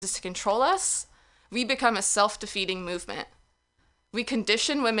to control us, we become a self-defeating movement. We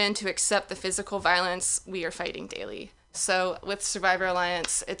condition women to accept the physical violence we are fighting daily. So with Survivor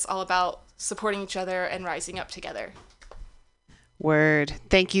Alliance, it's all about supporting each other and rising up together. Word.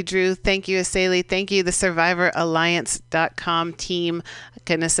 Thank you, Drew. Thank you, Asali. Thank you, the SurvivorAlliance.com team. I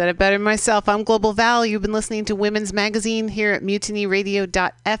couldn't have said it better myself. I'm Global Val. You've been listening to Women's Magazine here at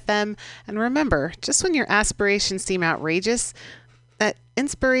MutinyRadio.fm. And remember, just when your aspirations seem outrageous, that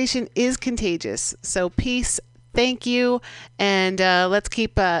inspiration is contagious. So peace, thank you, and let's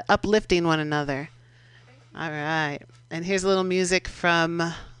keep uplifting one another. All right. And here's a little music from...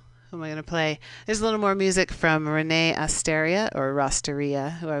 Who am I going to play? There's a little more music from Renee Asteria, or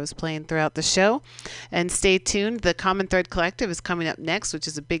Rosteria, who I was playing throughout the show. And stay tuned. The Common Thread Collective is coming up next, which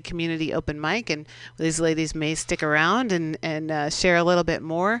is a big community open mic. And these ladies may stick around and share a little bit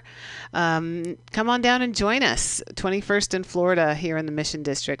more. Come on down and join us. 21st in Florida here in the Mission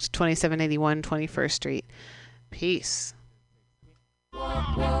District, 2781 21st Street. Peace.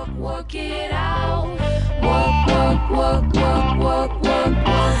 Work it out. Work it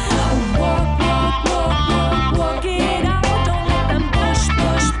out.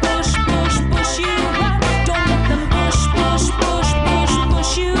 Don't let them push you around. Don't let them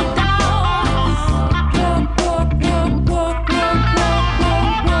push you down.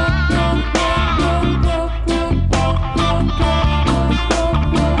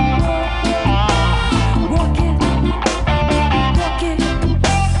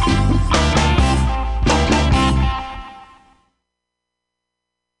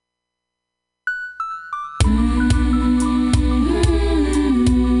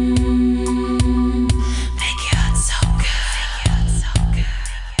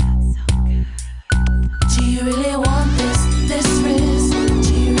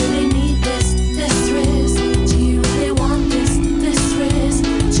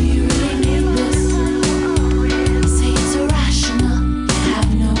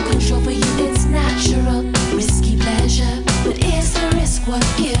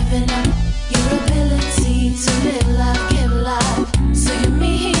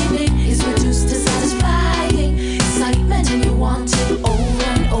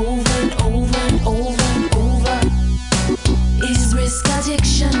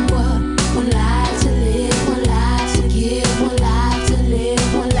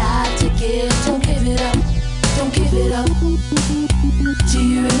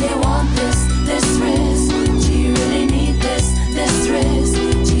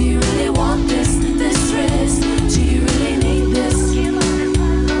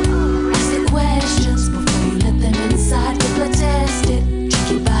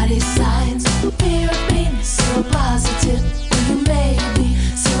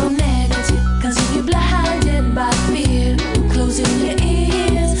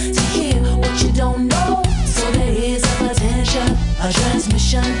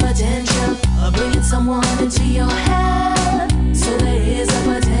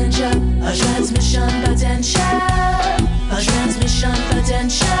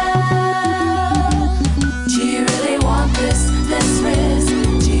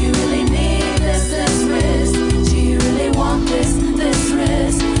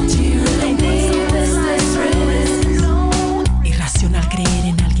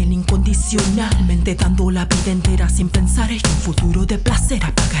 Dando la vida entera sin pensar en un futuro de placer.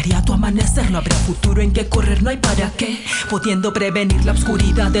 Apagaría tu amanecer, no habrá futuro en que correr, no hay para qué. Pudiendo prevenir la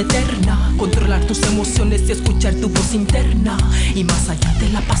oscuridad eterna, controlar tus emociones y escuchar tu voz interna. Y más allá de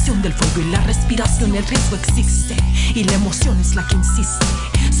la pasión, del fuego y la respiración, el riesgo existe y la emoción es la que insiste.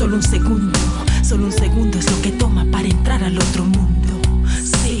 Solo un segundo es lo que toma para entrar al otro mundo.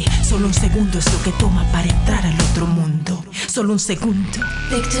 Sí, solo un segundo es lo que toma para entrar al otro mundo. Solo un segundo.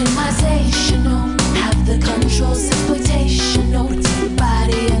 Victimization, no, have the controls, exploitation, no, protect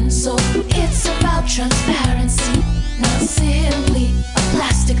body and soul. It's about transparency, not simply a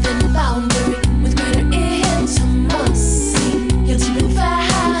plastic thin boundary with greater intimacy. You're deep in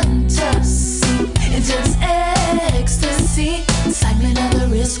fantasy, intense ecstasy. Excitement of the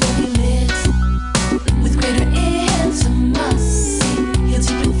risk will be mixed with greater intimacy. You're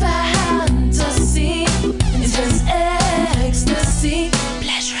deep in fantasy, intense ecstasy.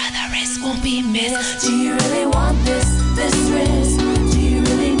 Pleasure of the risk won't be missed. Do you really want this risk? Do you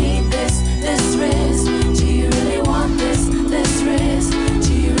really need this risk? Do you really want this risk?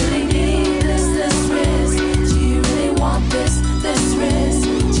 Do you really need this risk? Do you really want this risk?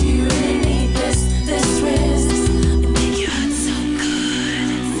 Do you really need this risk? It make you hurt so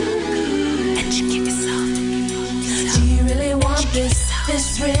good, and you give yourself. Do you really want this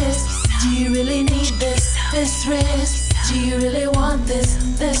risk? Do you really need this risk? Do you really want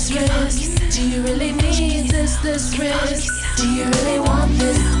this risk? Do you really need this risk? Do you really want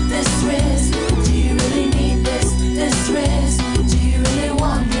this risk? Do you really need this risk? Do you really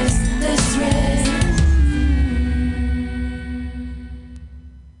want this risk?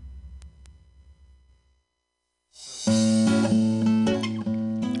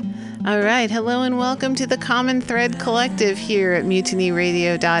 All right. Hello and welcome to the Common Thread Collective here at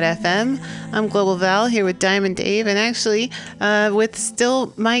MutinyRadio.fm. I'm Global Val here with Diamond Dave, and actually with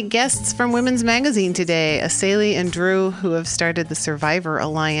still my guests from Women's Magazine today, Asalee and Drew, who have started the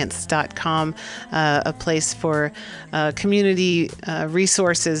SurvivorAlliance.com, a place for community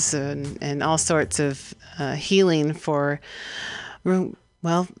resources and all sorts of healing for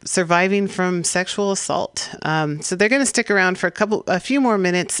surviving from sexual assault. So they're going to stick around for a few more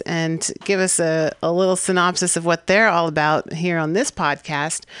minutes and give us a little synopsis of what they're all about here on this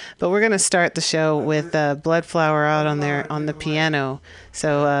podcast. But we're going to start the show with Bloodflower out on the piano.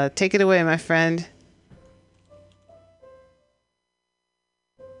 So take it away, my friend.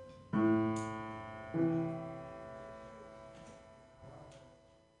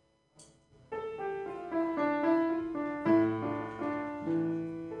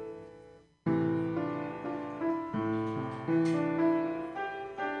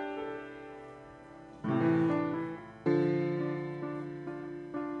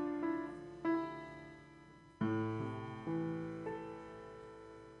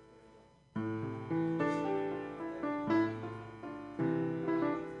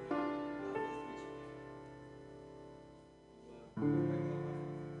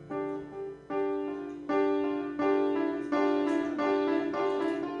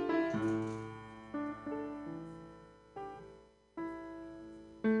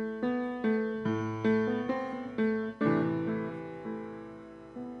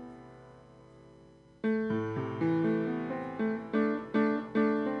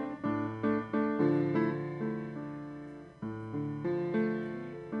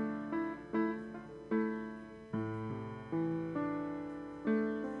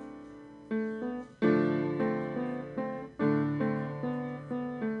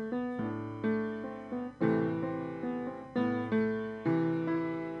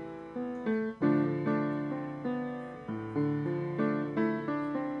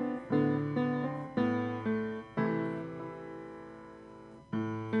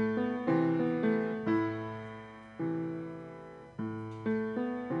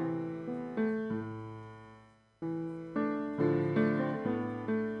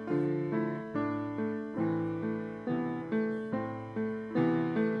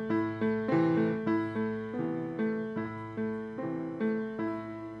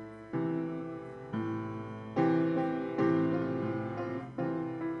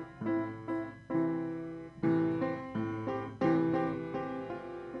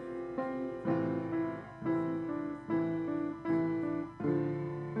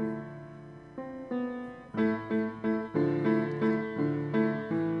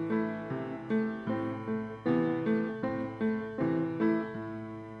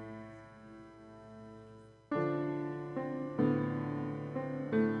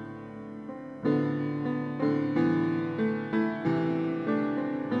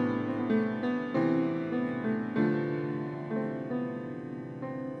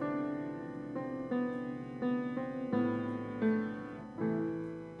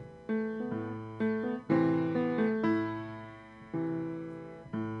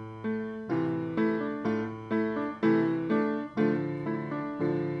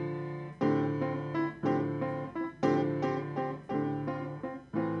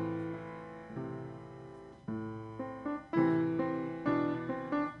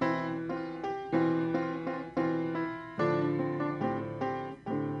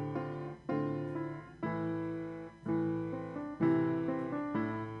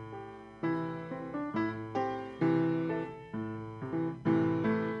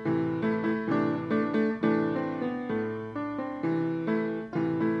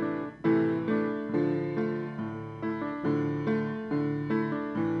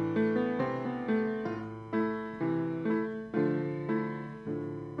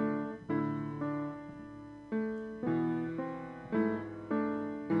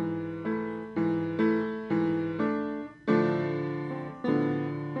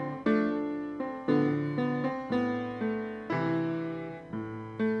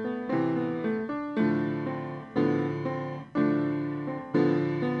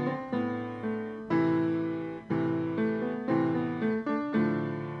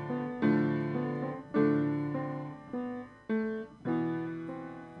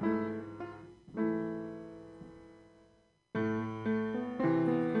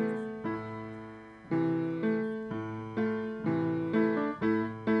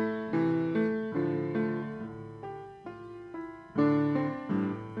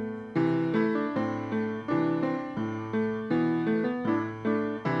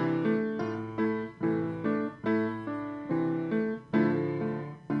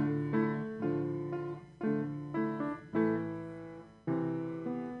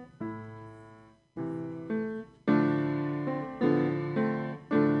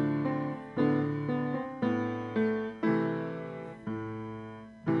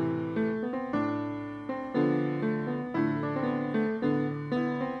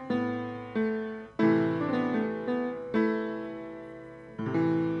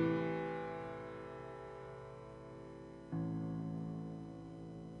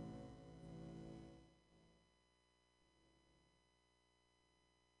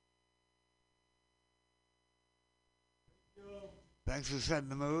 Thanks for setting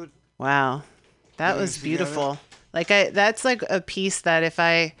the mood. Wow. That was beautiful. That's like a piece that if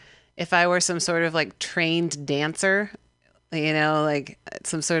I were some sort of like trained dancer, like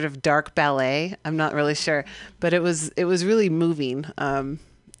some sort of dark ballet, I'm not really sure, but it was really moving.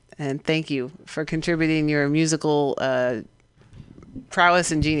 And thank you for contributing your musical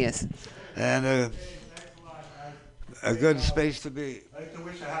prowess and genius. And a good space to be. I'd like to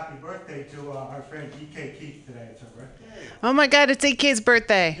wish a happy birthday to our friend E.K. Keith today. It's her birthday. Oh my God, it's EK's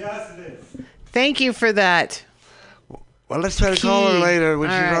birthday. Yes, it is. Thank you for that. Well, let's try to call her later when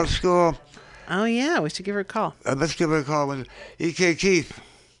she's out of school. Oh yeah, we should give her a call. Let's give her a call when E.K. Keith.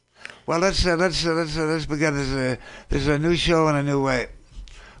 Well, let's begin. This is a new show in a new way.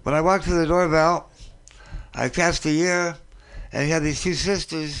 When I walked through the doorbell, I passed a year, and he had these two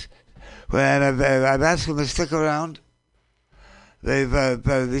sisters. And I've asked them to stick around.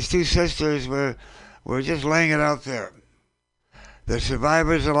 These two sisters were just laying it out there. The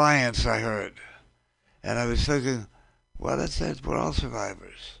Survivors Alliance, I heard, and I was thinking, well, that's it. We're all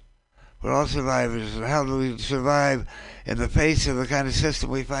survivors. We're all survivors. And how do we survive in the face of the kind of system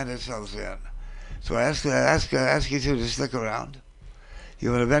we find ourselves in? So I ask you two to stick around.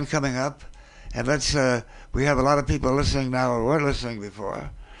 You have an event coming up, and we have a lot of people listening now who weren't listening before.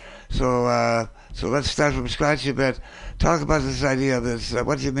 So let's start from scratch a bit. Talk about this idea of this.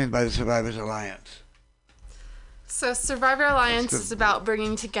 What do you mean by the Survivors Alliance? So Survivor Alliance is about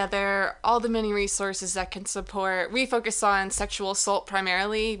bringing together all the many resources that can support. We focus on sexual assault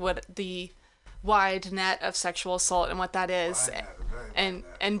primarily, what the wide net of sexual assault and what that is, and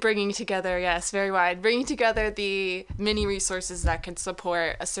bringing together, yes, very wide, bringing together the many resources that can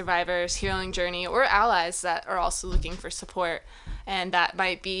support a survivor's healing journey or allies that are also looking for support. And that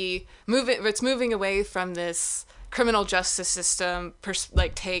might be moving away from this criminal justice system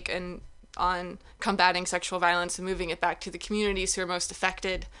take on combating sexual violence and moving it back to the communities who are most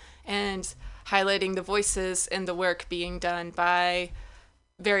affected, and highlighting the voices and the work being done by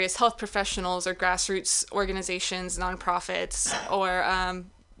various health professionals or grassroots organizations, nonprofits, or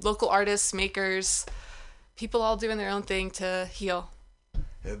local artists, makers, people all doing their own thing to heal.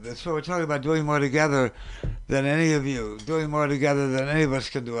 So we're talking about doing more together than any of you, doing more together than any of us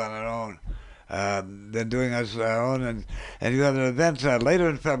can do on our own, than doing us our own. And you have an event later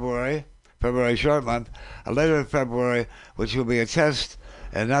in February short month, later in February, which will be a test,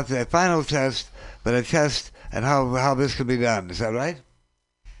 and not the final test, but a test and how this can be done. Is that right?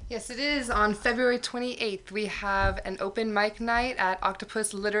 Yes, it is. On February 28th, we have an open mic night at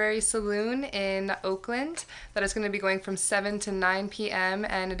Octopus Literary Saloon in Oakland that is going to be going from 7 to 9 p.m.,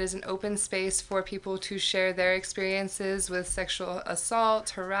 and it is an open space for people to share their experiences with sexual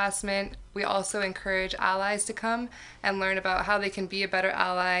assault, harassment. We also encourage allies to come and learn about how they can be a better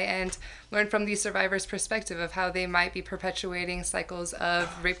ally and learn from the survivors' perspective of how they might be perpetuating cycles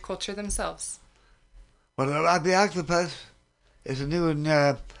of rape culture themselves. Well, the Octopus is a new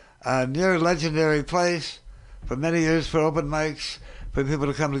and near legendary place for many years for open mics, for people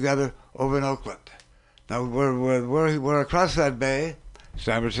to come together over in Oakland. Now we're across that bay,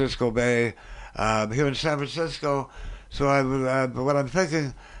 San Francisco Bay, here in San Francisco. So what I'm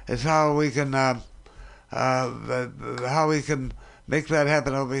thinking is how we can make that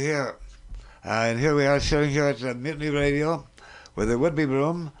happen over here. And here we are sitting here at Mutiny Radio, where there would be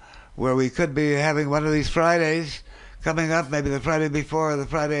room, where we could be having one of these Fridays coming up, maybe the Friday before or the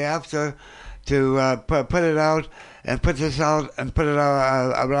Friday after, to put it out and put this out and put it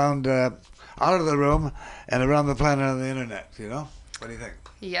around out of the room and around the planet on the internet. What do you think?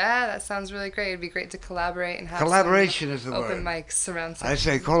 Yeah, that sounds really great. It'd be great to collaborate and have collaboration is the open word. Mics around. I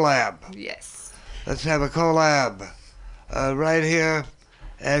say collab. Yes. Let's have a collab right here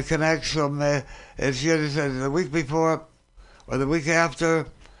and connect. So it's the week before or the week after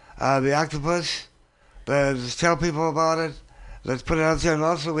the Octopus. Let's tell people about it. Let's put it out there. And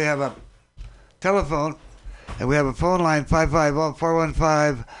also we have a telephone, and we have a phone line,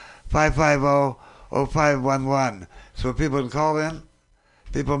 550-415-550-0511. So people can call in.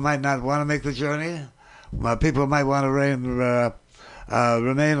 People might not want to make the journey. People might want to remain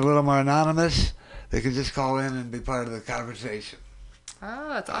a little more anonymous. They can just call in and be part of the conversation. Oh,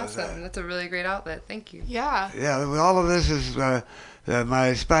 that's awesome. That's a really great outlet. Thank you. Yeah. Yeah, all of this is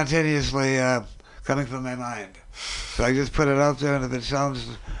my spontaneously coming from my mind. So I just put it out there, and if it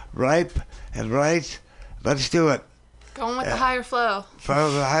sounds ripe and right, let's do it. Going with the higher flow.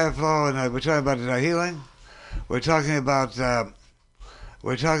 Follow the higher flow, and we're talking about healing. We're talking about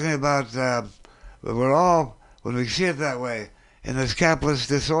we're all, when we see it that way, in this capitalist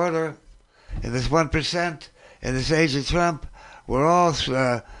disorder, in this 1%, in this age of Trump, we're all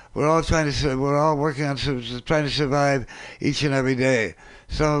we're all working on trying to survive each and every day.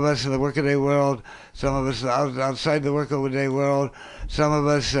 Some of us in the workaday world, some of us outside the workaday world, some of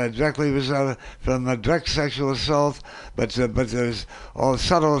us directly result from a direct sexual assault, but there's all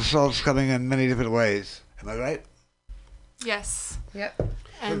subtle assaults coming in many different ways. Am I right? Yes. Yep.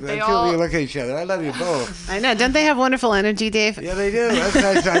 And Look, you look at each other. I love you both. I know. Don't they have wonderful energy, Dave? Yeah, they do. That's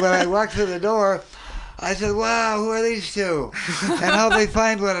nice. When I walked through the door, I said, wow, who are these two? And how they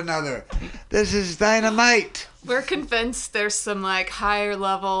find one another. This is dynamite. We're convinced there's some like higher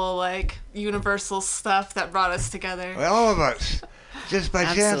level, like universal stuff that brought us together. Well, all of us. Just by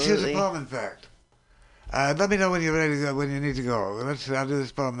chance, here's a Absolutely. poem, in fact. Let me know when you're ready to go, when you need to go. I'll do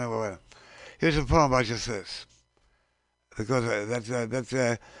this poem, then we'll end. Here's a poem about just this. Because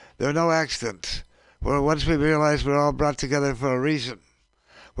there are no accidents. Once we realize we're all brought together for a reason.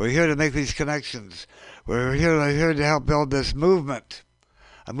 We're here to make these connections. We're here to help build this movement.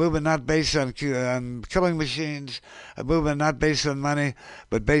 A movement not based on killing machines. A movement not based on money,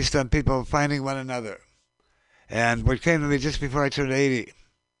 but based on people finding one another. And what came to me just before I turned 80,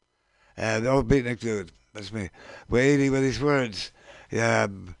 the old beatnik dude, that's me, we're 80 with these words. Yeah,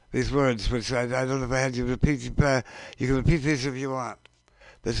 these words, which I don't know if I had you repeat. You can repeat these if you want.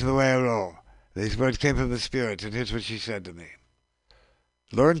 This is the way I roll. These words came from the Spirit, and here's what she said to me.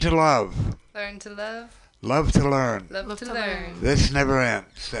 Learn to love. Learn to love. Love to learn. Love to learn. This never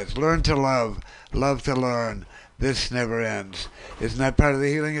ends. That's learn to love to learn. This never ends. Isn't that part of the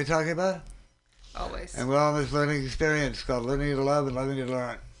healing you're talking about? Always. And we're all in this learning experience called learning to love and loving to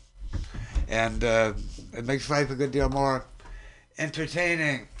learn. And it makes life a good deal more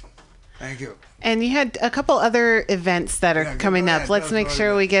entertaining. Thank you. And you had a couple other events that are coming go up. ahead. Let's Tell us make about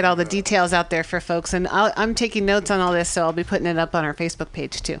sure it. we get all the details out there for folks. And I'm taking notes on all this, so I'll be putting it up on our Facebook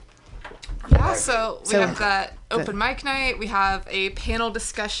page too. Yeah, so we So- have that open mic night. We have a panel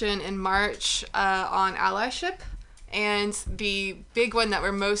discussion in March on allyship. And the big one that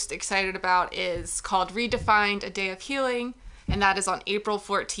we're most excited about is called Redefined, A Day of Healing. And that is on April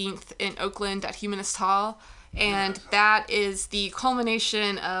 14th in Oakland at Humanist Hall. And that is the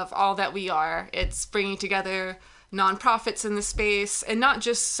culmination of all that we are. It's bringing together nonprofits in the space, and not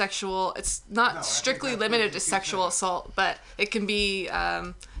just sexual. It's not strictly limited to sexual assault, but it can be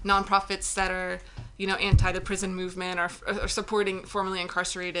nonprofits that are, anti the prison movement or supporting formerly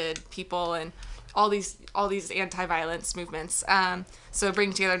incarcerated people and all these anti-violence movements. So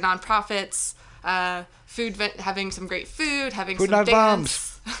bringing together nonprofits, having some great food, having Food, some not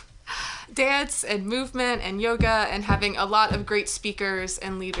dance. Dance and movement and yoga, and having a lot of great speakers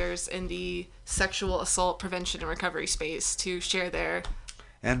and leaders in the sexual assault prevention and recovery space to share their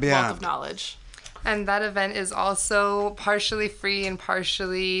And wealth beyond. of knowledge. And that event is also partially free and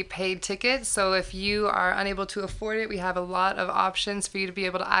partially paid tickets. So if you are unable to afford it, we have a lot of options for you to be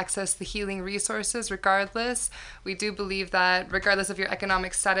able to access the healing resources regardless. We do believe that regardless of your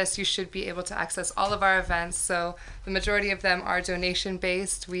economic status, you should be able to access all of our events. So the majority of them are donation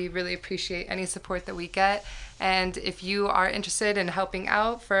based. We really appreciate any support that we get. And if you are interested in helping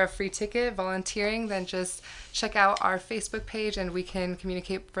out for a free ticket, volunteering, then just check out our Facebook page and we can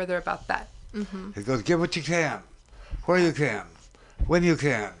communicate further about that. It goes, give what you can, where you can, when you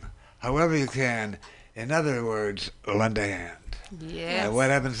can, however you can. In other words, lend a hand. Yes. And what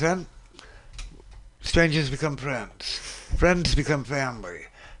happens then? Strangers become friends. Friends become family.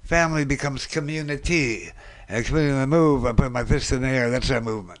 Family becomes community. And community the move, I put my fist in the air, that's our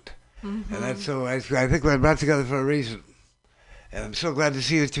movement. And that's so, I think we're brought together for a reason. And I'm so glad to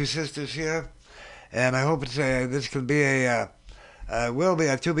see you two sisters here. And I hope this can be will be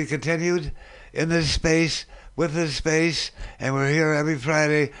a to be continued in this space, with this space, and we're here every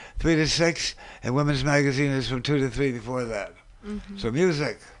Friday, 3 to 6, and Women's Magazine is from 2 to 3 before that. So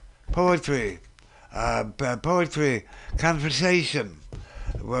music, poetry, conversation,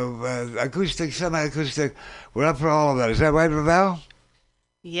 acoustic, semi-acoustic, we're up for all of that. Is that right, Ravel?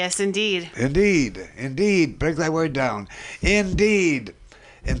 Yes, indeed. Indeed. Break that word down. Indeed.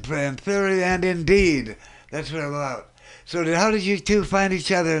 In theory and indeed. That's what I'm about. So how did you two find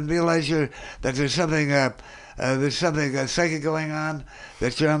each other and realize that there's something psychic going on,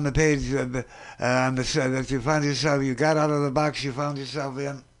 that you're on the page, that you found yourself, you got out of the box you found yourself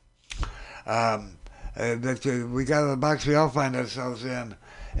in, we got out of the box we all find ourselves in,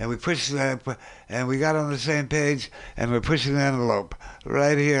 and we pushed and we got on the same page, and we're pushing the envelope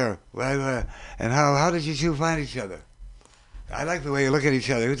right here, right there. And how did you two find each other? I like the way you look at each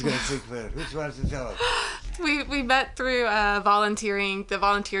other. Who's going to speak first? Who wants to tell us? We met through the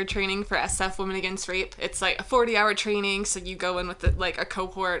volunteer training for SF Women Against Rape. It's like a 40-hour training, so you go in with a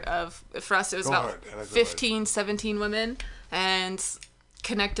cohort of, for us it was about 15, 17 women, and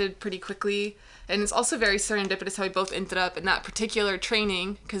connected pretty quickly. And it's also very serendipitous how we both ended up in that particular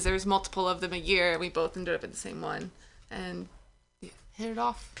training, because there's multiple of them a year, and we both ended up in the same one. And hit it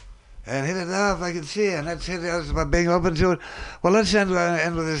off. And hit it off, I can see it. And that's about being open to it. Well, let's end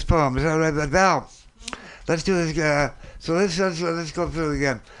with this poem. Is that right? But Val, let's do this. So let's go through it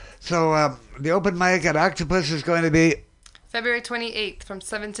again. So the open mic at Octopus is going to be February 28th from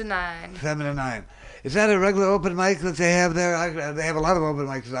 7 to 9. 7 to 9. Is that a regular open mic that they have there? They have a lot of open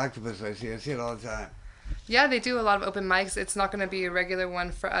mics at Octopus, I see it all the time. Yeah, they do a lot of open mics. It's not going to be a regular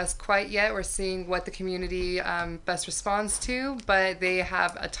one for us quite yet. We're seeing what the community best responds to, but they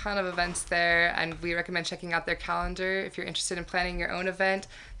have a ton of events there, and we recommend checking out their calendar if you're interested in planning your own event.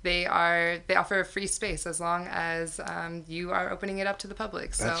 They offer a free space as long as you are opening it up to the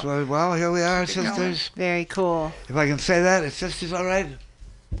public. So that's right. Well, here we are, sisters. Going. Very cool. If I can say that, is sisters all right?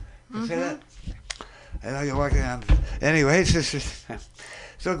 Can say that? I know you're working on. Anyway, sisters.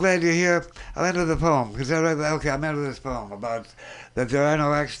 So glad you're here. I'll end with a poem, because I'll end with this poem about that there are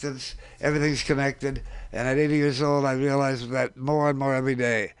no accidents, everything's connected, and at 80 years old I realize that more and more every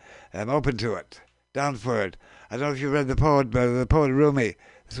day. I'm open to it, down for it. I don't know if you read the poet, but the poet Rumi,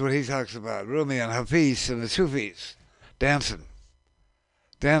 this is what he talks about. Rumi and Hafiz and the Sufis, dancing,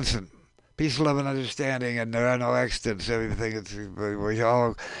 peace, love, and understanding, and there are no accidents, everything, we're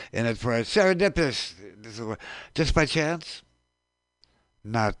all in it for it. Serendipitous, just by chance?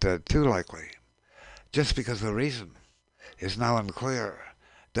 Not too likely. Just because the reason is now unclear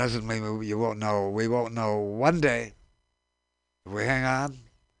doesn't mean we won't know. We won't know one day. If we hang on,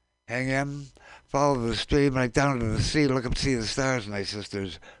 hang in, follow the stream right down to the sea, look up, see the stars, my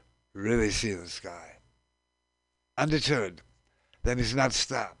sisters, really see the sky. Undeterred, then he's not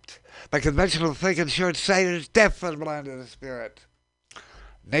stopped by conventional thinking, short-sighters, deaf and blind to the spirit.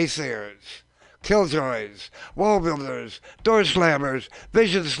 Naysayers, killjoys, wall builders, door slammers,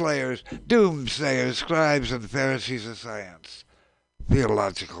 vision slayers, doomsayers, scribes and Pharisees of science,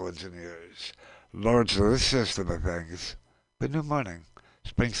 theological engineers, lords of this system of things. But new morning,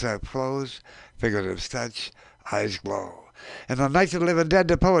 springside flows, figurative touch, eyes glow. And the night of the living dead,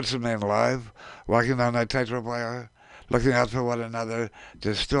 the poets remain alive, walking down that tightrope wire, looking out for one another,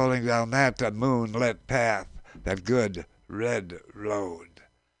 just strolling down that moonlit path, that good red road.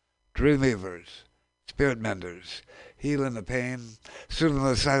 Dream weavers, spirit menders, healing the pain, soothing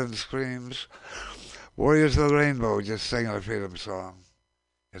the silent screams. Warriors of the rainbow just singing a freedom song.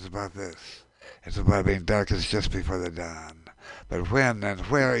 It's about this. It's about being darkest just before the dawn. But when and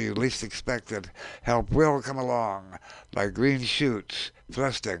where you least expect it, help will come along, like green shoots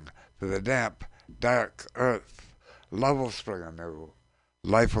thrusting through the damp, dark earth. Love will spring anew.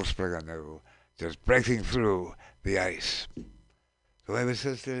 Life will spring anew, just breaking through the ice. So, my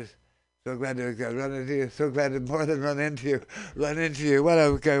sisters, so glad to run into you. So glad to more than run into you. Run into you. What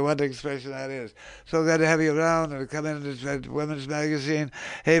an expression that is. So glad to have you around and come in to Women's Magazine.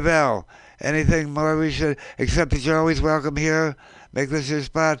 Hey, Val, anything more we should, except that you're always welcome here. Make this your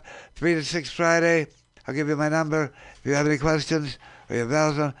spot. 3 to 6 Friday. I'll give you my number if you have any questions. Or you have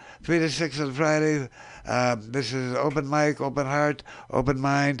Val's on. 3 to 6 on Friday. This is open mic, open heart, open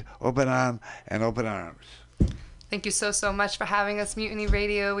mind, open arm, and open arms. Thank you so much for having us, Mutiny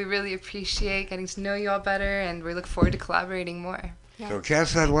Radio. We really appreciate getting to know you all better, and we look forward to collaborating more. Yeah. So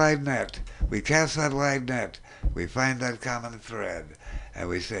cast that wide net. We cast that wide net. We find that common thread. And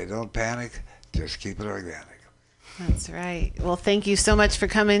we say, don't panic, just keep it organic. That's right. Well, thank you so much for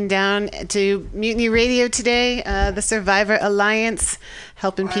coming down to Mutiny Radio today, the Survivor Alliance,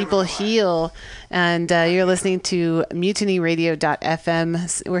 helping people heal. And you're listening to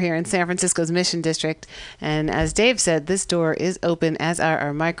MutinyRadio.fm. We're here in San Francisco's Mission District. And as Dave said, this door is open, as are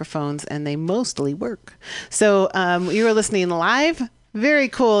our microphones, and they mostly work. So you are listening live. Very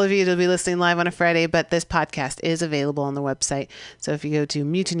cool of you to be listening live on a Friday, but this podcast is available on the website. So if you go to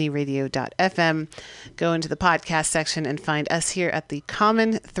MutinyRadio.fm, go into the podcast section and find us here at the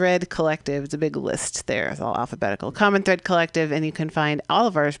Common Thread Collective. It's a big list there. It's all alphabetical. Common Thread Collective, and you can find all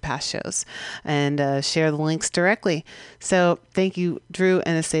of our past shows and share the links directly. So thank you, Drew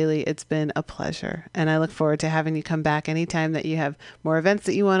and Asali. It's been a pleasure, and I look forward to having you come back anytime that you have more events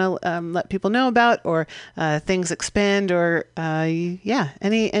that you want to let people know about, or things expand, or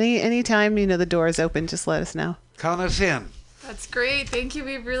any time, the door is open, just let us know. Count us in. That's great. Thank you.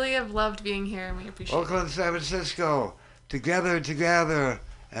 We really have loved being here, and we appreciate it. Oakland, San Francisco, together,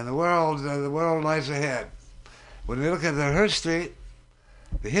 and the world lies ahead. When we look at the history,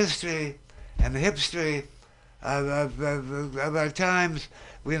 and the hipstery of our times,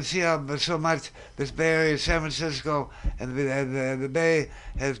 we can see how so much this Bay Area, San Francisco, and the Bay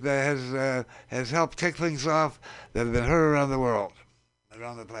has helped kick things off that have been heard around the world.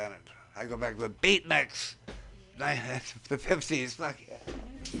 around the planet. I go back to the beatniks, the 50s. Fuck yeah.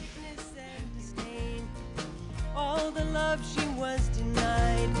 All the love she was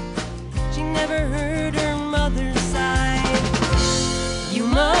denied. She never heard her mother's side. You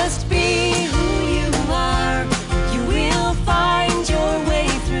must be who you are. You will find your way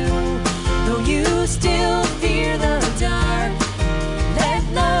through. Though you still fear the dark, let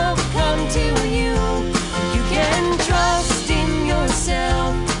love come to you. You can trust in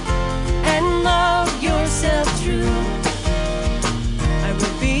yourself and love yourself true. I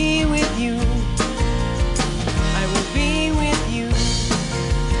will be with you. I will be with you.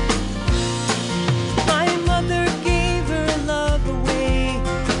 My mother gave her love away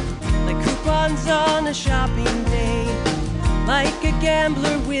like coupons on a shopping day. Like a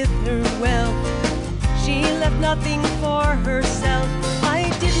gambler with her wealth, she left nothing for herself. I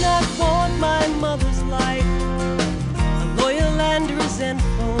did not want my mother's life, a loyal and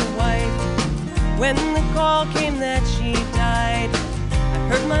resentful wife. When the call came that she died, I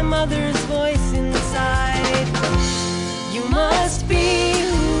heard my mother's voice inside. You must be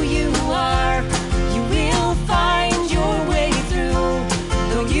who you are. You will find your way through.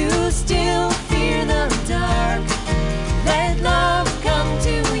 Though you still fear the dark, let love come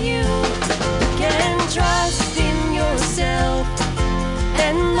to you. You can trust in yourself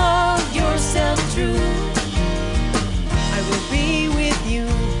and love yourself true. I will be with you.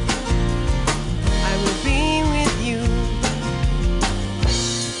 I will be with you.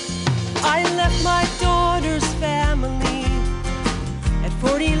 I left my daughter's family. At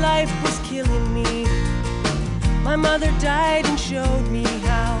 40, life was killing me. My mother died and showed me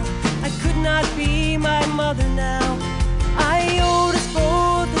how I could not be my mother now. I owed us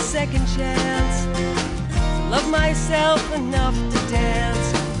both a second chance to love myself enough to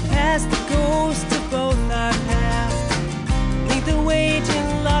dance past the ghost of both our past. Lead the way to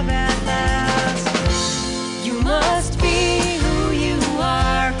love at last. You must be who you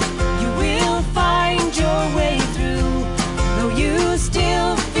are. You will find your way through. Though you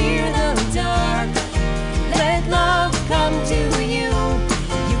still fear the dark, let love come to you.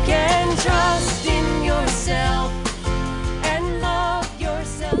 You can trust in yourself and love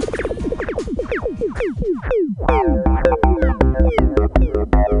yourself.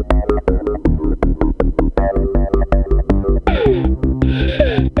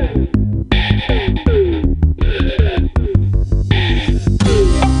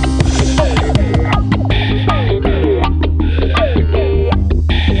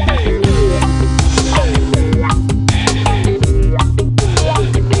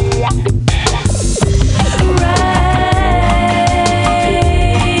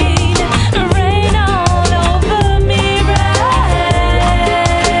 Rain all over me, rain.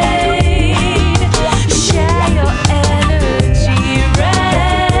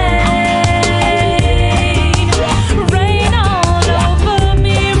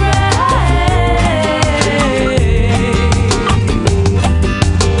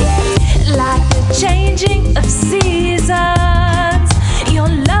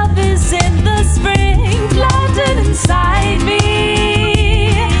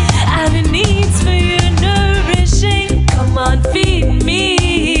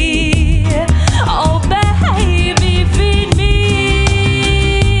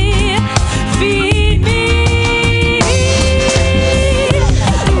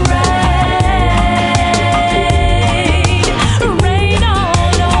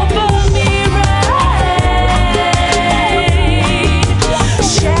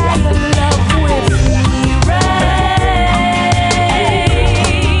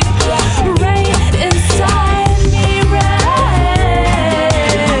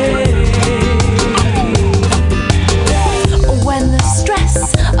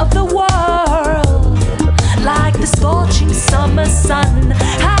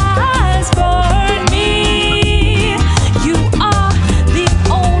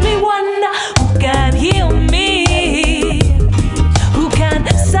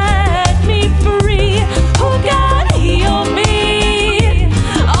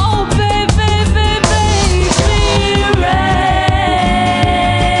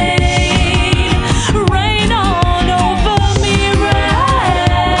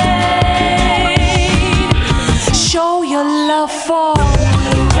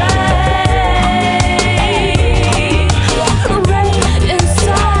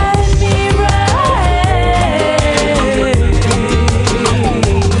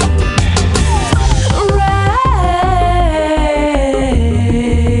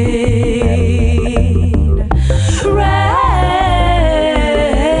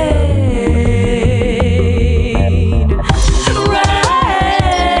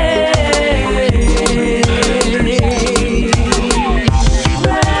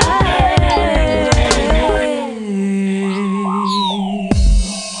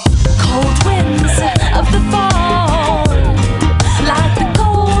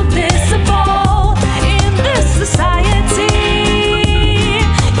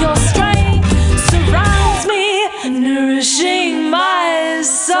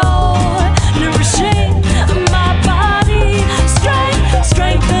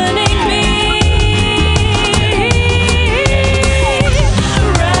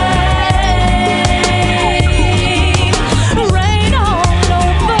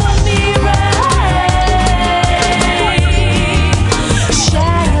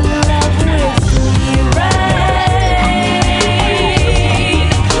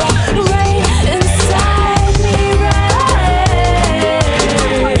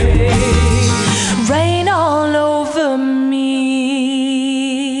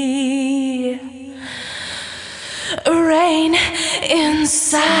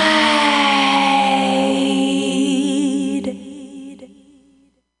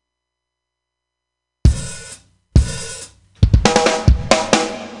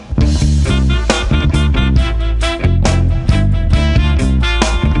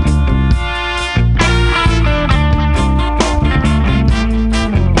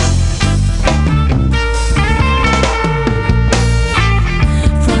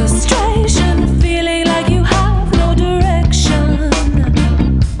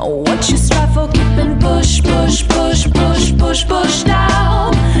 What you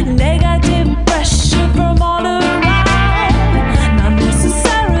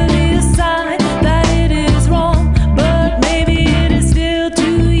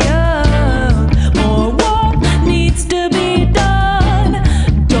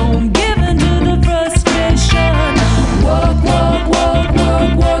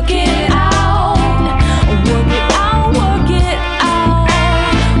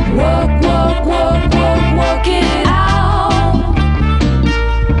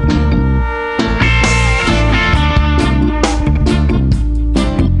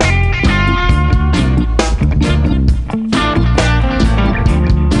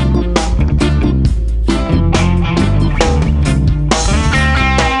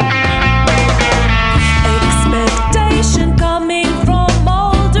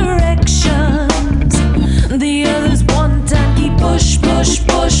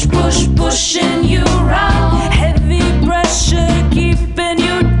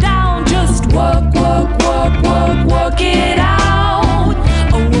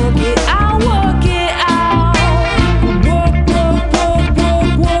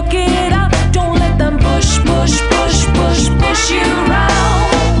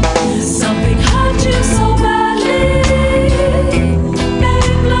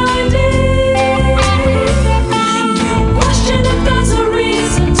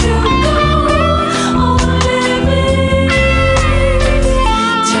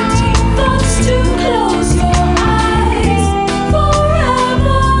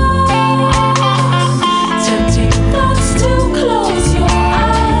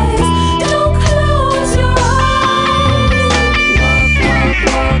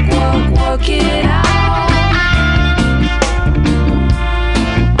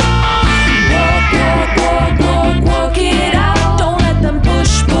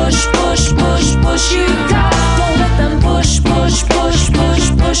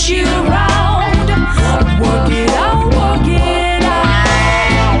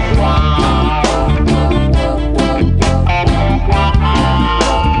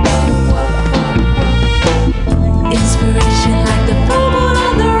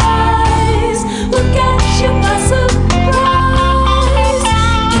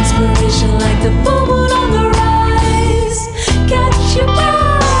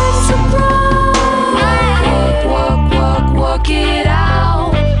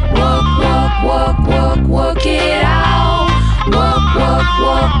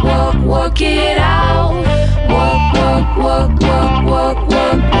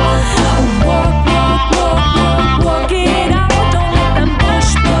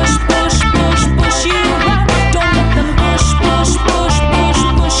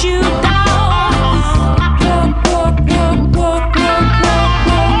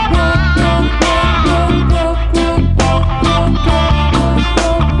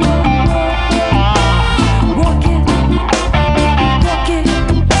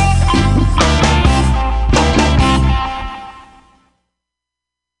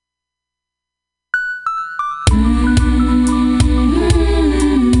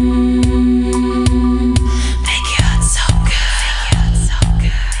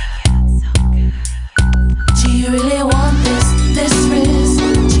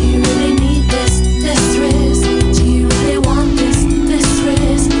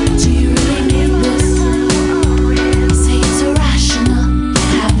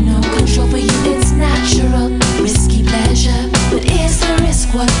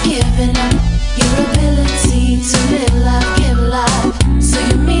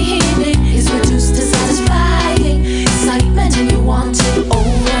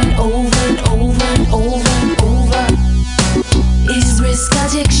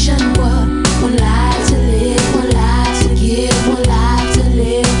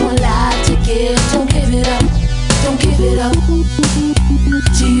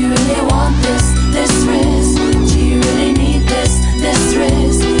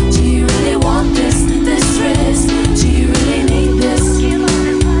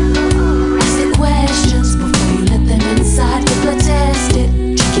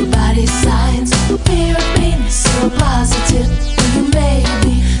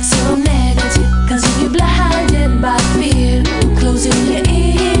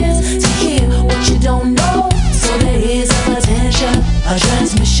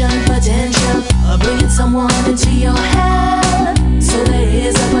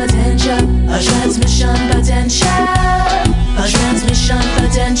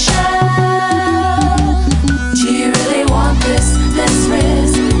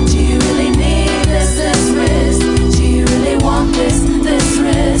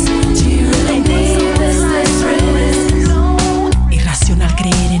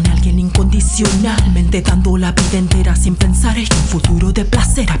Simplemente dando la vida entera sin pensar en un futuro de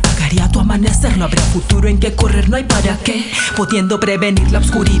placer. Apagaría tu amanecer, no habrá futuro en que correr, no hay para qué. Pudiendo prevenir la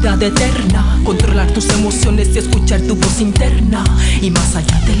oscuridad eterna, controlar tus emociones y escuchar tu voz interna. Y más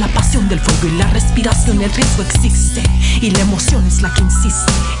allá de la pasión del fuego y la respiración, el riesgo existe y la emoción es la que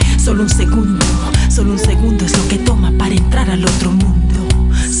insiste. Solo un segundo es lo que toma para entrar al otro mundo.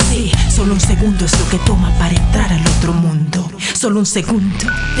 Sí, solo un segundo es lo que toma para entrar al otro mundo. Solo un segundo.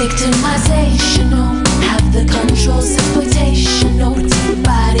 Victimizational, have the controls, exploitational, routine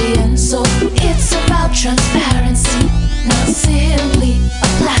body and soul. It's about transparency, not simply a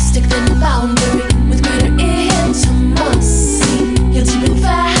plastic thin boundary with greater intimacy. You're deep in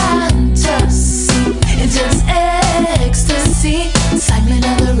fantasy, intense ecstasy. Assignment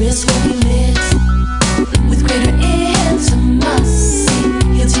of the risk will be mixed with greater intimacy.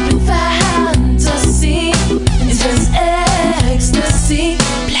 You're deep in fantasy, intense ecstasy.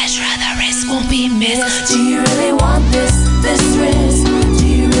 Pleasure of the risk won't be missed. Do you really want this risk? Do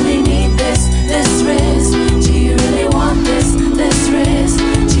you really need this risk? Do you really want this risk?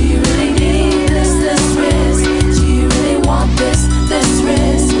 Do you really need this risk? Do you really want this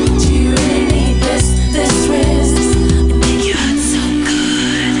risk? Do you really need this risk? It make you hurt so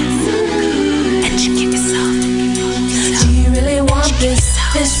good, and you give yourself. Do you really want this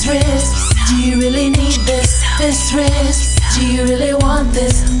risk? Do you really need this risk? Do you really want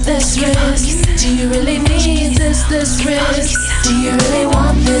this risk? Do you really need this risk? Do you really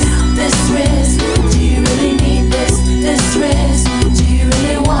want this risk? Do you really need this risk? Do you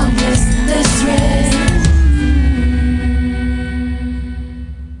really want this risk?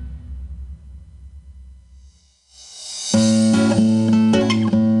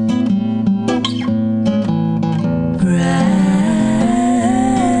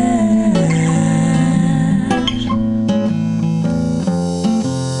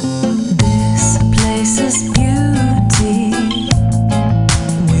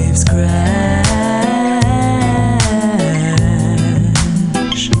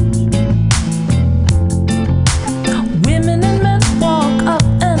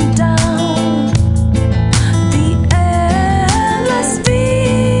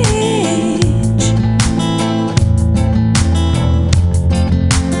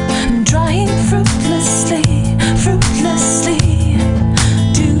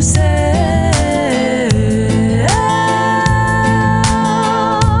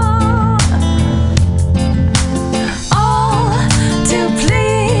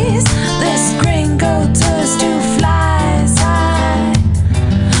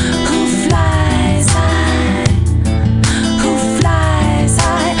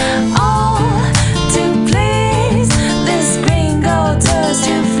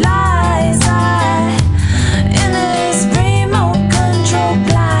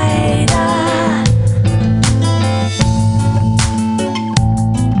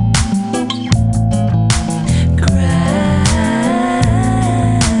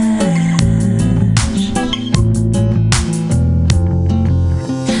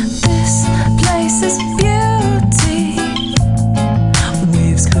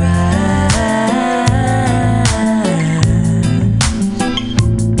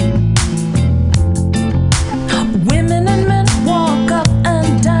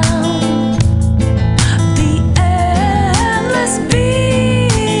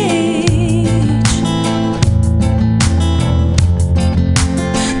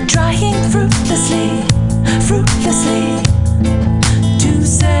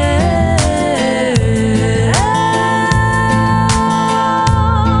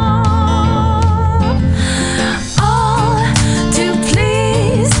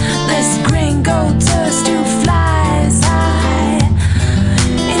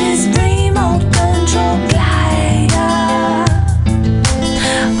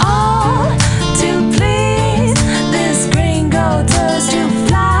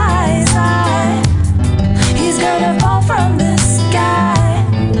 Fall from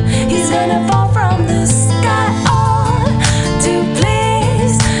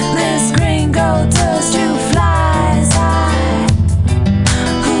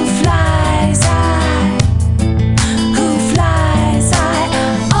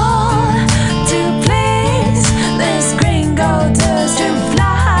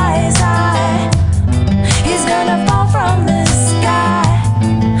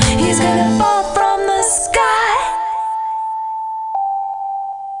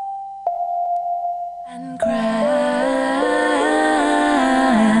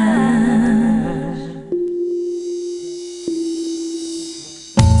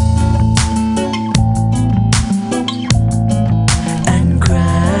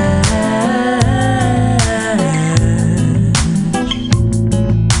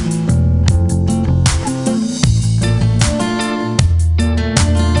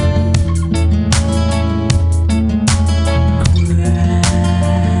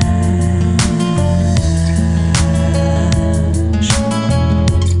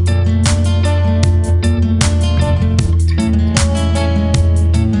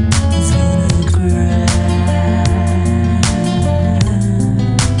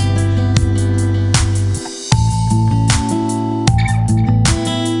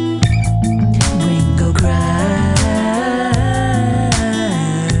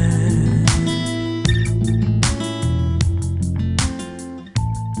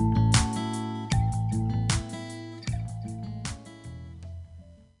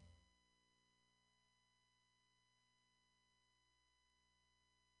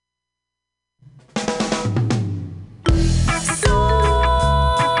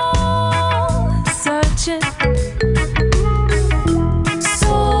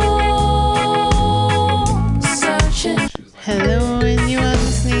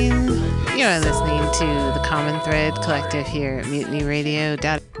to the Common Thread Collective here at MutinyRadio.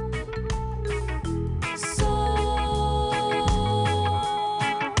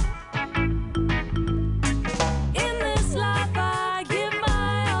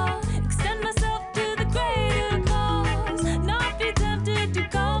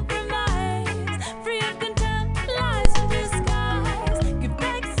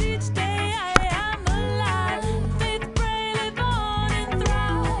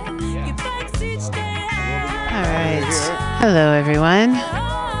 Hello, everyone.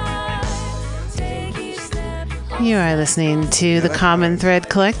 You are listening to the Common Thread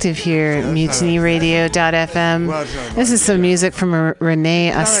Collective here at MutinyRadio.fm. This is some music from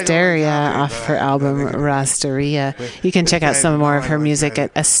Renee Asteria off her album Rasteria. You can check out some more of her music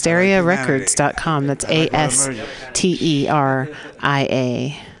at asteriarecords.com. That's ASTERIA.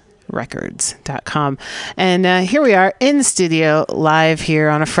 records.com. And here we are in the studio live here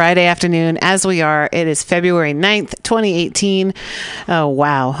on a Friday afternoon. As we are, it is February 9th, 2018. Oh,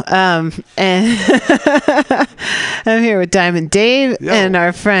 wow. And I'm here with Diamond Dave and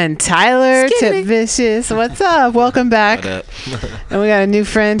our friend Tyler Tipvicious. What's up? Welcome back. And we got a new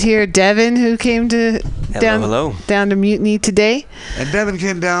friend here, Devin, who came down to Mutiny today. And Devin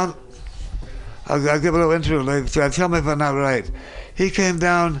came down. I'll give a little intro. Tell me if I'm not right. He came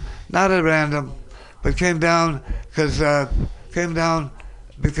down not at random, but came down because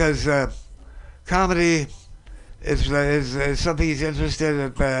comedy is something he's interested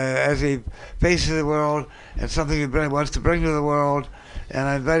in as he faces the world, and something he wants to bring to the world. And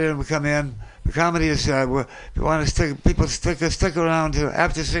I invited him to come in. The comedy is we want to stick around to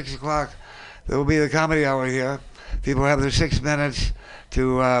after 6 o'clock. There will be the comedy hour here. People have their 6 minutes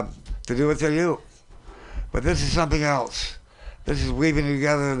to do what they do. But this is something else. This is weaving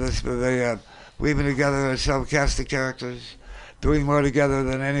together self-casting characters, doing more together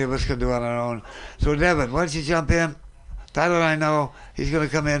than any of us can do on our own. So Devin, why don't you jump in? Tyler, I know he's going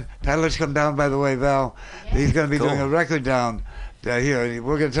to come in. Tyler's come down, by the way, Val. Yeah. He's going to be doing a record down here.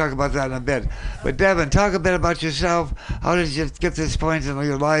 We're going to talk about that in a bit. But Devin, talk a bit about yourself. How did you get to this point in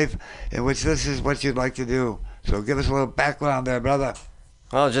your life in which this is what you'd like to do? So give us a little background there, brother.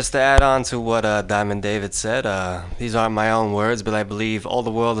 Well, just to add on to what Diamond David said, these aren't my own words, but I believe all the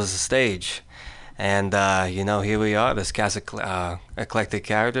world is a stage. And, here we are, this cast of eclectic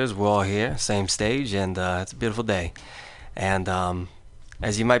characters. We're all here, same stage, and it's a beautiful day. And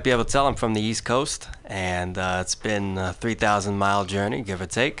as you might be able to tell, I'm from the East Coast, and it's been a 3,000-mile journey, give or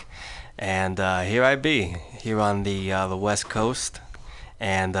take. And here I be, here on the West Coast.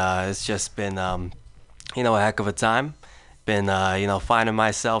 And it's just been, a heck of a time. Been finding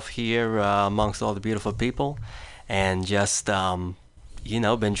myself here amongst all the beautiful people, and just been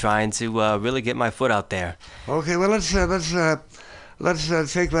trying to really get my foot out there. Okay, well let's take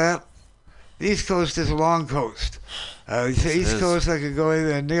that. The East Coast is a long coast. East Coast, I could go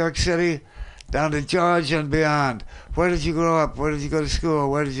either in New York City down to Georgia and beyond. Where did you grow up? Where did you go to school?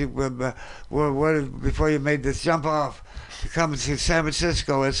 Where did you before you made this jump off to come to San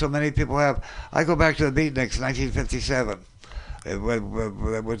Francisco, as so many people have? I go back to the Beatniks, 1957.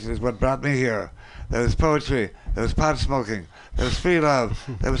 Which is what brought me here. There was poetry, there was pot smoking, there was free love,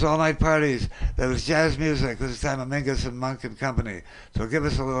 there was all-night parties, there was jazz music. This is the time of Mingus and Monk and company. So give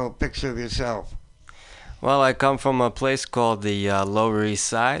us a little picture of yourself. Well, I come from a place called the Lower East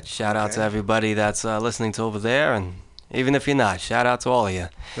Side. Shout out to everybody that's listening to over there, and even if you're not, shout out to all of you.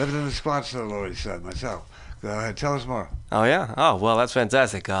 Living in the squats of the Lower East Side myself. Go ahead, tell us more. Oh, yeah? Oh, well, that's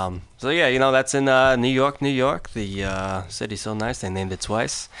fantastic. So, yeah, that's in New York. The city's so nice, they named it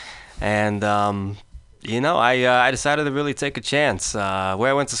twice. And, I decided to really take a chance. Where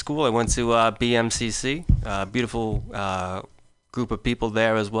I went to school, I went to BMCC, beautiful group of people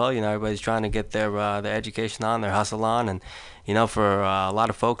there as well. Everybody's trying to get their education on, their hustle on. And, for a lot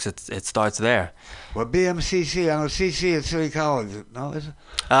of folks, it starts there. Well, BMCC, I know CC at City College, no, is it?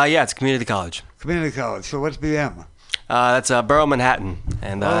 Yeah, it's community college. Community college. So what's BM? That's Borough Manhattan,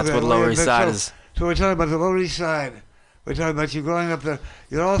 and that's what the Lower East Side is. So we're talking about the Lower East Side. We're talking about you growing up there.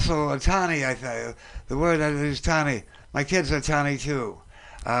 You're also a Tani, I tell you. The word that is Tani. My kids are Tani too.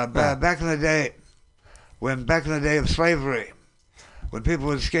 Back in the day of slavery, when people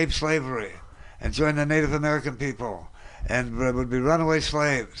would escape slavery and join the Native American people, and would be runaway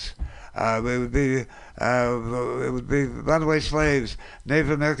slaves. It would be runaway slaves,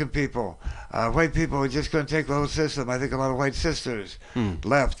 Native American people. White people were just going to take the whole system. I think a lot of white sisters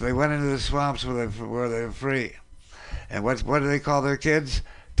left. They went into the swamps where they were free. And what do they call their kids?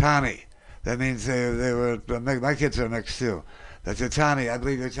 Tani. That means they were. My kids are mixed too. That's a Tani. I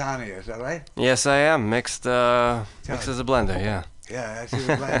believe you're Tani. Is that right? Yes, I am mixed. Mixed as a blender. Yeah. Yeah, that's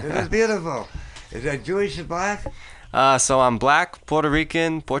a blend. It is beautiful. Is that Jewish and black? So I'm black, Puerto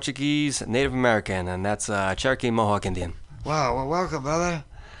Rican, Portuguese, Native American, and that's Cherokee Mohawk Indian. Wow, well, welcome, brother,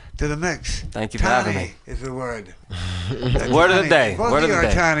 to the mix. Thank you for having me. Is the word. Word of the day. Both Word of of you the are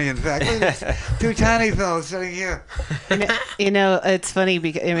day. tiny, in fact. Look at this, two tiny fellows sitting here. You know, it's funny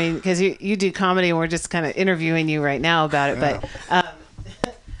because you do comedy, and we're just kind of interviewing you right now about it. Yeah. But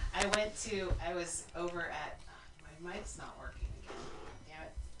I was over at my mic's not working again. Damn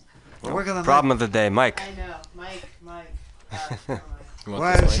it. We're working on Problem of the day, Mike. I know, Mike. Never mind. You want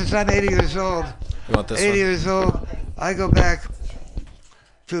Well, this since one? I'm 80 years old, You want this 80 one? years old, I go back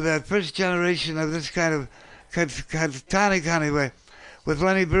to that first generation of this kind of tiny way with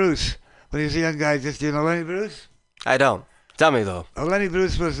Lenny Bruce when he was a young guy. Just, you know Lenny Bruce? I don't. Tell me, though. Lenny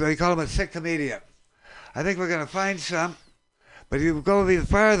Bruce was, they call him a sick comedian. I think we're going to find some, but you go even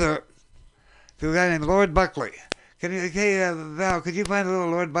farther to a guy named Lord Buckley. Hey, Val, could you find a little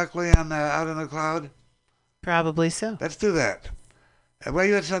Lord Buckley on out in the cloud? Probably so. Let's do that. Well,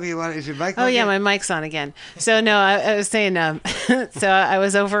 you had something you wanted. Is your mic Oh yeah, working? my mic's on again. So no, I was saying. So I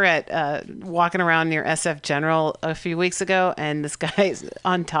was over at walking around near SF General a few weeks ago, and this guy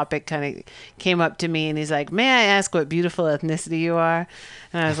on topic kind of came up to me, and he's like, "May I ask what beautiful ethnicity you are?"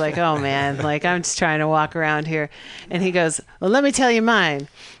 And I was like, "Oh man, like I'm just trying to walk around here." And he goes, "Well, let me tell you mine.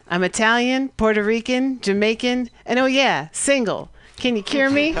 I'm Italian, Puerto Rican, Jamaican, and oh yeah, single. Can you cure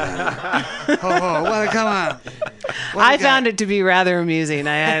me?" Well, come on. I found it to be rather amusing.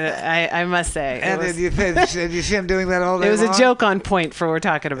 I must say. And did you see him doing that all day It was long? a joke on point for what we're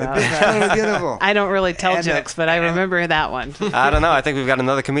talking about. Totally beautiful. I don't really tell And, jokes, but I remember that one. I don't know. I think we've got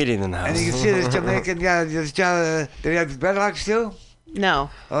another comedian in the house. And you can see this Jamaican guy. Did he have dreadlocks too? No.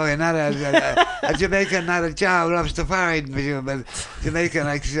 Oh, yeah, not a Jamaican, not a Jah Rastafari, but Jamaican.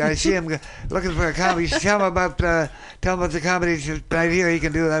 I see him looking for a comedy. Tell him about the comedy right here. He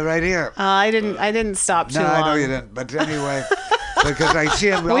can do that right here. I didn't stop too No, long. I know you didn't. But anyway, because I see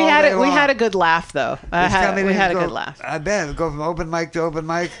him. We all had day it. We long. had a good laugh though. We had a good laugh. I bet. Go from open mic to open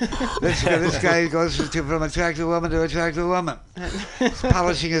mic. This guy goes from attractive woman to attractive woman. He's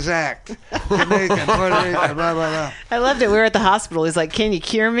polishing his act. Jamaican, Puerto Rican, blah, blah, blah. I loved it. We were at the hospital. He's like, "Can you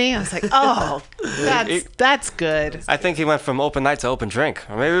cure me?" I was like, "Oh, that's good." I think he went from open night to open drink.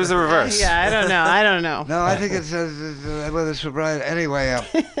 Or maybe it was the reverse. Yeah, I don't know. No, I think it's whether it's sobriety. Anyway,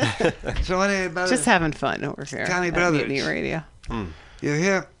 so anyway, Just having fun over here. Tiny at Brothers. Mutiny Radio. You're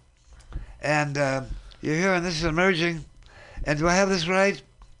here, and you're here, and this is emerging. And do I have this right?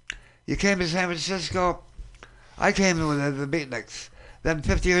 You came to San Francisco. I came with the beatniks. Then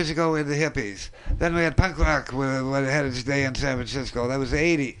 50 years ago, we had the hippies. Then we had punk rock, when it had its day in San Francisco. That was the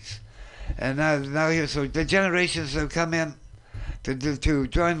 80s. And now here, so the generations have come in to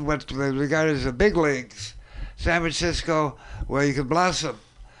join what they regard as the big leagues. San Francisco, where you can blossom,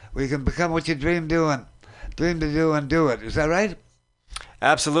 where you can become what you dream to do and do it. Is that right?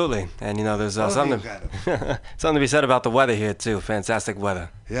 Absolutely. And, you know, there's something to be said about the weather here, too. Fantastic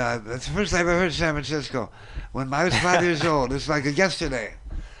weather. Yeah, that's the first time I heard of San Francisco. When I was 5 years old, it's like yesterday.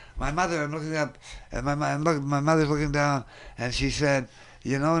 My mother, I'm looking up, and my mother's looking down, and she said,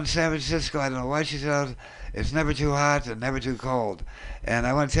 "You know, in San Francisco, I don't know why she said, it's never too hot and never too cold." And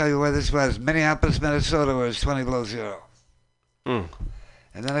I want to tell you where this was. Minneapolis, Minnesota, where it's 20 below zero. And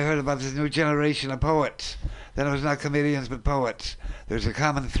then I heard about this new generation of poets. Then it was not comedians, but poets. There's a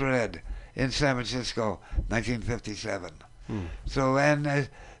common thread in San Francisco, 1957. So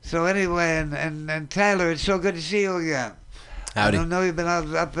anyway, and Tyler, it's so good to see you again. Howdy. I know you've been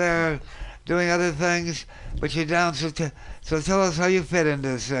up there doing other things, but you're down. So tell us how you fit in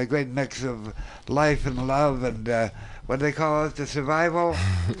this great mix of life and love and what do they call it, the survival.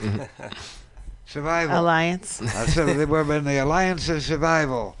 Survival. Alliance. So they were in the alliance of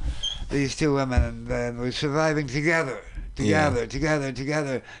survival, these two women, and we're surviving together.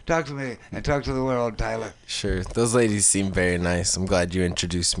 Together. Talk to me and talk to the world, Tyler. Sure. Those ladies seem very nice. I'm glad you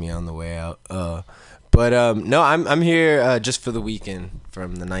introduced me on the way out. But no, I'm here just for the weekend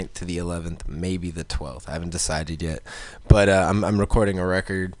from the 9th to the 11th, maybe the 12th. I haven't decided yet. But I'm recording a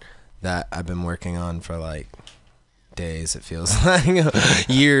record that I've been working on for like days, it feels like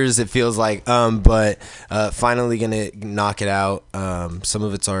years, it feels like, but finally gonna knock it out. Some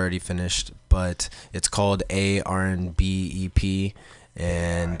of it's already finished, but it's called A-R-N-B EP,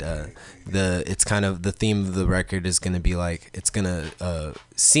 and it's kind of the theme of the record is gonna be like, it's gonna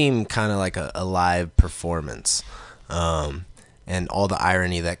seem kind of like a live performance, and all the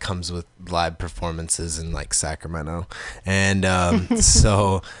irony that comes with live performances in like Sacramento. And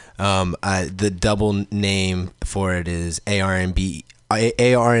so the double name for it is ARNB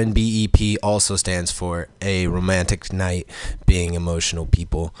ARNBEP also stands for A Romantic Night, Being Emotional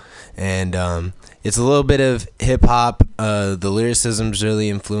People. And it's a little bit of hip-hop. The lyricism's really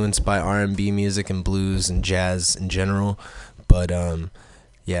influenced by R&B music and blues and jazz in general. But,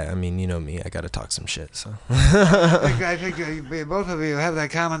 yeah, I mean, you know me. I got to talk some shit, so. I think both of you have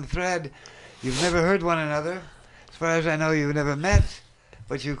that common thread. You've never heard one another. As far as I know, you've never met.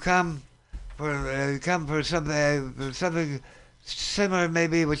 But you come for something similar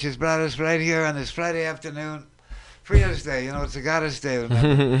maybe, which has brought us right here on this Friday afternoon. Fria's Day, you know, it's a goddess day.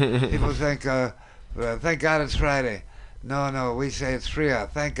 Remember? People think, thank God it's Friday. No, we say it's Fria.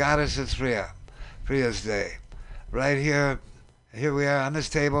 Thank Goddess it's Fria. Fria's Day. Right here we are on this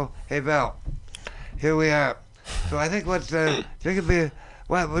table. Hey, Val, here we are. So I think okay,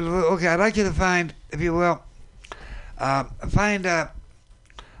 I'd like you to find, if you will,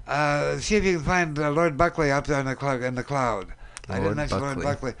 see if you can find Lord Buckley up there in the cloud. I didn't mention Lord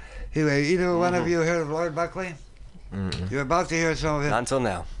Buckley. Anyway, either one of you heard of Lord Buckley? You're about to hear some of it. Not until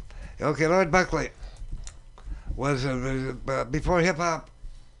now. Okay, Lord Buckley was before hip-hop,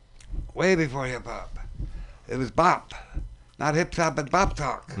 way before hip-hop. It was bop, not hip-hop, but bop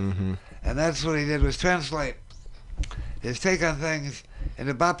talk. And that's what he did, was translate his take on things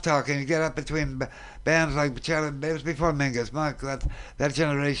into bop talk, and you get up between bands like Charlie, it was before Mingus, Monk, that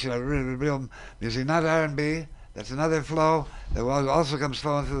generation of real music, not R&B. That's another flow that also comes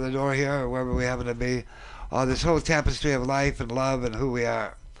flowing through the door here, or wherever we happen to be. Oh, this whole tapestry of life and love and who we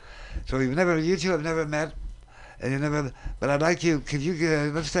are. So you two have never met, and you never. But I'd like you. Could you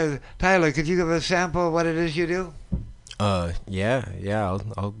let's start, Tyler? Could you give a sample of what it is you do? Yeah.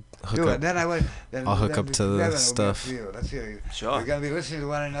 I'll hook do up. It. Then I'll hook up to the stuff. Let's hear you. Sure. We're gonna be listening to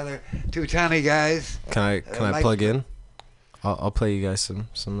one another. Two tiny guys. Can I plug in? I'll play you guys some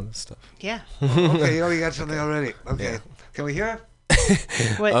of the stuff. Yeah. Okay, you got something already. Okay. Yeah. Can we hear it?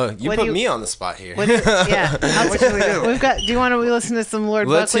 You put me on the spot here. What should we do? We've got. Do you want to listen to some Lord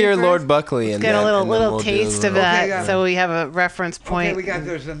Buckley? Let's hear first? Lord Buckley and get a little we'll taste of that, Okay, so we have a reference point. Okay,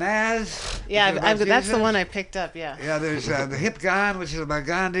 there's the Naz. Yeah, that's the one I picked up. Yeah. Yeah, there's the Hip Gone, which is about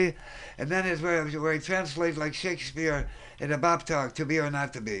Gandhi, and then is where he translates like Shakespeare into bop talk, to be or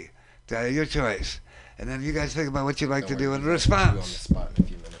not to be, your choice. And then you guys think about what you'd like to do in response. On the spot in a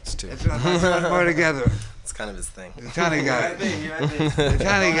few minutes too. It's one more together. It's kind of his thing. The tiny guys. The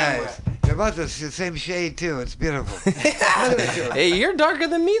tiny guys. They're about the same shade too. It's beautiful. Hey, you're darker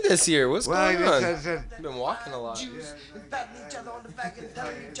than me this year. What's going on? You've been walking a lot. Patting each other on the back and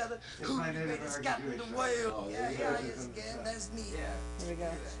telling each other who the greatest cat in the world. Yeah, yes, again, that's me. Here we go.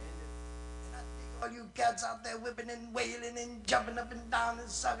 All you cats out there whipping and wailing and jumping up and down and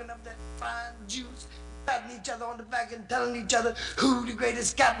sucking up that fine juice, patting each other on the back and telling each other who the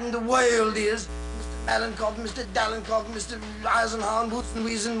greatest cat in the world is. Mr. Malenkov, Mr. Dalenkov, Mr. Eisenhower, Wooten,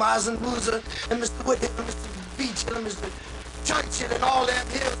 Wiesen, Meisen, Boozer, and Mr. Woodhill, Mr. Beachhill, and Mr. Churchill, and all them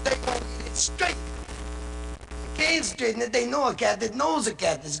hills, they gonna get it straight. They can't straighten it, they know a cat that knows a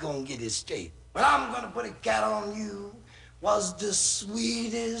cat that's gonna get it straight. But I'm gonna put a cat on you, was the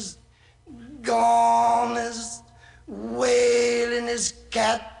sweetest, gonest, wailingest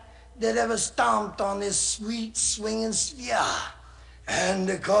cat that ever stomped on this sweet swinging sphere. And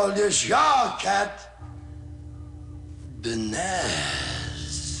they called this your cat the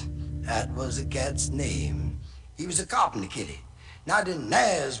Naz. That was the cat's name. He was a carpenter kitty. Now the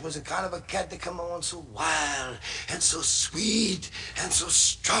Naz was a kind of a cat that come on so wild and so sweet and so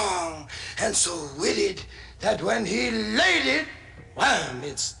strong and so witty that when he laid it, wham,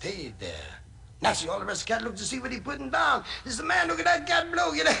 it stayed there. Naturally, all the rest of the cat looked to see what he putting down. There's the man, look at that cat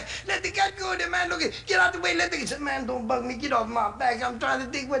blow. Let the cat go there, man. Look at, get out the way. Let the cat, man, don't bug me. Get off my back. I'm trying to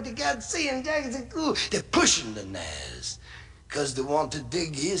dig what the cat's saying. Jack said, cool. They're pushing the Naz because they want to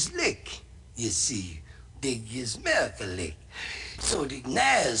dig his lick. You see, dig his miracle lick. So the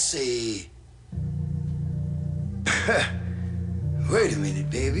Naz say, wait a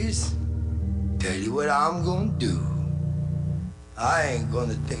minute, babies. Tell you what I'm gonna do. I ain't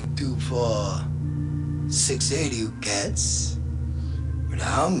gonna take 2 for 680 you cats, but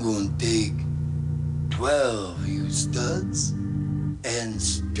I'm gonna take 12 of you studs and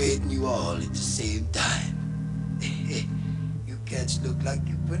straighten you all at the same time. You cats look like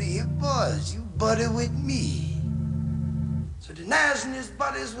you pretty hip boys. You buddy with me. So the Naz and his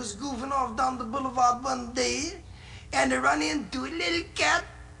buddies was goofing off down the boulevard one day, and they run into a little cat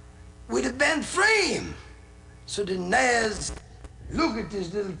with a bent frame. So the Naz look at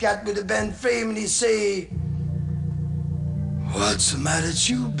this little cat with a bent frame and he say, what's the matter with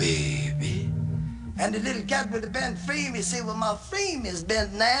you, baby? And the little cat with the bent frame, he say, well, my frame is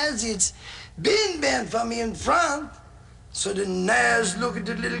bent, Naz. It's been bent for me in front, So the Naz looked at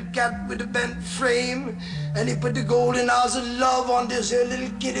the little cat with the bent frame, and he put the golden eyes of love on this here little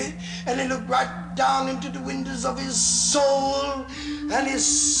kitty, and he looked right down into the windows of his soul, and he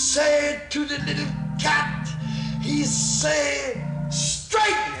said to the little cat, he said,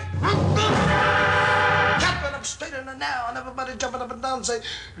 straighten it. Cat went up straight in the now, and everybody jumping up and down and say,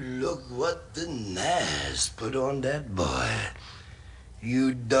 look what the Naz put on that boy.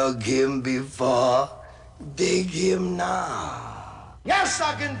 You dug him before, dig him now. Yes,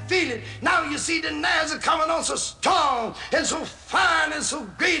 I can feel it. Now you see the Naz are coming on so strong and so fine and so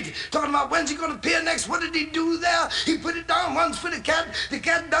great. Talking about when's he going to appear next. What did he do there? He put it down once for the cat. The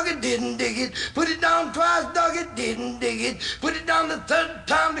cat dug it, didn't dig it. Put it down twice, dug it, didn't dig it. Put it down the third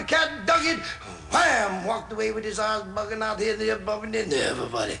time, the cat dug it. Wham! Walked away with his eyes bugging out here, there, bugging in there,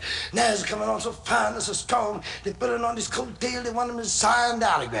 everybody. Naz coming on so fine and so strong. They put it on his coattail. They want him to sign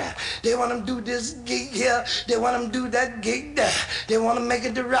the autograph. They want him to do this gig here. They want him to do that gig there. They want him to make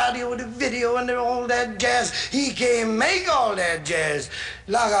it the radio, the video, and all that jazz. He can't make all that jazz.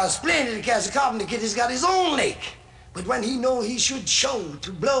 Like I explained to the cats, the carpenter kid, he's got his own lick. But when he know he should show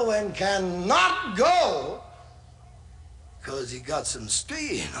to blow and cannot go, because he got some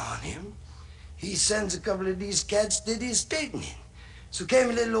strain on him, he sends a couple of these cats to his straightening. So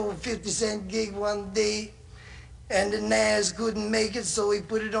came a little old 50-cent gig one day, and the Naz couldn't make it, so he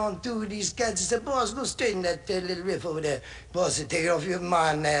put it on two of these cats. He said, boss, go straighten that little riff over there. Boss said, take it off your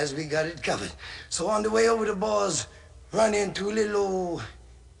mind, Naz, we got it covered. So on the way over, the boss run into a little old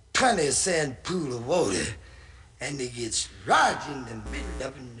 20-cent pool of water, and they gets right in the middle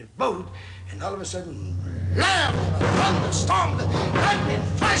of the boat, and all of a sudden, blam, a thunderstorm, the lightning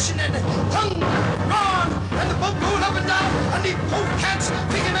flashing and the thunder roaring, and the boat going up and down, and the poor cats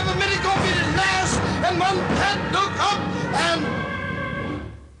thinking every minute gonna be the last, and one cat look up, and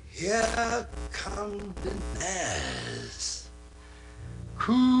here comes the Naz,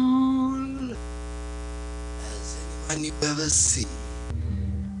 cool as anyone you ever see,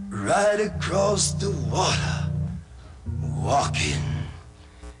 right across the water, walking.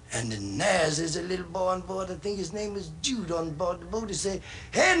 And the Naz is a little boy on board. I think his name is Jude on board the boat. He say,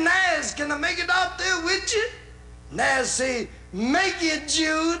 hey, Naz, can I make it out there with you? Naz say, make it,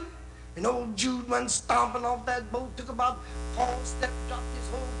 Jude. And old Jude went stomping off that boat, took about 4 steps, dropped his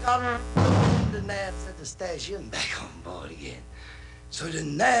whole collar. The Naz had to stash him back on board again. So the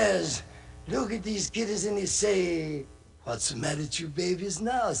Naz look at these kiddies and he say, what's the matter with you babies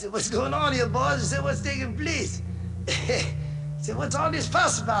now? I said, what's going on here, boys? He said, what's taking place? I said, what's all this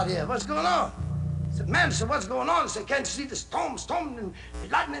fuss about here? What's going on? I said, man, I said, what's going on? I said, can't you see the storm and the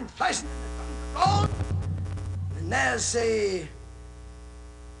lightning flashing and the thunder roaring? And Naz say,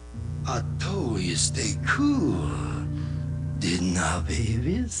 I told you stay cool, didn't I,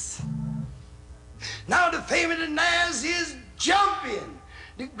 babies? Now the fame of the Naz is jumping.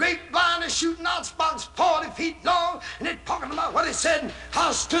 The grapevine is shooting out sparks 40 feet long, and they're talking about what he said.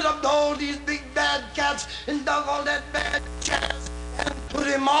 I stood up to all these big bad cats and dug all that bad jazz and put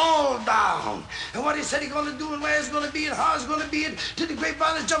him all down. And what he said he's going to do and where he's going to be and how he's going to be it till the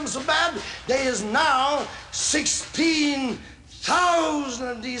grapevine is jumping so bad, there is now 16,000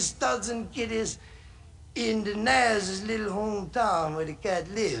 of these studs and kiddies in the Naz's little hometown where the cat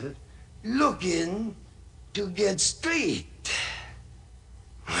lived, looking to get straight.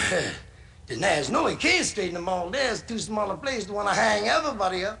 The Naz know he can't straighten them all. There's too small a place to want to hang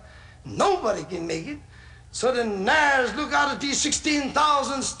everybody up. Nobody can make it. So the Naz look out at these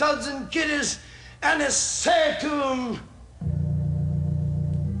 16,000 studs and kiddies and they say to them,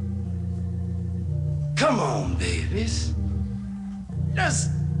 come on, babies.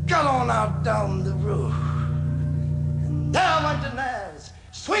 Just get on out down the road. And there went the Naz,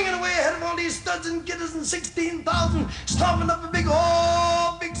 swinging away ahead of all these studs and kiddies and 16,000, stomping up a big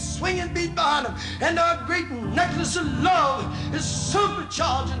swinging beat behind him. And our great necklace of love is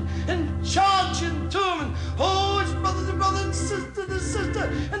supercharging and charging to him. And oh, it's brothers and brothers and sister.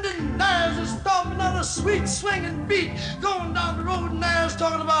 And the Naz is stomping on a sweet swinging beat, going down the road. And Naz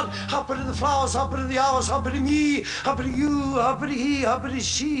talking about how pretty the flowers, how pretty the hours, how pretty me, how pretty you, how pretty he, how pretty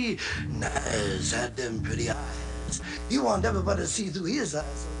she. Naz had them pretty eyes. He wanted everybody to see through his eyes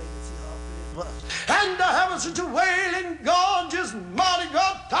so they could see how pretty it was. And to have such a wailing, gorgeous Mardi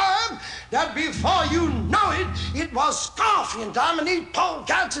Gras time that before you know it, it was scorpion time, and these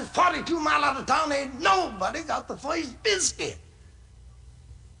polecats is 42 miles out of town. Ain't nobody got the first biscuit.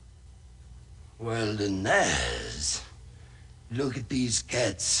 Well, the Naz look at these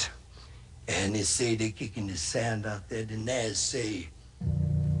cats, and they say they're kicking the sand out there. The Naz say,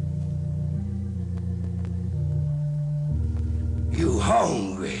 you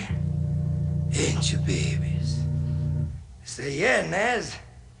hungry, ain't you, babies? Say, yeah, Naz.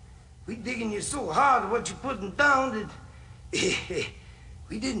 We digging you so hard what you putting down that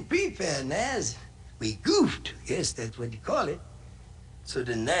we didn't prepare, Naz. We goofed. Yes, that's what you call it. So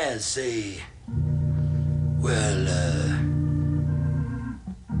the Naz say, well,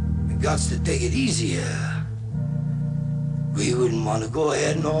 we got to take it easier. We wouldn't want to go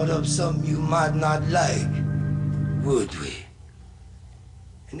ahead and order up something you might not like, would we?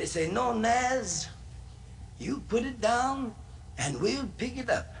 And they say, no, Naz, you put it down and we'll pick it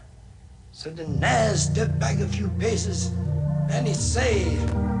up. So the Naz stepped back a few paces and he say,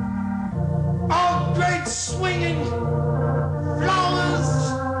 oh, great swinging flowers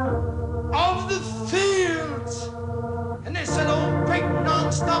of the fields. And they said, oh, great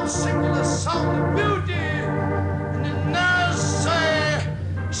non-stop singular sound of beauty. And the Naz say,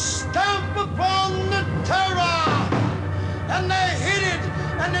 stamp upon the terror. And they hit it.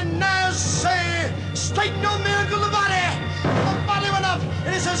 And the Naz say, straighten your miracle body. The body went up.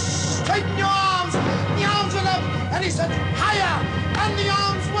 And he said, straighten your arms. The arms went up. And he said, higher. And the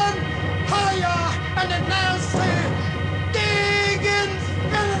arms went higher. And the Naz say, dig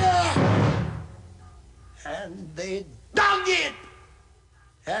infinity. And they dug it.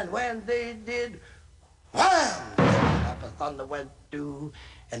 And when they did, wham! Clap of thunder went through.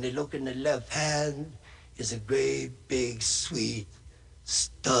 And they look in the left hand is a great big sweet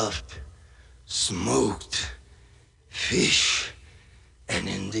stuffed smoked fish, and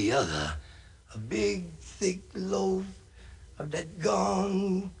in the other, a big, thick loaf of that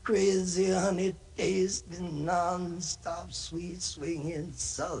gone crazy honey tasting, non-stop sweet swinging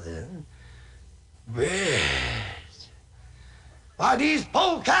southern bread. Why, these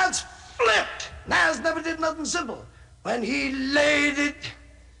polecats flipped. Naz never did nothing simple. When he laid it,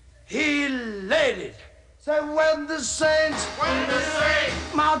 he laid it. So when the saints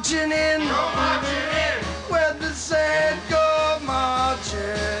marching in, go marching in. When the saints go marching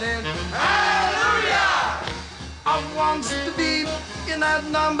in, hallelujah! I want to be in that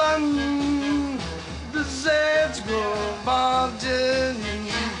number. The saints go marching in.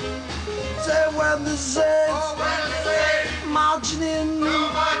 Say when the saints marching in,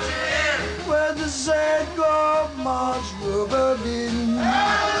 go marching in. When the saints go marching in,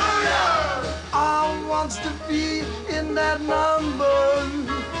 hallelujah! I wants to be in that number.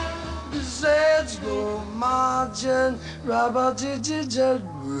 The Zeds go marching, Robert in.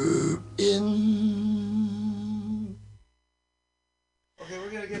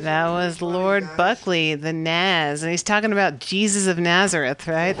 That was Lord Buckley, the Naz. And he's talking about Jesus of Nazareth,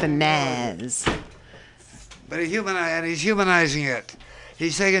 right? The Naz. But he's humanizing it.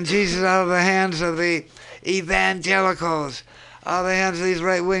 He's taking Jesus out of the hands of the evangelicals, out of the hands of these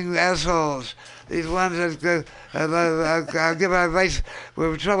right-wing assholes. These ones that I'll give advice.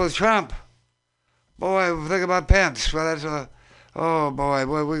 We're in trouble with Trump. Boy, think about Pence. Well, that's a... Oh, boy.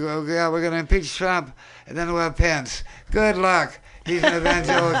 We're going to impeach Trump, and then we'll have Pence. Good luck. He's an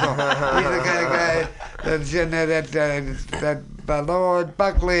evangelical. He's the kind of guy that Lord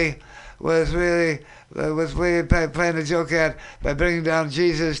Buckley was really playing a joke at by bringing down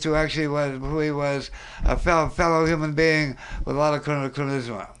Jesus to actually who he was, a fellow human being with a lot of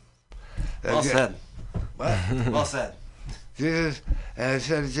charisma. Well said. What? Well said. Jesus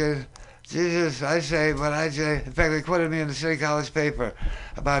said, Jesus, I say what I say. In fact, they quoted me in the City College paper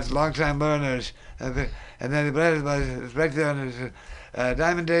about long-time learners. And then they read about it right there. And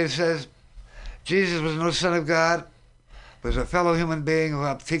Diamond Dave says, Jesus was no son of God, was a fellow human being who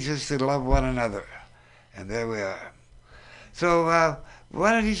helped teach us to love one another. And there we are. So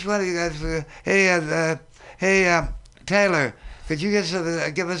why don't each one of you guys, hey, Taylor, could you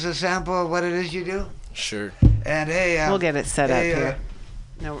give us a sample of what it is you do? Sure. And hey, we'll get it set up here.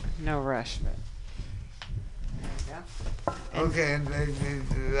 No rush. But. There you go. Okay, and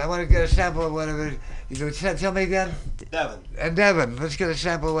I want to get a sample of whatever you do. Tell me again. Devin. And Devin, let's get a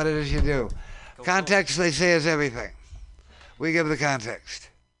sample of what it is you do. Context, they say, is everything. We give the context.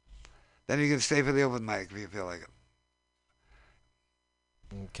 Then you can stay for the open mic if you feel like it.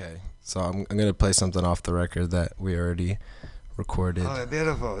 Okay, so I'm going to play something off the record that we already recorded. Oh,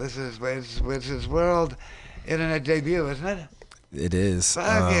 beautiful. This is his world internet debut, isn't it? It is.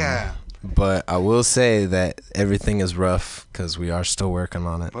 Fuck yeah. But I will say that everything is rough because we are still working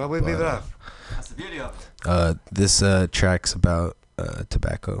on it. Well, we'd be rough. That's the beauty of it. This track's about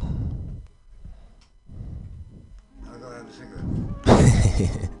tobacco. I'll go have a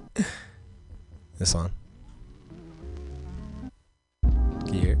cigarette. This one.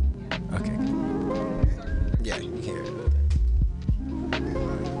 Can you hear it? Okay. Yeah, you can hear it.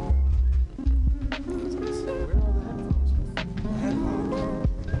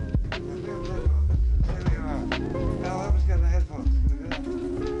 Well, I was gonna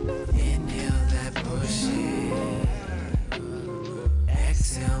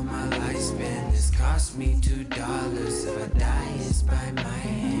Exhale, my lifespan. This cost me $2. If I die, it's by my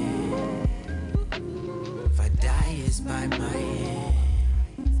hand. If I die, it's by my hand.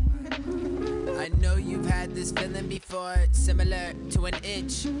 I know you've had this feeling before, similar to an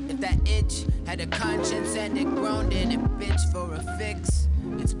itch. If that itch had a conscience and it groaned and it bitched for a fix,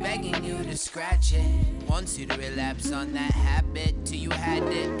 it's begging you to scratch it. Wants you to relapse on that habit till you had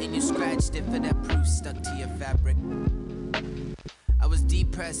it and you scratched it for that proof stuck to your fabric. I was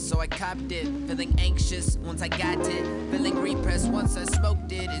depressed, so I copped it. Feeling anxious once I got it. Feeling repressed once I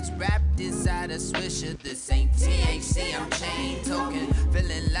smoked it. It's wrapped inside a swisher. This ain't THC, I'm chain token.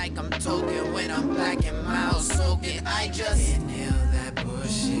 Feeling like I'm token when I'm black and mild smoking. I just inhale that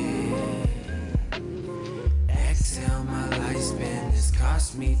bullshit. Exhale my lifespan. This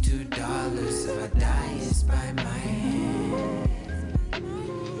cost me $2. If I die, it's by my hand.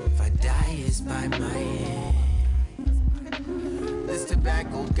 If I die, it's by my hand. This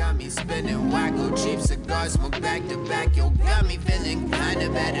tobacco got me spinning wacko. Cheap cigars smoke back to back. Yo, got me feeling kinda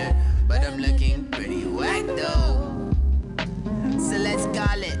better, but I'm looking pretty whack though. So let's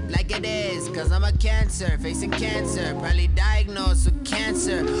call it like it is, cause I'm a cancer, facing cancer, probably diagnosed with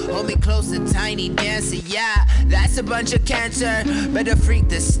cancer. Hold me close to Tiny Dancer, yeah, that's a bunch of cancer. Better freak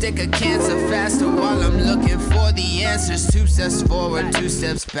the stick of cancer faster while I'm looking for the answers. 2 steps forward, 2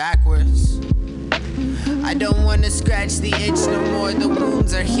 steps backwards. I don't wanna scratch the itch no more. The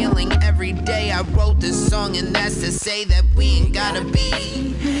wounds are healing every day. I wrote this song and that's to say that we ain't gotta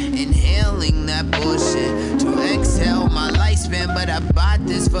be inhaling that bullshit to exhale my lifespan. But I bought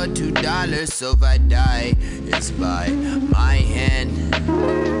this for $2, so if I die, it's by my hand.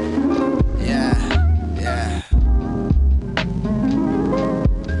 Yeah, yeah.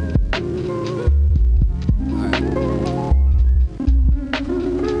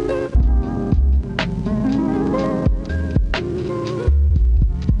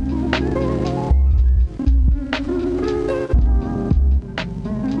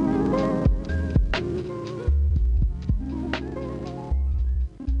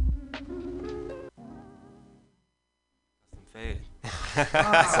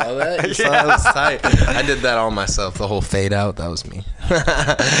 Saw that? You saw that? Was tight. I did that all myself. The whole fade out, that was me.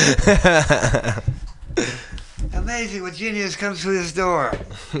 Amazing what genius comes through this door.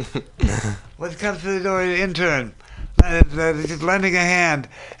 What comes through the door, the intern. Just lending a hand.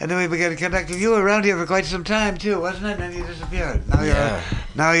 And then we began to connect. You were around here for quite some time, too, wasn't it? And then you disappeared.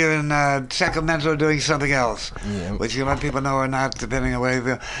 Now you're in Sacramento doing something else, which you let people know or not, depending on where you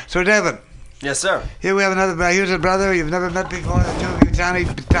feel. So, Devin. Yes, sir. Here we have another brother. Here's a brother you've never met before, the two of you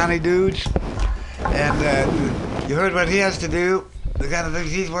tiny dudes. And you heard what he has to do, the kind of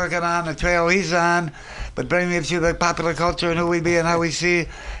things he's working on, the trail he's on, but bring me to the popular culture and who we be and how we see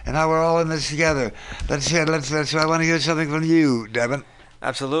and how we're all in this together. Let's I want to hear something from you, Devin.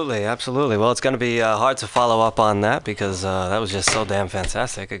 Absolutely. Well, it's going to be hard to follow up on that because that was just so damn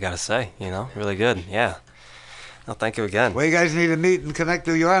fantastic, I got to say, really good, yeah. Well, thank you again. Well, you guys need to meet and connect.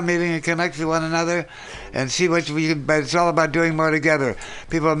 You are meeting and connect to one another, and see what we can. But it's all about doing more together.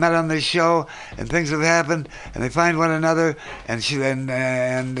 People have met on this show, and things have happened, and they find one another and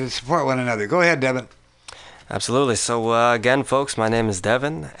support one another. Go ahead, Devin. Absolutely. So again, folks, my name is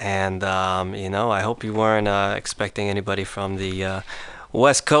Devin, and I hope you weren't expecting anybody from the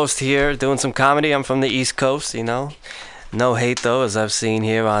West Coast here doing some comedy. I'm from the East Coast. No hate though, as I've seen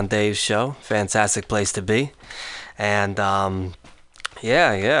here on Dave's show. Fantastic place to be. And so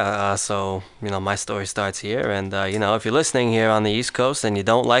my story starts here, and if you're listening here on the East Coast and you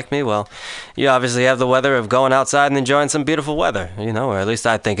don't like me, well, you obviously have the weather of going outside and enjoying some beautiful weather, or at least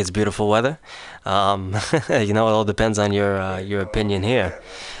I think it's beautiful weather. It all depends on your opinion here,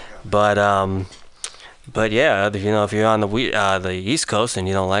 but yeah, if you're on the East Coast and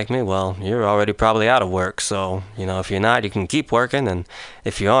you don't like me, well, you're already probably out of work. So, if you're not, you can keep working. And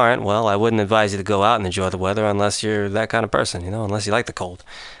if you aren't, well, I wouldn't advise you to go out and enjoy the weather unless you're that kind of person, unless you like the cold.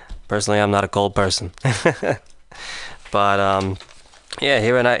 Personally, I'm not a cold person. But,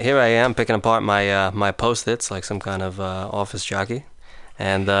 here I am picking apart my Post-its like some kind of office jockey.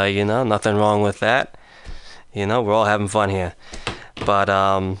 And, nothing wrong with that. We're all having fun here. But,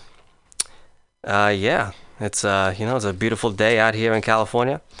 it's it's a beautiful day out here in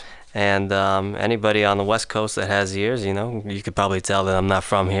California, and anybody on the West Coast that has ears, you could probably tell that I'm not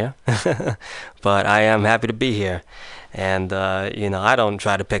from here, but I am happy to be here, and I don't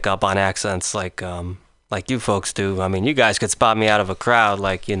try to pick up on accents like you folks do. I mean, you guys could spot me out of a crowd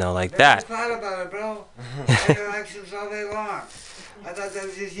like that. I thought about it, bro. I hear accents all day long. I thought that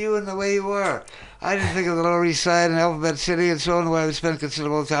was just you and the way you were. I didn't think of the Lower East Side and Alphabet City and so on, where I would spend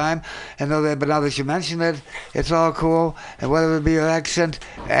considerable time. And know that, but now that you mention it, it's all cool. And whatever be your accent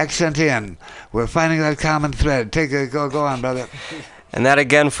in. We're finding that common thread. Go on, brother. And that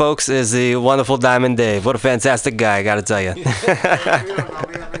again, folks, is the wonderful Diamond Dave. What a fantastic guy, I gotta tell you. Go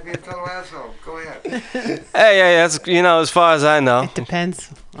ahead. Hey, that's, as far as I know. It depends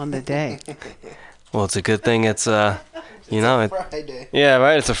on the day. Well, it's a good thing it's, Friday. Yeah,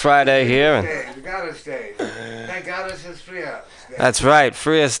 right, it's a Friday here. And The Goddess Day. Thank Goddess it's Freya. that's right,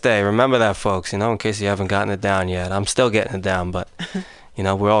 Freest Day. Remember that, folks, in case you haven't gotten it down yet. I'm still getting it down, but,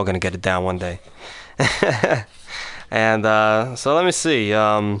 we're all gonna get it down one day. And so let me see.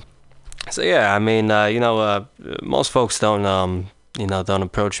 Most folks don't don't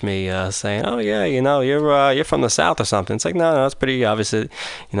approach me saying, "Oh yeah, you're from the South or something." It's like, no, it's pretty obvious that,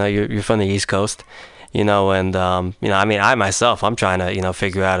 you're from the East Coast. I myself, I'm trying to,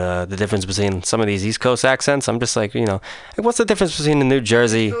 figure out the difference between some of these East Coast accents. I'm just like, what's the difference between the New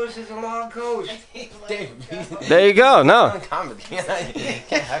Jersey? East Coast is a long coast. There you go. No.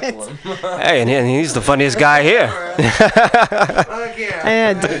 Hey, and he's the funniest guy here.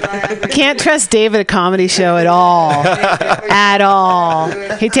 Can't trust Dave at a comedy show at all. At all.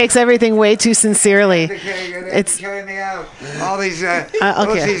 He takes everything way too sincerely. It's carrying me out. All these okay.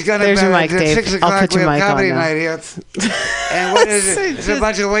 There's your mic, Dave. 6 I'll o'clock put your we have mic comedy on night here. And what is it? It's a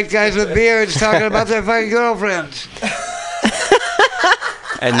bunch of white guys with beards talking about their fucking girlfriends.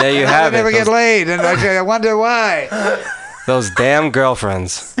 And there you have it. They never get laid, and I wonder why. Those damn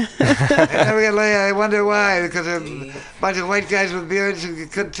girlfriends. They never get laid. I wonder why. Because a bunch of white guys with beards who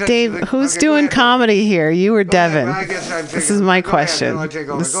couldn't touch. Dave, who's doing comedy here? You or Devin? This is my question.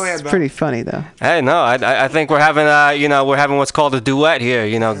 This is pretty funny, though. Hey, no, I think we're having what's called a duet here,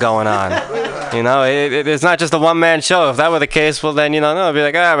 going on. It's not just a one-man show. If that were the case, well then, no, I'd be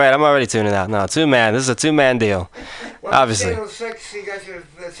like, all right, I'm already tuning out. No, two-man. This is a two-man deal. Well, obviously. 6, you got your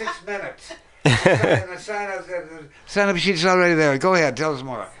 6 minutes. The sign-up sheet's already there. Go ahead, tell us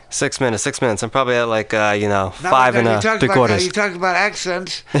more. 6 minutes. I'm probably at 5 and 3/4. You talked about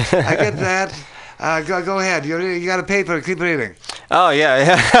accents. I get that. Go ahead. You got a paper. Keep reading. Oh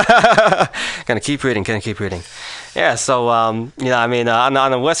yeah. Gonna keep reading. Yeah. So on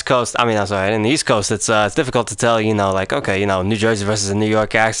the West Coast, in the East Coast, it's difficult to tell. New Jersey versus a New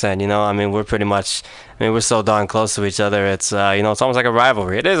York accent. We're pretty much. We're so darn close to each other. It's it's almost like a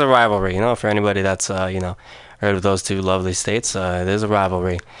rivalry. It is a rivalry. For anybody that's heard of those two lovely states, it is a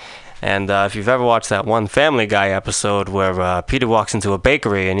rivalry. And if you've ever watched that one Family Guy episode where Peter walks into a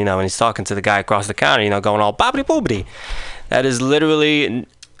bakery and and he's talking to the guy across the counter, going all bobbity boobity, that is literally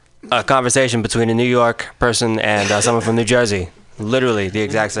a conversation between a New York person and someone from New Jersey. Literally the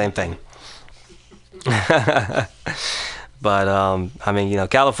exact same thing. But,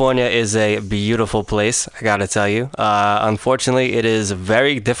 California is a beautiful place, I gotta tell you. Unfortunately, it is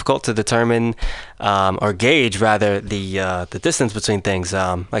very difficult to determine, or gauge, rather, the distance between things.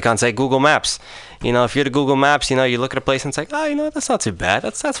 Like on, say, Google Maps. If you're to Google Maps, you look at a place and it's like, oh, that's not too bad.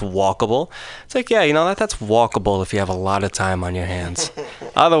 That's walkable. It's like, yeah, that's walkable if you have a lot of time on your hands.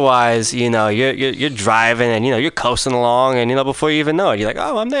 Otherwise, you're driving and, you're coasting along and, before you even know it, you're like,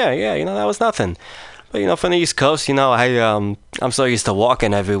 oh, I'm there. Yeah, that was nothing. But, from the East Coast, I'm so used to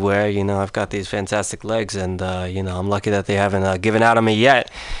walking everywhere. I've got these fantastic legs, and, I'm lucky that they haven't given out on me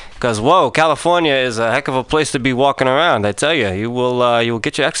yet. Because, whoa, California is a heck of a place to be walking around. I tell you, you will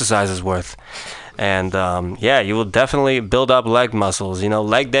get your exercises worth. And, you will definitely build up leg muscles.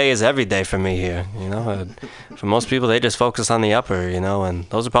 Leg day is every day for me here. For most people, they just focus on the upper, and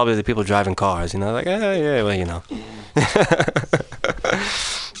those are probably the people driving cars. Like, well.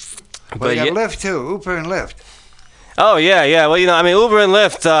 But you got Lyft too, Uber and Lyft. Oh yeah. Well, Uber and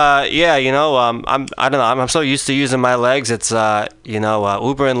Lyft. I don't know. I'm so used to using my legs. It's Uber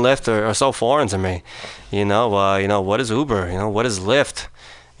and Lyft are so foreign to me. What is Uber? What is Lyft?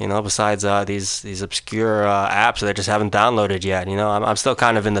 Besides these obscure apps that I just haven't downloaded yet. I'm still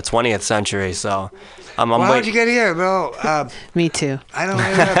kind of in the 20th century, so I'm well, how'd you get here, bro? Me too. I don't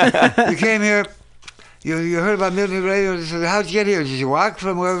know. You came here. You heard about MutinyRadio. How'd you get here? Did you walk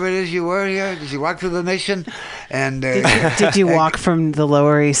from wherever it is you were here? Did you walk through the mission? And did you walk from the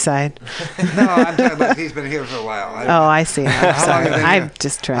Lower East Side? No, I'm talking about he's been here for a while. I see. I'm sorry. I'm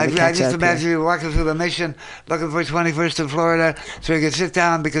just trying to catch up. I just imagine you walking through the mission, looking for 21st in Florida, so you could sit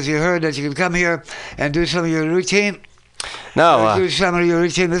down because you heard that you could come here and do some of your routine. No. Do some of your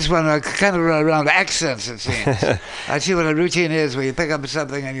routine. This one kind of around accents, it seems. I see what a routine is, where you pick up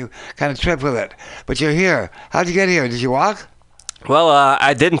something and you kind of trip with it. But you're here. How'd you get here? Did you walk? Well,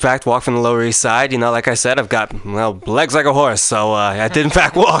 I did in fact walk from the Lower East Side. You know, like I said, I've got legs like a horse, so I did in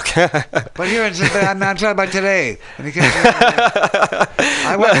fact walk. But here I'm talking about today.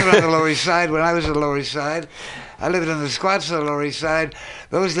 I wasn't on the Lower East Side when I was on the Lower East Side. I lived in the squats on the Lower East Side.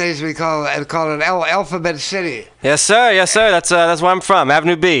 Those days we call it Alphabet City. Yes, sir. Yes, sir. That's where I'm from,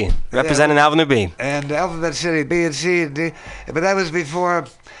 Avenue B, representing Avenue B. And Alphabet City, B and C and D. But that was before.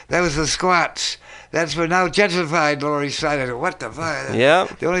 That was the squats. That's for now gentrified Lower East Side. I said, what the fuck? Yeah.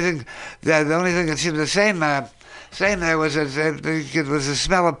 The only thing that seemed the same there was the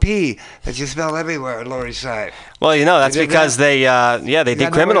smell of pee that you smell everywhere at Lower East Side. Well, you know, that's because they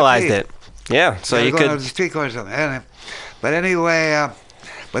decriminalized it. Yeah, so you could. On the street corner or something. But anyway,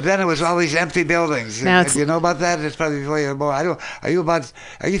 but then it was all these empty buildings. Now you know about that? It's probably before you're born. Are you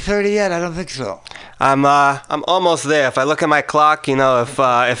 30 yet? I don't think so. I'm almost there. If I look at my clock, you know, if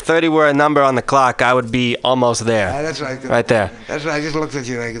 30 were a number on the clock, I would be almost there. That's right. Right there. That's right. I just looked at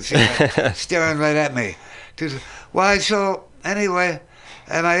you. I could see that staring right at me. Why? So anyway,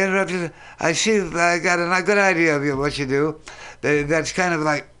 and I interrupted. I got a good idea of what you do. That's kind of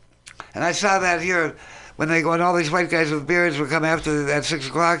like, and I saw that here when all these white guys with beards would come after at 6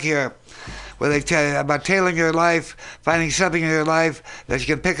 o'clock here, where they tell you about tailoring your life, finding something in your life that you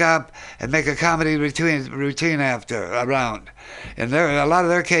can pick up and make a comedy routine around. And a lot of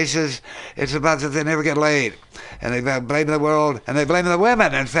their cases, it's about that they never get laid. And they blame the world, and they blame the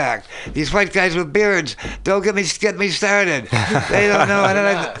women, in fact. These white guys with beards, don't get me started. They don't know.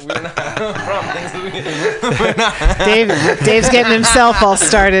 Dave's getting himself all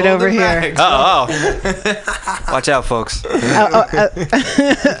started over here. Oh. Watch out, folks.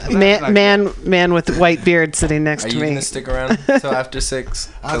 Man with white beard sitting next to me. Are you going to stick around till after 6?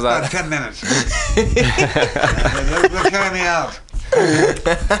 About 10 minutes. They'll carry me out. I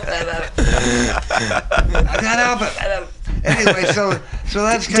can't help it. Anyway, so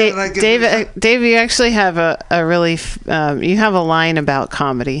that's kind of like Dave, you actually have a really you have a line about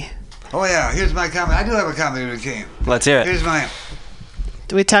comedy. Oh yeah, here's my comedy. I do have a comedy routine. Let's hear it. Here's mine.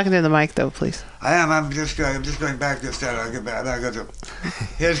 Are we talking to the mic though, please? I am. I'm just going back this time. I'll get back. I'll go to.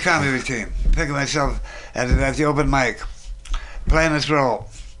 Here's comedy routine. Think of myself at the open mic, playing this role.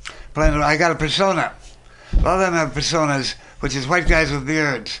 I got a persona. A lot of them have personas, which is white guys with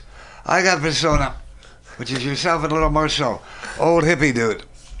beards. I got a persona, which is yourself and a little more so. Old hippie dude.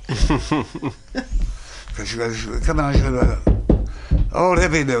 Come on, old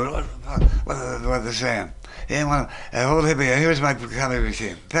hippie dude. What are they saying? Old hippie. Here's my comedy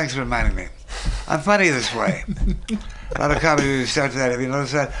routine. Thanks for reminding me. I'm funny this way. A lot of comedy starts that. Have you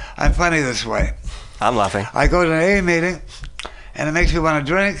noticed that? I'm funny this way. I'm laughing. I go to an AA meeting, and it makes me want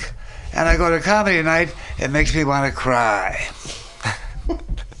to drink. And I go to comedy night, it makes me want to cry.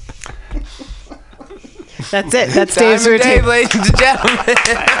 That's it. That's Dave's routine. Dave, ladies and gentlemen.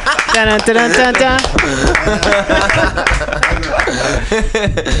 Dun, dun, dun, dun, dun.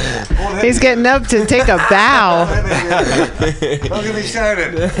 He's getting up to take a bow. Don't get me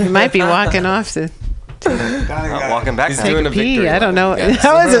started. He might be walking off to walking back. He's now. doing a victory. I don't know.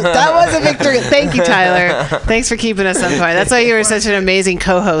 That was a victory. Thank you, Tyler. Thanks for keeping us on point. That's why you were such an amazing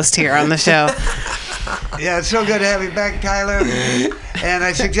co-host here on the show. Yeah, it's so good to have you back, Tyler. And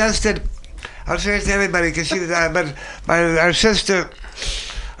I suggested, I'll say it to everybody, because she was, but our sister,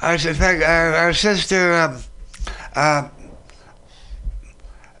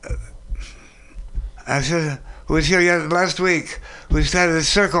 who was here last week, who started a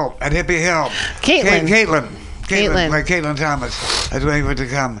circle at Hippie Hill. Caitlin, Thomas. I was waiting for it to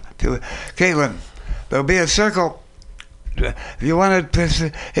come. Caitlin, there'll be a circle. If you want to,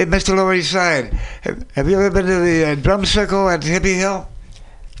 hey, Mr. Lower East Side, have you ever been to the drum circle at Hippie Hill?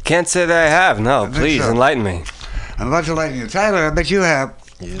 Can't say that I have. No, please enlighten me. I'm about to enlighten you. Tyler, I bet you have.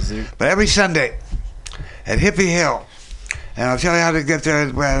 Yes, sir. But every Sunday at Hippie Hill, and I'll tell you how to get there in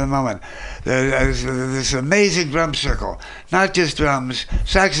a moment. There's this amazing drum circle. Not just drums,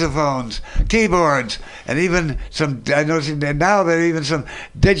 saxophones, keyboards, and even some, I noticed now there are even some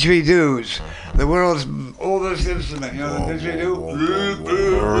didgeridoos. The world's oldest instrument, you know the didgeridoo?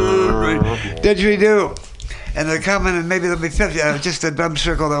 Didgeridoo. And they're coming, and maybe there'll be 50, just a drum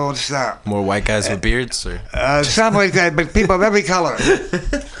circle that won't stop. More white guys with beards, or? Some white guys, but people of every color.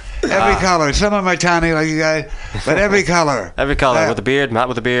 Every color. Some of them are tiny like you guys, but every color. Every color, with a beard, not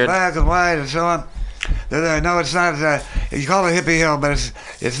with a beard. Black and white and so on. No, it's not. You call it Hippie Hill, but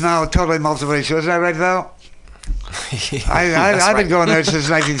it's now totally multiracial. Isn't that right, Val? I've been going there since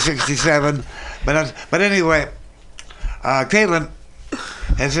 1967. But anyway, Caitlin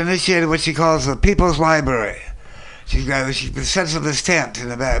has initiated what she calls the People's Library. She sets up this tent in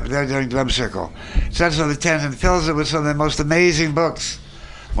the back there during drum circle. Sets up the tent and fills it with some of the most amazing books,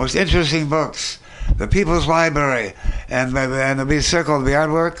 most interesting books. The People's Library, and there'll be a circle of the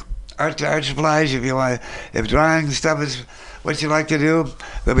artwork, art supplies. If you want, if drawing stuff is what you like to do,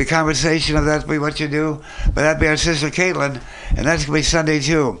 there'll be conversation of that be what you do. But that'd be our sister Caitlin, and that's gonna be Sunday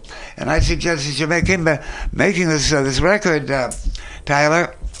too. And I suggest that you're making this record,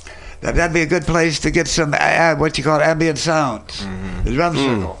 Tyler. That'd be a good place to get some what you call ambient sounds. The drum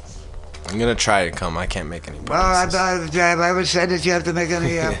circle. I'm gonna try to come. I can't make any promises. Well, I would say that you have to make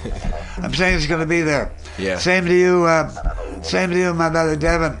any. I'm saying it's gonna be there. Yeah. Same to you, my brother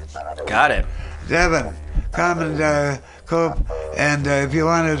Devin. Got it. Devin, come and cope. And if you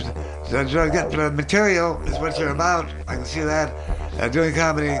want to get material, is what you're about. I can see that. Doing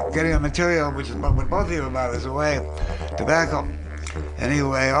comedy, getting a material, which is what both of you are about, is a way. Tobacco.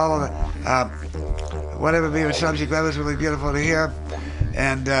 Anyway, all of it, whatever be your subject, that was really beautiful to hear.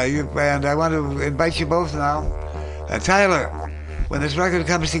 And I want to invite you both now. Tyler, when this record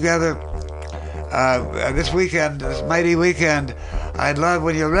comes together this weekend, this mighty weekend, I'd love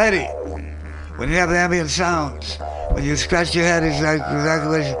when you're ready, when you have the ambient sounds, when you scratch your head exactly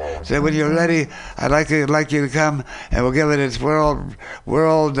what you say, when you're ready, I'd like you to come, and we'll give it its world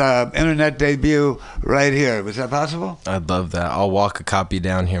internet debut right here. Was that possible? I'd love that. I'll walk a copy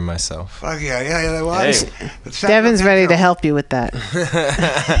down here myself. Fuck yeah. Hey. Devin's ready to help you with that.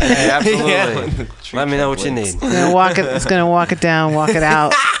 Hey, absolutely. Yeah. Let me know what you need. It's gonna walk it down, walk it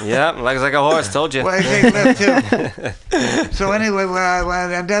out. Yeah, like a horse. Told you. Well, I take lift too. So anyway,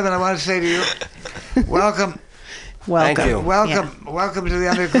 and Devin, I want to say to you, welcome. Thank you. Welcome to the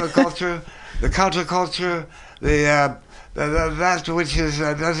underculture, the counterculture, that which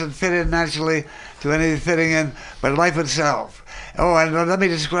doesn't fit in naturally to anything fitting in, but life itself. Oh, and let me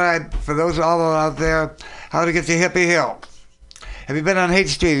describe for those all out there how to get to Hippie Hill. Have you been on Haight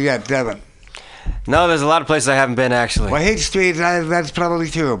Street yet, Devin? No, there's a lot of places I haven't been actually. Well, Haight Street, that's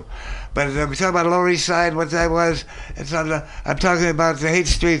probably true. But we talk about Lower East Side, what that was. I'm talking about the Haight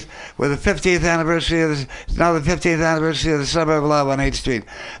Street, where the 50th anniversary it's now the 50th anniversary of the Summer of Love on Haight Street.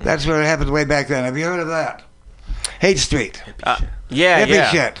 That's where it happened way back then. Have you heard of that? Haight Street. Yeah, Hippie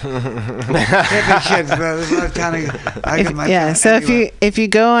shit. Hippie shit. There's a lot of tiny. So anyway. if you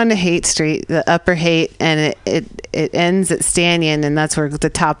go on to Haight Street, the Upper Haight, and it ends at Stannion, and that's where the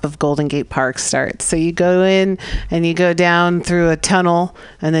top of Golden Gate Park starts. So you go in and you go down through a tunnel,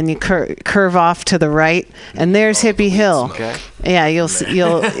 and then you curve off to the right, and there's Hippie Hill. Okay. Yeah, you'll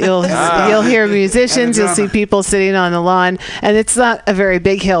hear musicians, you'll see people sitting on the lawn, and it's not a very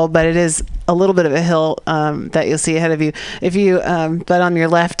big hill, but it is a little bit of a hill that you'll see ahead of you. But on your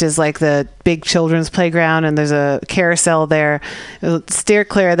left is like the big children's playground, and there's a carousel there. Steer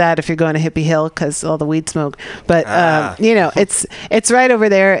clear of that if you're going to Hippie Hill, because all the weed smoke. But it's right over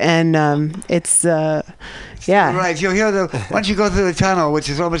there, and it's. Yeah. Right. You'll hear once you go through the tunnel, which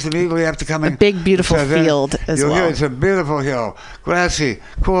is almost immediately after coming. A big, beautiful field as well. You'll hear it's a beautiful hill, grassy,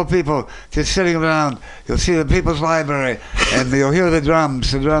 cool people just sitting around. You'll see the People's Library, and you'll hear the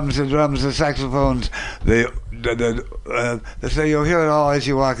drums, the saxophones, so you'll hear it all as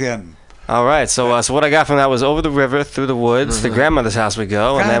you walk in. All right, so what I got from that was over the river, through the woods, to grandmother's house we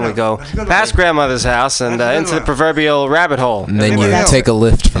go, and then we go past grandmother's house and into the proverbial rabbit hole. And then you take a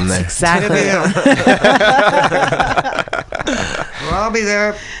lift from there. Exactly. Well, I'll be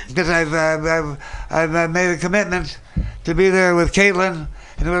there because I've made a commitment to be there with Caitlin,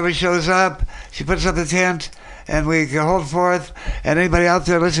 and whoever shows up, she puts up the tent, and we can hold forth. And anybody out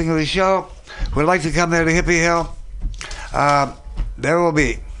there listening to the show would like to come there to Hippie Hill, there will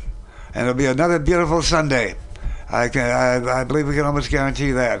be. And it'll be another beautiful Sunday. I believe we can almost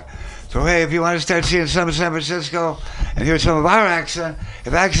guarantee that. So hey, if you want to start seeing some of San Francisco and hear some of our accent,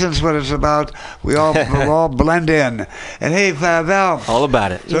 if accent's what it's about, we'll all blend in. And hey, Val. All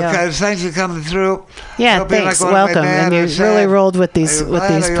about it. So thanks for coming through. Yeah, thanks. Welcome. And you really rolled with these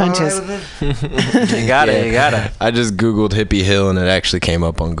punches. You got it. I just Googled Hippie Hill, and it actually came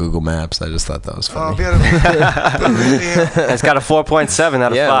up on Google Maps. I just thought that was funny. Oh, beautiful. It's got a 4.7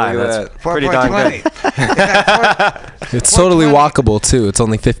 out of 5. That's pretty darn good. It's totally walkable, too. It's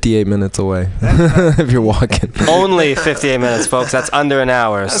only 58 minutes away if you're walking. Only 58 minutes, folks. That's under an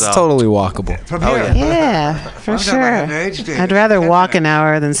hour. That's totally walkable. Yeah, for sure. I'd rather walk an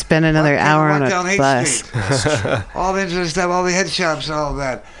hour than spend another hour on a bus. All the interesting stuff, all the head shops, all of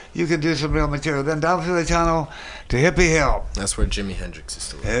that. You can do some real material. Then down through the tunnel to Hippie Hill. That's where Jimi Hendrix is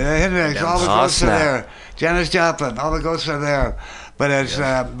still. Hendrix, all the ghosts are there. Janis Joplin, all the ghosts are there. But it's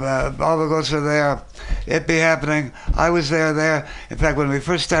all the ghosts are there. It be happening. I was there. In fact, when we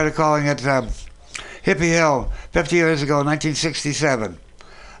first started calling it Hippie Hill, 50 years ago, 1967.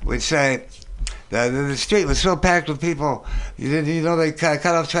 We'd say the street was so packed with people. You know they cut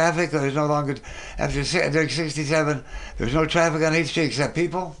off traffic. There's no longer during 67. There's no traffic on each street except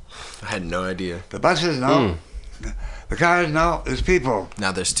people. I had no idea. The buses, no. The cars, no. There's people.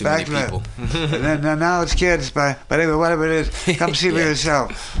 Now there's too many people. And then now it's kids. But anyway, whatever it is, come see for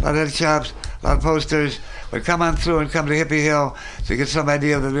yourself. A lot of head shops, a lot of posters. But come on through and come to Hippie Hill to get some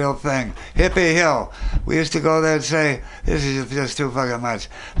idea of the real thing. Hippie Hill. We used to go there and say, this is just too fucking much.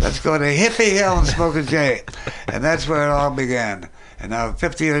 Let's go to Hippie Hill and smoke a J. And that's where it all began. And now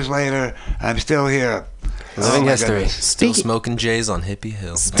 50 years later, I'm still here. Living history. Still smoking J's on Hippie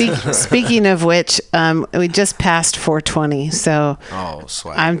Hill. Speaking of which, we just passed 420, so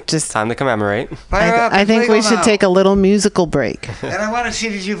swag. I'm just time to commemorate. I think we should take a little musical break. And I want to see,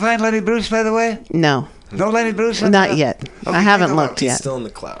 did you find Lenny Bruce, by the way? No. No Lenny Bruce? Not yet. Okay, I haven't looked yet. He's still in the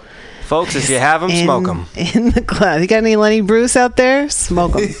cloud. Folks, if you have them, smoke them. In the cloud. You got any Lenny Bruce out there?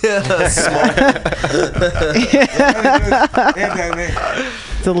 Smoke them.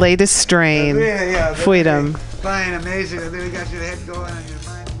 The latest strain. Freedom. Fine, amazing. I really got your head going on your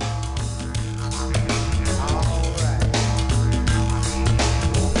mind.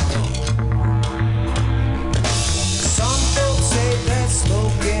 Some folks say that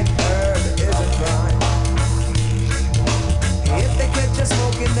smoking herb is a crime. If they catch you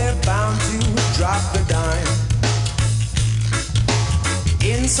smoking, they're bound to drop the dime.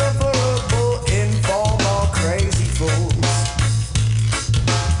 Insufferable, informal, crazy fools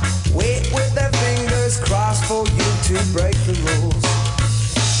wait with their fingers crossed for you to break the rules.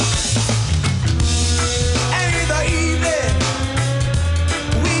 And in the evening,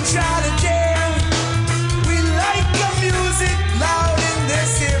 we try to jam. We like the music loud in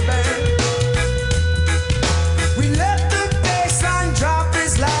this here band. We let the bass line drop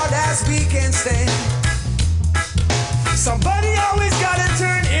as loud as we can stand. Somebody always gotta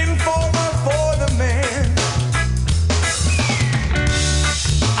turn informer for the man.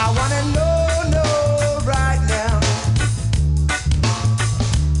 I wanna know right now,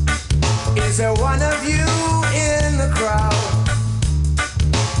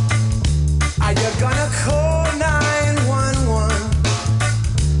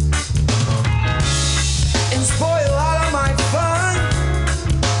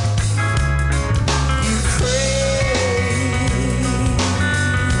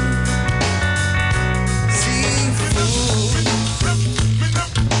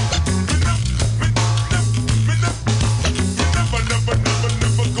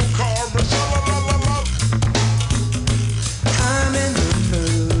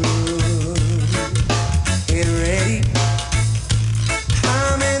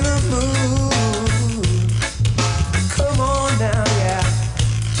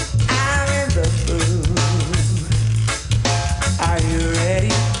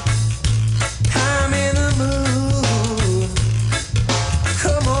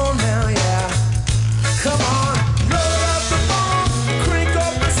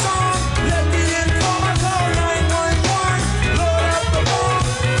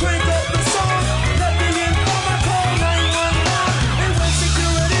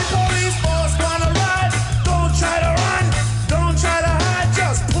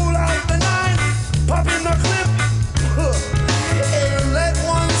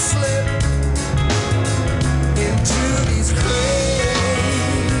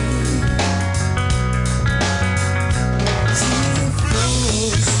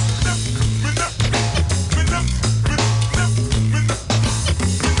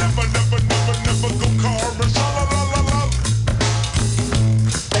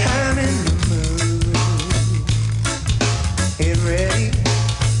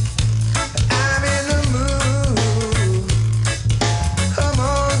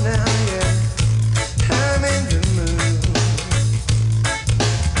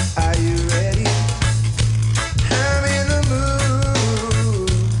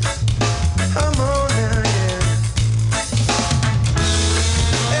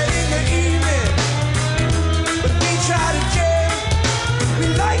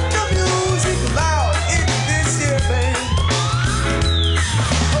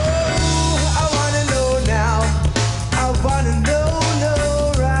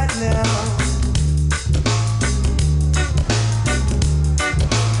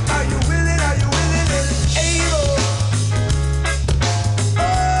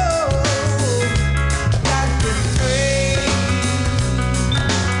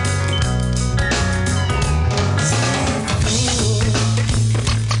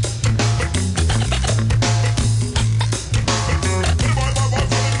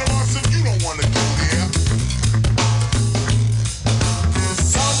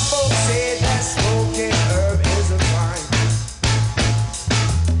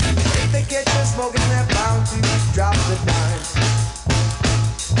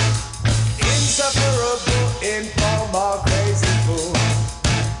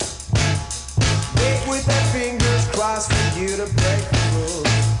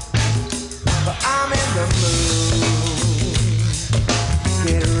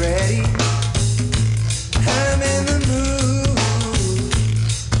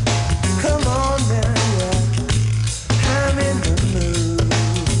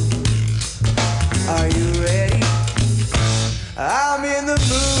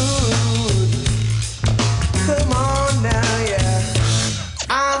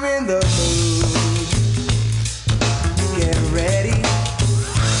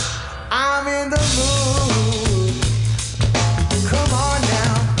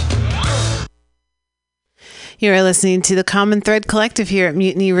 You are listening to the Common Thread Collective here at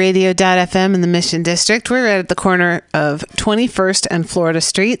MutinyRadio.fm in the Mission District. We're right at the corner of 21st and Florida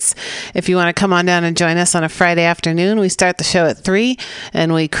Streets. If you want to come on down and join us on a Friday afternoon, we start the show at 3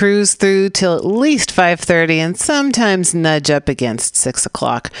 and we cruise through till at least 5:30 and sometimes nudge up against 6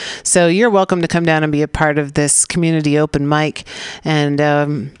 o'clock. So you're welcome to come down and be a part of this community open mic.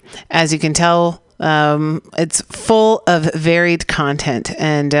 And as you can tell, it's full of varied content,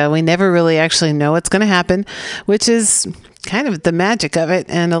 and we never really actually know what's going to happen, which is kind of the magic of it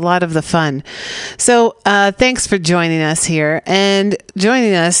and a lot of the fun. So thanks for joining us here. And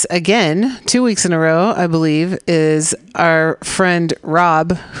joining us again 2 weeks in a row, I believe, is our friend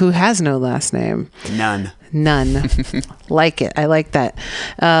Rob, who has no last name. None. Like it. I like that.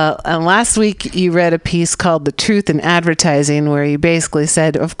 And last week you read a piece called The Truth in Advertising, where you basically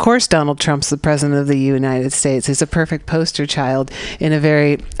said, of course, Donald Trump's the president of the United States. He's a perfect poster child in a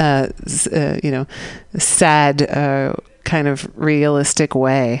very, sad, kind of realistic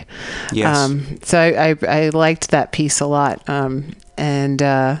way. Yes. So I liked that piece a lot. And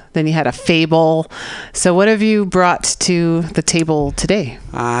then you had a fable. So what have you brought to the table today?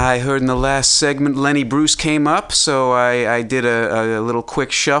 I heard in the last segment Lenny Bruce came up, so I did a little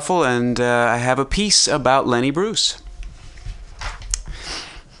quick shuffle, and I have a piece about Lenny Bruce.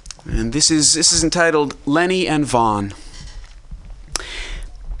 And this is entitled Lenny and Vaughn.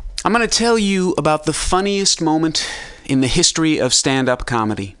 I'm going to tell you about the funniest moment in the history of stand-up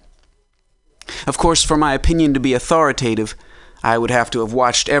comedy. Of course, for my opinion to be authoritative, I would have to have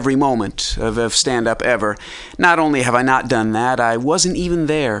watched every moment of stand-up ever. Not only have I not done that, I wasn't even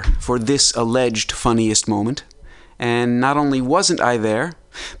there for this alleged funniest moment. And not only wasn't I there,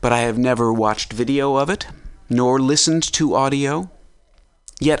 but I have never watched video of it, nor listened to audio.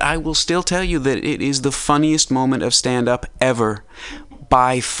 Yet I will still tell you that it is the funniest moment of stand-up ever,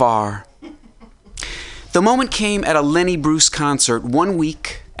 by far. The moment came at a Lenny Bruce concert 1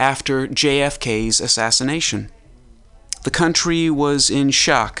 week after JFK's assassination. The country was in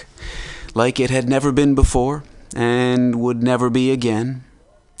shock, like it had never been before, and would never be again.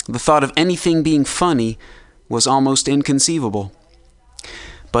 The thought of anything being funny was almost inconceivable.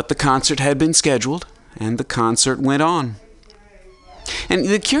 But the concert had been scheduled, and the concert went on. And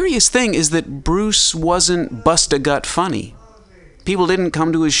the curious thing is that Bruce wasn't bust-a-gut funny. People didn't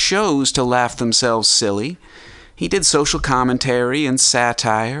come to his shows to laugh themselves silly. He did social commentary and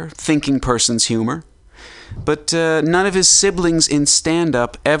satire, thinking person's humor. But none of his siblings in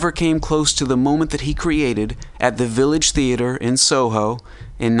stand-up ever came close to the moment that he created at the Village Theatre in Soho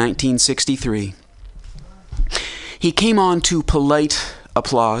in 1963. He came on to polite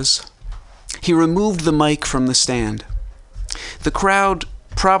applause. He removed the mic from the stand. The crowd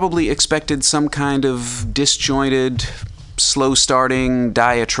probably expected some kind of disjointed, slow-starting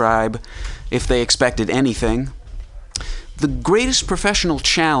diatribe, if they expected anything. The greatest professional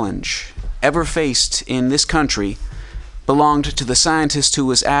challenge ever faced in this country belonged to the scientist who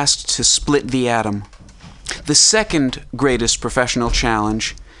was asked to split the atom. The second greatest professional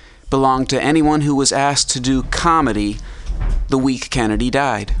challenge belonged to anyone who was asked to do comedy the week Kennedy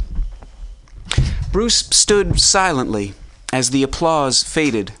died. Bruce stood silently as the applause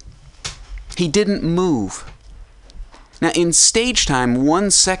faded. He didn't move. Now, in stage time,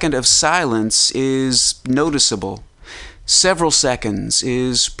 1 second of silence is noticeable. Several seconds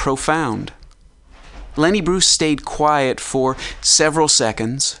is profound. Lenny Bruce stayed quiet for several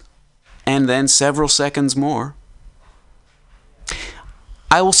seconds, and then several seconds more.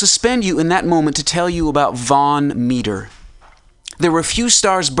 I will suspend you in that moment to tell you about Von Meter. There were few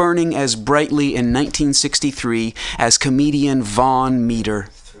stars burning as brightly in 1963 as comedian Von Meter.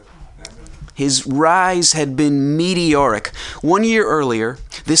 His rise had been meteoric. 1 year earlier,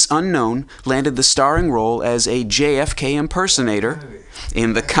 this unknown landed the starring role as a JFK impersonator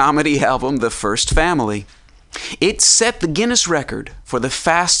in the comedy album The First Family. It set the Guinness record for the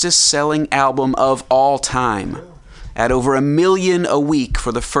fastest-selling album of all time, at over 1 million a week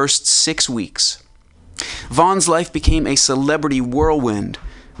for the first 6 weeks. Vaughn's life became a celebrity whirlwind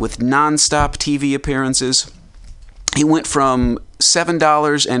with non-stop TV appearances. He went from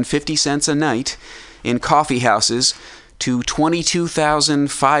 $7.50 a night in coffee houses to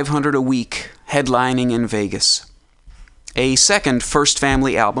 $22,500 a week headlining in Vegas. A second First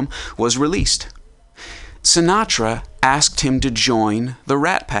Family album was released. Sinatra asked him to join the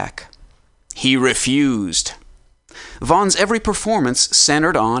Rat Pack. He refused. Vaughn's every performance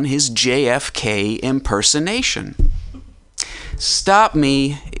centered on his JFK impersonation. Stop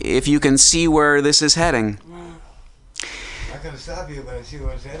me if you can see where this is heading. I'm not going to stop you, but I see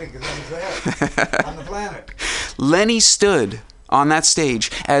where it's heading because I'm there on the planet. Lenny stood on that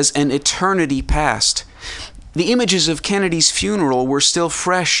stage as an eternity passed. The images of Kennedy's funeral were still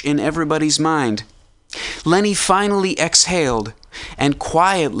fresh in everybody's mind. Lenny finally exhaled and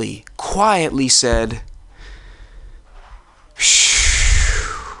quietly said, "Shh.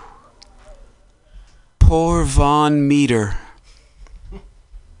 Poor Von Meter."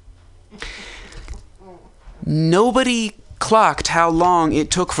 Nobody clocked how long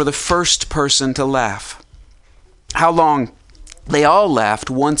it took for the first person to laugh, how long they all laughed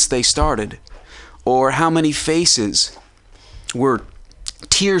once they started, or how many faces were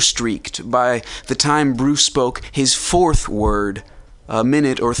tear-streaked by the time Bruce spoke his fourth word a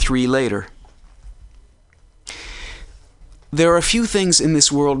minute or three later. There are a few things in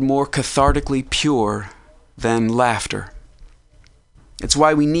this world more cathartically pure than laughter. It's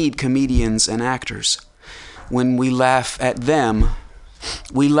why we need comedians and actors. When we laugh at them,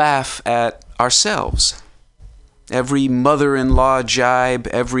 we laugh at ourselves. Every mother-in-law jibe,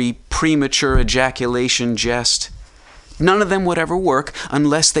 every premature ejaculation jest, none of them would ever work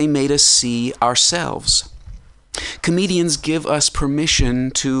unless they made us see ourselves. Comedians give us permission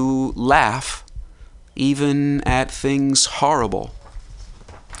to laugh, even at things horrible.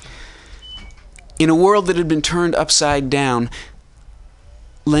 In a world that had been turned upside down,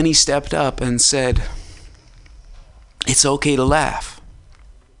 Lenny stepped up and said, "It's okay to laugh."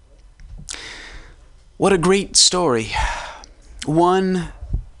 What a great story. One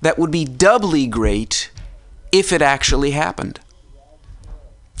that would be doubly great if it actually happened.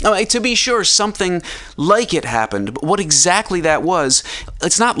 To be sure, something like it happened, but what exactly that was,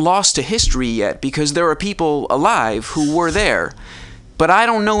 it's not lost to history yet, because there are people alive who were there. But I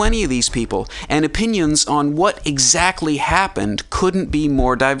don't know any of these people, and opinions on what exactly happened couldn't be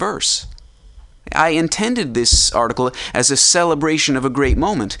more diverse. I intended this article as a celebration of a great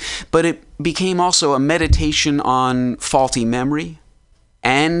moment, but it became also a meditation on faulty memory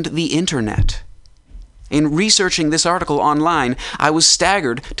and the internet. In researching this article online, I was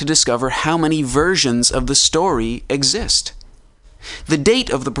staggered to discover how many versions of the story exist. The date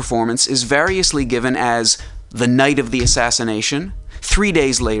of the performance is variously given as the night of the assassination, 3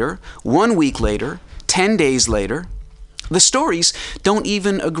 days later, 1 week later, 10 days later. The stories don't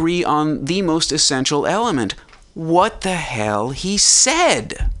even agree on the most essential element: what the hell he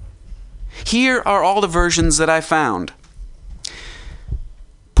said. Here are all the versions that I found.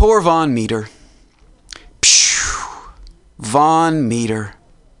 Poor Von Meter. Phew. Von Meter.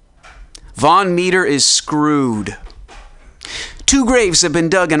 Von Meter is screwed. 2 graves have been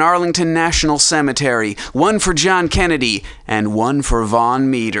dug in Arlington National Cemetery, one for John Kennedy and one for Von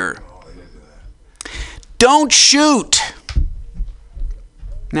Meter. Don't shoot!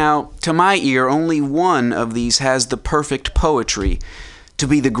 Now, to my ear, only one of these has the perfect poetry to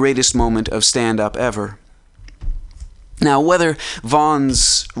be the greatest moment of stand-up ever. Now, whether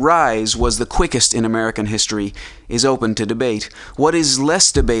Von's rise was the quickest in American history is open to debate. What is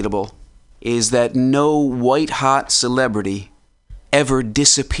less debatable is that no white-hot celebrity ever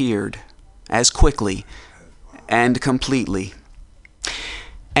disappeared as quickly and completely.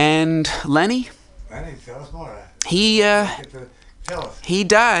 And Lenny? Lenny, tell us more. He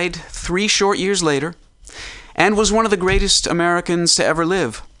died 3 short years later and was one of the greatest Americans to ever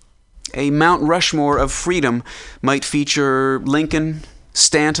live. A Mount Rushmore of freedom might feature Lincoln,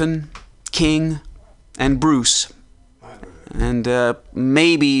 Stanton, King, and Bruce. And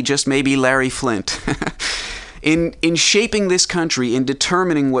maybe, just maybe, Larry Flint. In shaping this country, in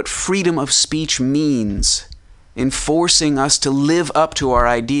determining what freedom of speech means, in forcing us to live up to our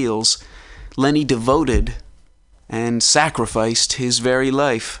ideals, Lenny devoted and sacrificed his very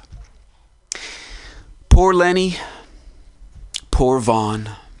life. Poor Lenny, poor Von.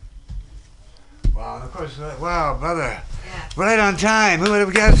 Wow, of course, wow, brother. Right on time. Who would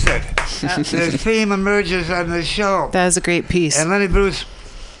have guessed it? The theme emerges on the show. That was a great piece. And Lenny Bruce,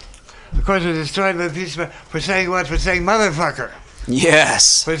 of course, was destroyed by the piece for saying what? For saying motherfucker.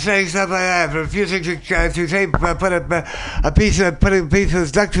 Yes. For saying stuff like that. For refusing to tape, put a piece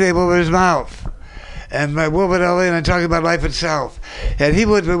of duct tape over his mouth. And wove it all in and talking about life itself. And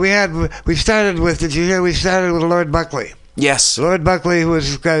we started with, did you hear, we started with Lord Buckley. Yes. Lord Buckley, who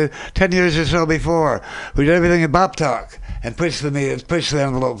was 10 years or so before, who did everything in Bop Talk and pushed the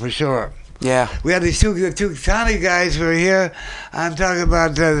envelope for sure. Yeah. We had these two Tawny guys who are here. I'm talking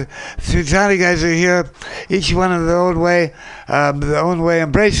about 2 Tawny guys who are here, each one in their own way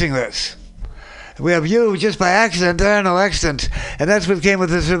embracing this. We have you just by accident. There are no accidents. And that's what came with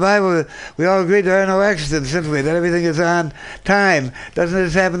the survival. We all agreed there are no accidents, simply, that everything is on time. Doesn't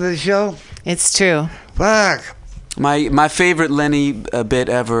this happen to the show? It's true. Fuck. My favorite Lenny bit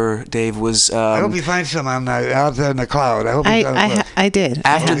ever, Dave, was. I hope you find some out there in the cloud. I hope I did.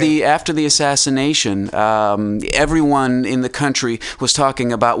 After the assassination, everyone in the country was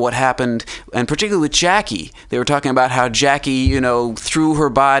talking about what happened, and particularly with Jackie. They were talking about how Jackie, threw her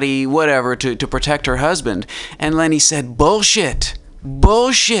body, whatever, to protect her husband. And Lenny said, "Bullshit.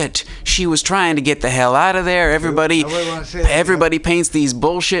 Bullshit. She was trying to get the hell out of there. Everybody paints these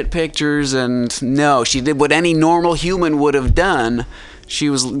bullshit pictures, and no, she did what any normal human would have done. She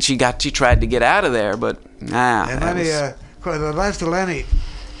tried to get out of there, but And Lenny, the last of Lenny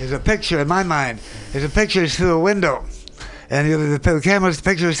is a picture in my mind. Is a picture through a window, and the camera's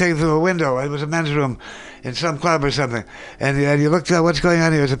picture was taken through a window. It was a men's room in some club or something, and you looked at what's going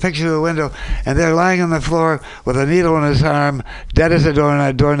on here. There's a picture of a window, and they're lying on the floor with a needle in his arm, dead as a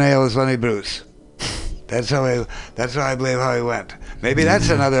doornail, is Lenny Bruce. That's how I believe how he went. Maybe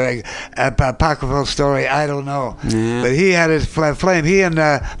that's another apocryphal story. I don't know. Yeah. But he had his flame. He and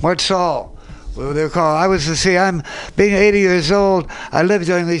Mort Saul. What they call. I'm being 80 years old. I lived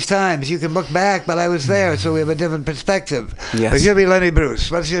during these times. You can look back, but I was there, so we have a different perspective. Yes. But here'll be Lenny Bruce.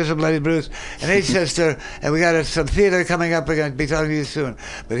 Let's hear some Lenny Bruce. And hey, sister, and we got some theater coming up. We're going to be talking to you soon.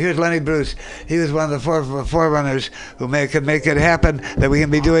 But here's Lenny Bruce. He was one of the forerunners who can make it happen, that we can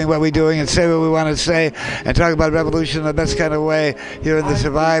be doing what we're doing and say what we want to say and talk about revolution in the best kind of way. Here in the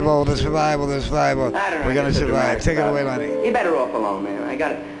survival. We're going to survive. Take it away, Lenny. You're better off alone, man. I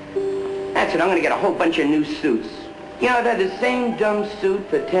got it. That's it. I'm going to get a whole bunch of new suits. I've had the same dumb suit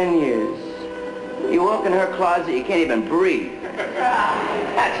for 10 years. You walk in her closet, you can't even breathe.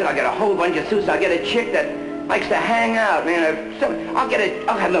 That's it. I'll get a whole bunch of suits. I'll get a chick that likes to hang out, man.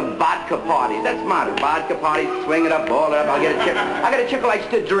 I'll have the vodka parties. That's modern. Vodka parties, swing it up, ball it up. I'll get a chick who likes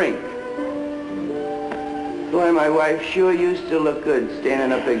to drink. Boy, my wife sure used to look good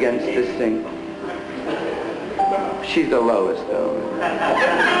standing up against the sink. She's the lowest, though.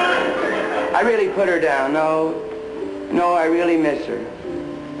 I really put her down. No, I really miss her.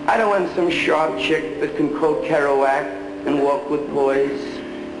 I don't want some sharp chick that can quote Kerouac and walk with poise.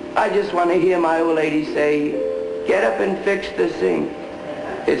 I just want to hear my old lady say, "Get up and fix the sink.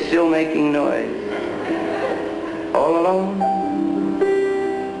 It's still making noise." All alone,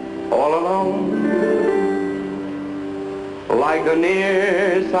 like a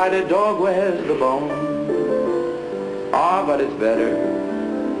near-sighted dog wears the bone. But it's better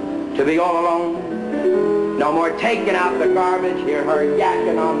to be all alone. No more taking out the garbage, hear her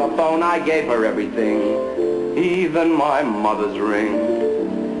yakking on the phone. I gave her everything, even my mother's ring.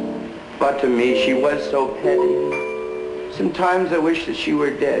 But to me, she was so petty. Sometimes I wish that she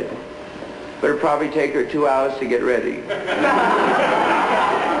were dead. But it'd probably take her 2 hours to get ready.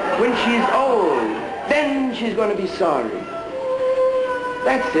 When she's old, then she's going to be sorry.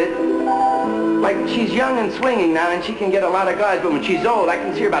 That's it. Like, she's young and swinging now, and she can get a lot of guys, but when she's old, I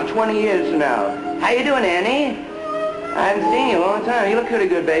can see her about 20 years from now. How you doing, Annie? I haven't seen you in a long time. You look pretty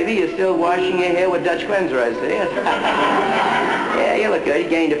good, baby. You're still washing your hair with Dutch cleanser, I see. Yeah, you look good. You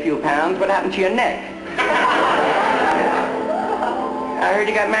gained a few pounds. What happened to your neck? I heard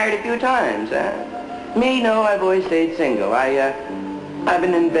you got married a few times, huh? Me, no, I've always stayed single. I've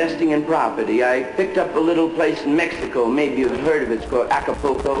been investing in property. I picked up a little place in Mexico. Maybe you've heard of it. It's called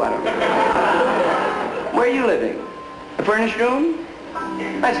Acapulco. I don't know. Where are you living? A furnished room?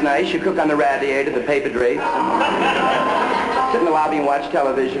 That's nice. You cook on the radiator, the paper drapes. Sit in the lobby and watch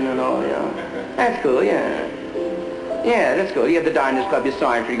television and all, That's cool, yeah. Yeah, that's cool. You have the Diners Club. You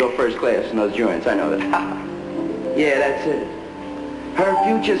sign for you go first class in those joints. I know that. Yeah, that's it. Her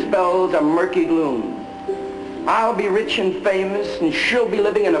future spells a murky gloom. I'll be rich and famous, and she'll be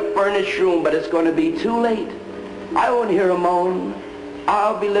living in a furnished room, but it's going to be too late. I won't hear her moan.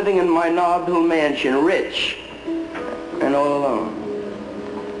 I'll be living in my Nob Hill mansion, rich and all alone.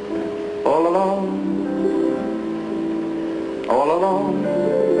 All alone. All alone.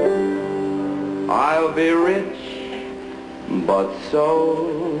 I'll be rich, but so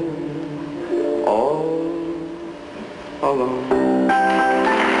all alone.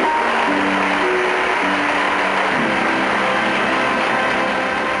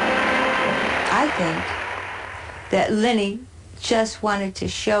 I think that Lenny just wanted to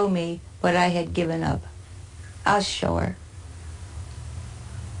show me what I had given up. I'll show her.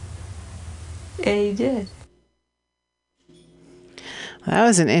 And he did. That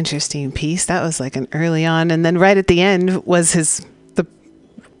was an interesting piece. That was like an early on. And then right at the end was his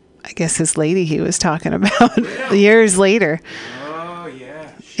lady he was talking about years later. Oh,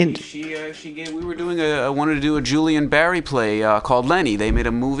 yeah. We were doing wanted to do a Julian Barry play called Lenny. They made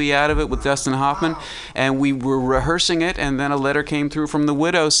a movie out of it with Dustin Hoffman, and we were rehearsing it. And then a letter came through from the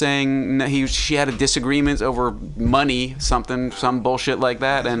widow saying she had a disagreement over money, some bullshit like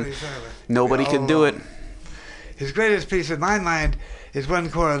that, and nobody could do it. His greatest piece in my mind is one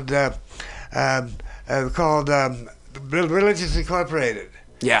called Religious Incorporated.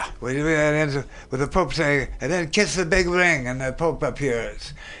 Yeah. It ends with the Pope saying, and then kiss the big ring, and the Pope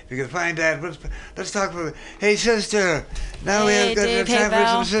appears. If you can find that, let's talk for. Hey, sister. Now we have got time for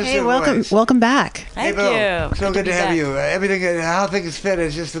some sister Hey, voice. welcome back. Hey, Bill. So good to have you. Everything, how things fit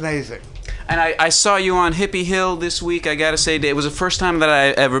is just amazing. And I saw you on Hippie Hill this week. I got to say, it was the first time that I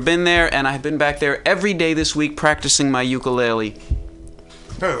ever been there, and I've been back there every day this week practicing my ukulele.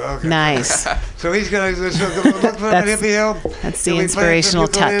 Oh, okay. Nice. So he's going to look for him at Hippie Hill. That's the inspirational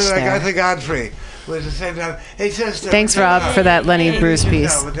touch like there. Arthur Godfrey was the same time. Hey, sister. Thanks, Rob, for that Lenny Bruce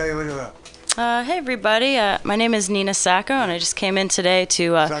piece. Hey everybody, my name is Nina Sacco, and I just came in today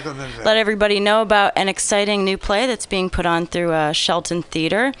to let everybody know about an exciting new play that's being put on through Shelton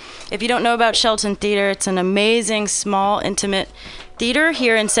Theater. If you don't know about Shelton Theater, it's an amazing, small, intimate theater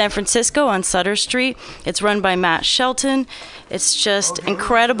here in San Francisco on Sutter Street. It's run by Matt Shelton. It's just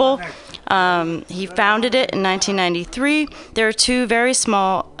incredible. He founded it in 1993. There are two very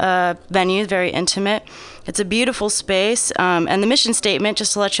small venues, very intimate. It's a beautiful space, and the mission statement,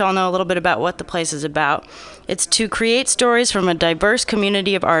 just to let you all know a little bit about what the place is about, it's to create stories from a diverse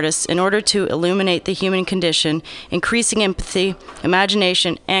community of artists in order to illuminate the human condition, increasing empathy,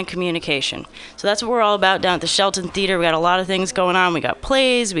 imagination, and communication. So that's what we're all about down at the Shelton Theater. We got a lot of things going on. We got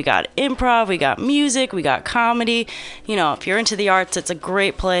plays, we got improv, we got music, we got comedy. You know, if you're into the arts, it's a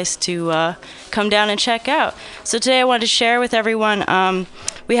great place to come down and check out. So today I wanted to share with everyone,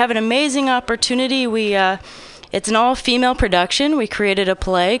 we have an amazing opportunity. It's an all-female production. We created a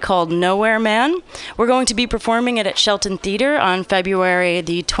play called Nowhere Man. We're going to be performing it at Shelton Theater on February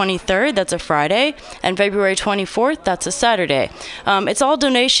the 23rd, that's a Friday, and February 24th, that's a Saturday. It's all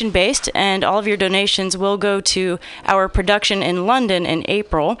donation-based, and all of your donations will go to our production in London in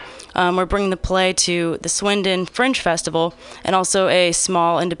April. We're bringing the play to the Swindon Fringe Festival, and also a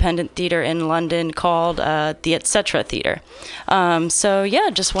small independent theater in London called the Etc. Theater. So yeah,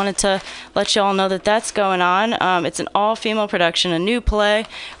 just wanted to let you all know that that's going on. It's an all-female production, a new play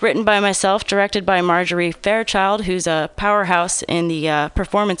written by myself, directed by Marjorie Fairchild, who's a powerhouse in the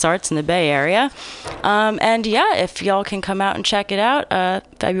performance arts in the Bay Area. And yeah, if y'all can come out and check it out,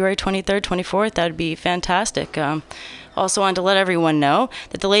 February 23rd, 24th, that would be fantastic. Also wanted to let everyone know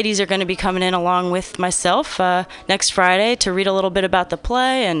that the ladies are going to be coming in along with myself next Friday to read a little bit about the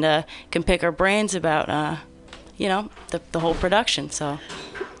play, and can pick our brains about, the whole production. So.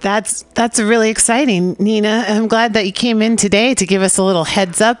 That's really exciting, Nina. I'm glad that you came in today to give us a little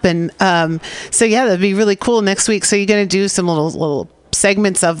heads up. And so, yeah, that'd be really cool next week. So you're going to do some little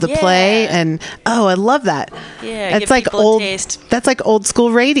segments of the play, and I love that. Yeah, that's like old. That's like old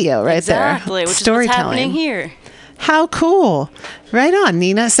school radio, right there. Exactly, which storytelling. Is what's happening here. How cool! Right on,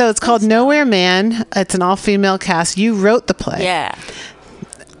 Nina. So it's called Nowhere Man. It's an all-female cast. You wrote the play. Yeah.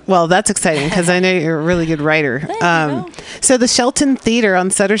 Well, that's exciting because I know you're a really good writer. So the Shelton Theater on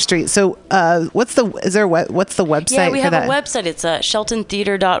Sutter Street. So what's the website? Yeah, we have a website. It's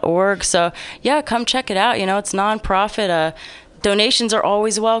sheltontheater.org. So yeah, come check it out. It's nonprofit. Donations are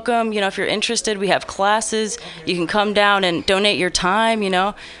always welcome. If you're interested, we have classes. You can come down and donate your time.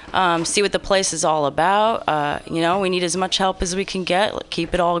 See what the place is all about. We need as much help as we can get.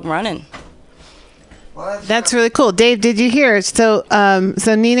 Keep it all running. That's really cool. Dave, did you hear? So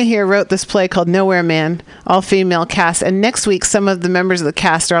Nina here wrote this play called Nowhere Man, all-female cast. And next week, some of the members of the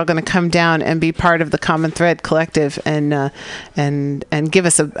cast are all going to come down and be part of the Common Thread Collective and give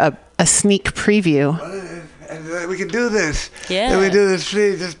us a sneak preview. And we can do this. Yeah. And we do this.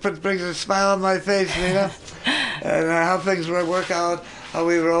 Please, just brings a smile on my face, Nina. And how things work out, how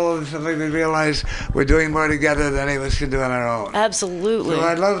we roll, and something we realize we're doing more together than any of us can do on our own. Absolutely. So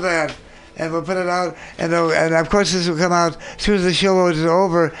I love that. And we'll put it out, and of course this will come out as soon as the show is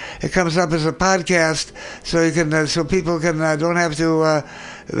over. It comes up as a podcast, so you can, so people can don't have to,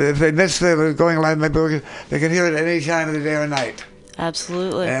 if they miss the going live, maybe they can hear it at any time of the day or night.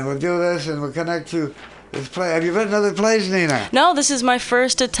 Absolutely. And we'll do this, and we'll connect to this play. Have you written other plays, Nina? No, this is my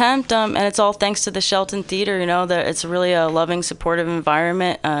first attempt, and it's all thanks to the Shelton Theater. That it's really a loving, supportive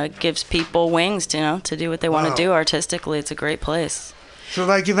environment. Gives people wings, to do what they want to do artistically. It's a great place. So,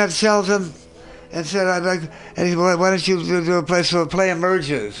 like, you met Shelton and said, "I'd like," and he said, "Why don't you do a play?" So a play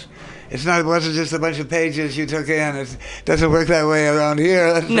emerges, It wasn't just a bunch of pages you took in. It doesn't work that way around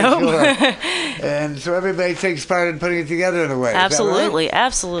here. That's for No. sure. And so everybody takes part in putting it together in a way. Absolutely, Is that right?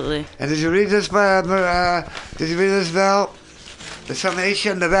 absolutely. And did you read this, Val? The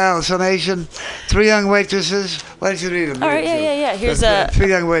summation. 3 young waitresses. Why don't you read them? All right, yeah. Here's three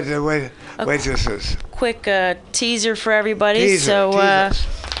young waitresses. Quick teaser for everybody. Tease us.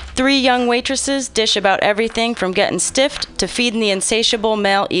 3 young waitresses dish about everything from getting stiffed to feeding the insatiable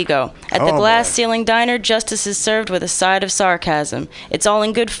male ego. At the glass-ceiling diner, justice is served with a side of sarcasm. It's all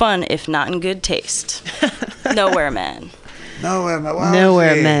in good fun, if not in good taste. Nowhere Man. Nowhere Man. Well,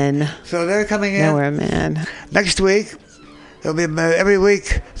 Nowhere Men. So they're coming in. Nowhere Man. Next week. There'll be every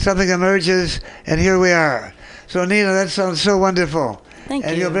week something emerges, and here we are. So Nina, that sounds so wonderful. Thank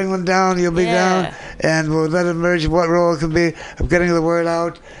and you. You'll bring them down. You'll be down, and we'll let it emerge what role it can be of getting the word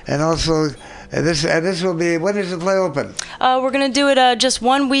out, and also this will be. When does the play open? We're gonna do it just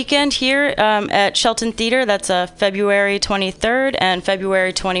one weekend here at Shelton Theater. That's February 23rd and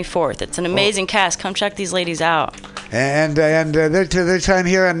February 24th. It's an amazing cast. Come check these ladies out. And their time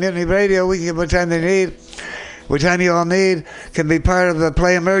here on Mutiny Radio, we can give what time they need. What time you all need can be part of the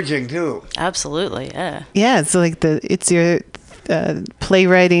play emerging too. Absolutely, yeah. Yeah, it's like it's your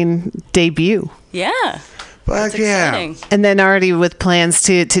playwriting debut. Yeah. Fuck yeah. And then already with plans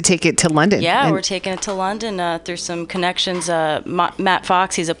to take it to London. Yeah, we're taking it to London through some connections. Matt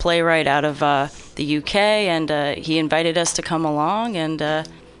Fox, he's a playwright out of the UK, and he invited us to come along, and it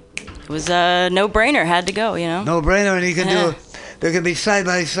was a no-brainer. Had to go, No-brainer, and he can do. There can be side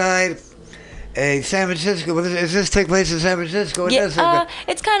by side. San Francisco. Does this take place in San Francisco?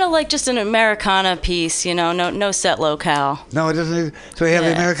 It's kind of like just an Americana piece, no set locale. No, it doesn't. So you have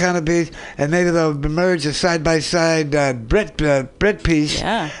the Americana piece, and maybe they'll merge a side-by-side Brit piece.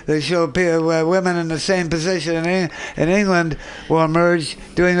 Yeah. They show women in the same position in England will emerge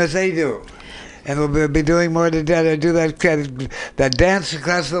doing what they do. And we'll be doing more to do that dance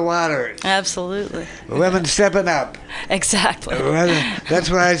across the water. Absolutely. Women stepping up. Exactly. That's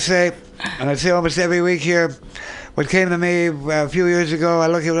why I say, and I say almost every week here, what came to me a few years ago, I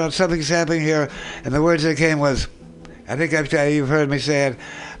look at something's happening here, and the words that came was, I think you've heard me say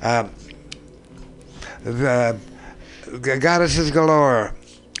it, goddesses galore,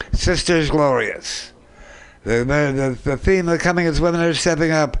 sisters glorious. The theme of the coming is women are stepping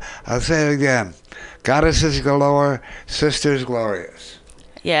up. I'll say it again. Goddesses galore, sisters glorious.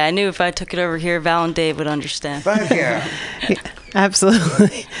 Yeah, I knew if I took it over here, Val and Dave would understand. Thank you.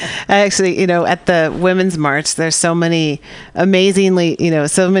 Absolutely. Actually, at the Women's March, there's so many amazingly,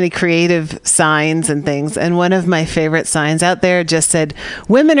 so many creative signs and things. And one of my favorite signs out there just said,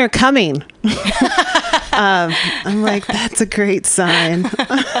 "Women are coming." I'm like, that's a great sign. Well,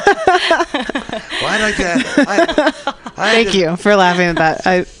 I like that. Thank you for laughing at that.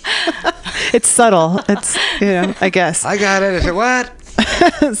 It's subtle. It's, I guess. I got it. I said, what?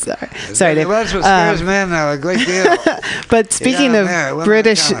 Sorry, Dave. That's what scares men now a great deal. But speaking of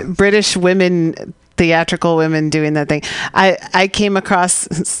British women, theatrical women doing that thing, I came across,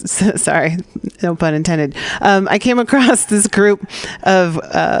 sorry, no pun intended. I came across this group of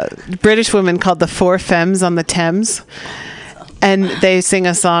British women called the Four Femmes on the Thames, and they sing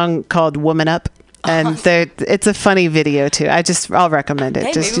a song called "Woman Up." And it's a funny video too. I'll recommend it.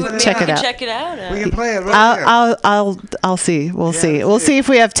 Hey, just maybe check it out. Check it out. We can play it right here. I'll see. We'll see. We'll see if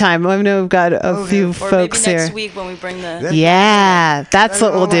we have time. I know we've got a few folks maybe here. next week when we bring the. Yeah, that's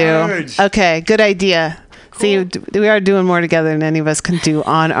what we'll do. Okay, good idea. Cool. See, we are doing more together than any of us can do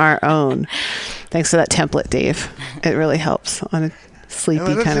on our own. Thanks for that template, Dave. It really helps on a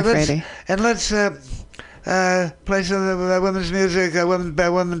sleepy kind of Friday. And let's play some women's music,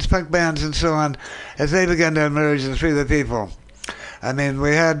 women's punk bands and so on, as they began to emerge and free the people. I mean,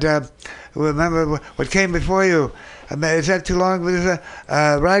 we had, remember what came before you? I mean, is that too long?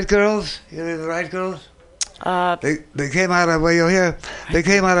 Riot Girls? You know the Riot Girls? They came out of, well, you'll hear, they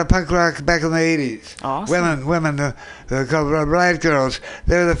came out of punk rock back in the 80s. Awesome. Women, they're called Riot Girls.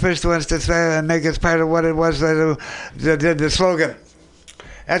 They were the first ones to try and make it part of what it was that did the slogan.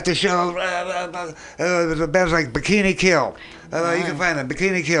 At the show, the bands like Bikini Kill. You can find them,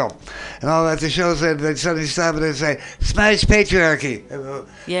 Bikini Kill. And all that. The shows they'd suddenly stop and they'd say, "Smash patriarchy."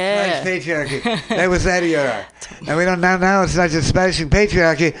 Yeah. Smash patriarchy. That was that era. And we don't now it's not just smashing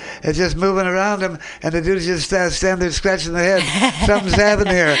patriarchy, it's just moving around them, and the dudes just stand there scratching their head. Something's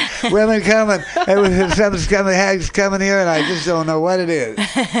happening here. Women coming. Something's coming here, and I just don't know what it is.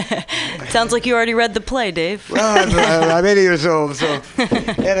 Sounds like you already read the play, Dave. Well, I'm 80 years old, so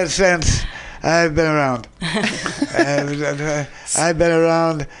in a sense, I've been around. I've been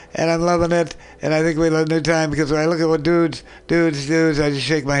around, and I'm loving it. And I think we love new time because when I look at what dudes, I just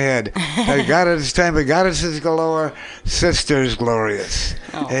shake my head. Goddess time, but goddess is galore, sisters glorious.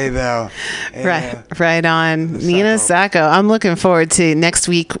 Oh. Hey, Val. Right on. Nina Sacco. I'm looking forward to next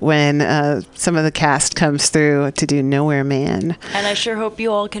week when some of the cast comes through to do Nowhere Man. And I sure hope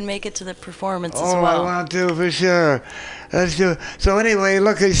you all can make it to the performance as well. Oh, I want to, for sure. Let's do it. So anyway,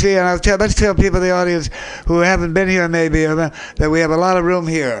 look, you see, and let's tell people in the audience who haven't been here maybe that we have a lot of room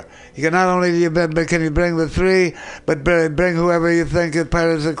here. You can not only can you bring the three, but bring whoever you think is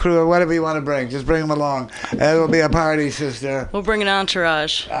part of the crew or whatever you want to bring. Just bring them along. It'll be a party, sister. We'll bring an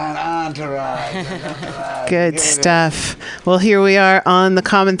entourage. An entourage. Good stuff. Well, here we are on the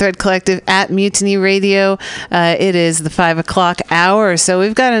Common Thread Collective at Mutiny Radio. It is the 5 o'clock hour, so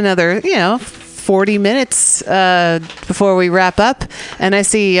we've got another, 40 minutes before we wrap up. And I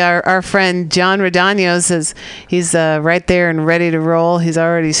see our friend John Rodano says he's right there and ready to roll. He's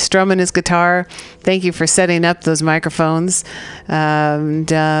already strumming his guitar. Thank you for setting up those microphones.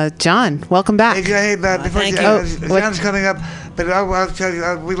 John, welcome back. Hey, before John's coming up, but I'll tell you,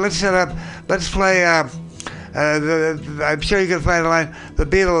 let's set up, let's play, I'm sure you can find a line, the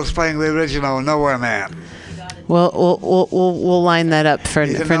Beatles playing the original Nowhere Man. We'll line that up for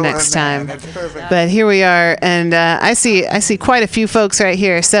next time. But here we are, and I see quite a few folks right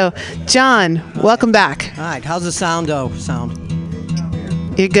here. So, John, welcome back. All right, how's the sound?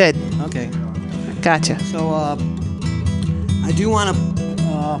 You're good. Okay. Gotcha. So, I do want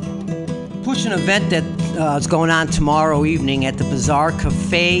to push an event that is going on tomorrow evening at the Bazaar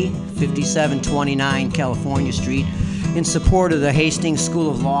Cafe, 5729 California Street, in support of the Hastings School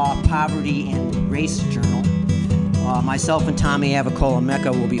of Law Poverty and Race Journal. Myself and Tommy Avacola Mecca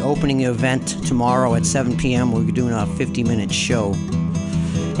will be opening the event tomorrow at 7 p.m. We're doing a 50-minute show.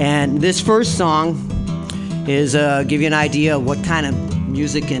 And this first song is give you an idea of what kind of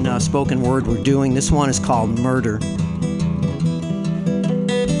music and spoken word we're doing. This one is called Murder.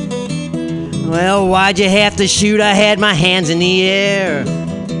 Well, why'd you have to shoot? I had my hands in the air.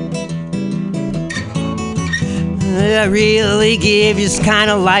 I really gave you this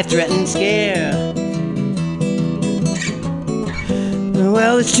kind of life-threatening scare.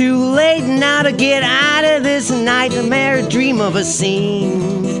 Well, it's too late now to get out of this nightmare dream of a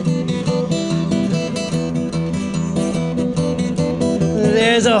scene.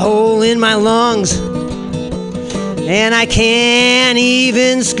 There's a hole in my lungs, and I can't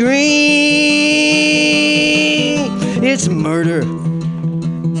even scream. It's murder.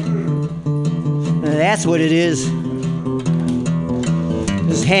 That's what it is.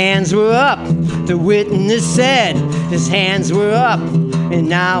 His hands were up, the witness said. His hands were up, and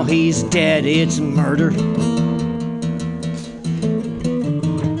now he's dead. It's murder.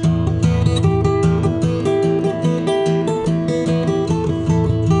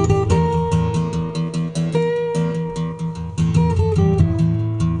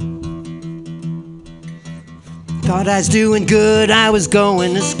 Thought I was doing good, I was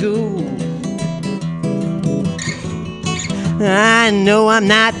going to school. I know I'm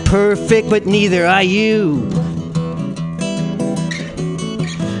not perfect, but neither are you.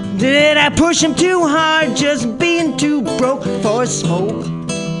 Did I push him too hard, just being too broke for smoke?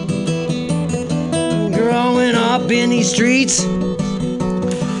 Growing up in these streets,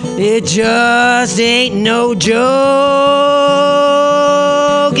 it just ain't no joke.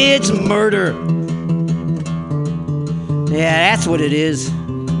 It's murder. Yeah, that's what it is.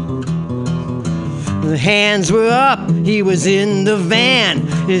 The hands were up, he was in the van.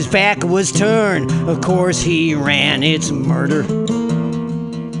 His back was turned, of course he ran. It's murder.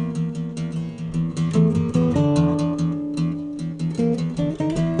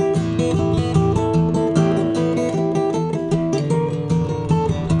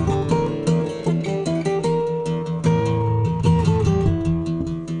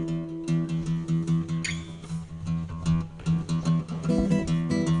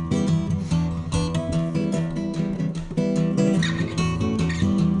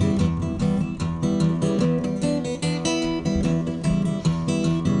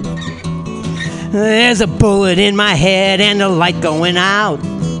 There's a bullet in my head and a light going out.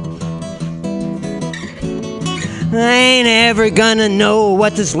 I ain't ever gonna know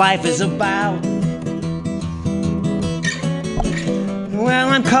what this life is about. Well,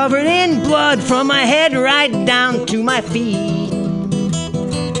 I'm covered in blood from my head right down to my feet.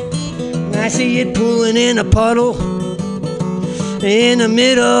 I see it pooling in a puddle in the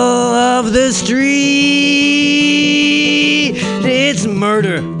middle of the street. It's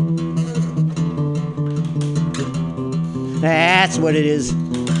murder. That's what it is.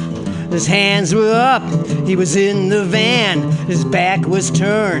 His hands were up, he was in the van. His back was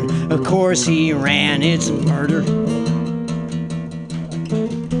turned, of course he ran. It's murder.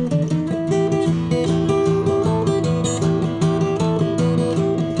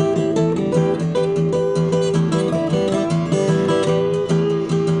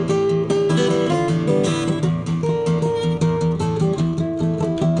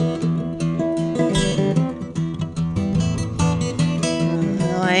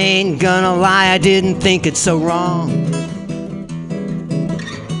 I ain't gonna lie, I didn't think it so wrong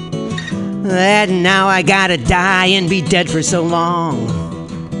that now I gotta die and be dead for so long.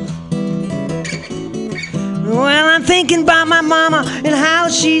 Well, I'm thinking about my mama and how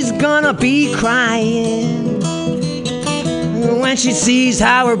she's gonna be crying when she sees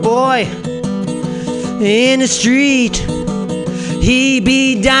how her boy in the street, he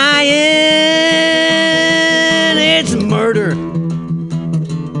be dying. It's murder.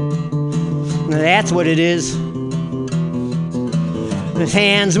 That's what it is. His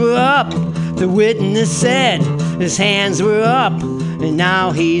hands were up, the witness said. His hands were up, and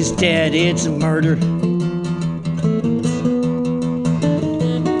now he's dead. It's murder.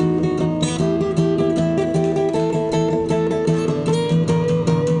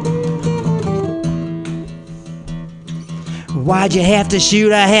 Why'd you have to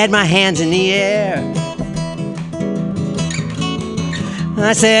shoot? I had my hands in the air.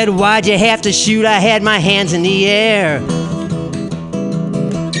 I said, why'd you have to shoot? I had my hands in the air.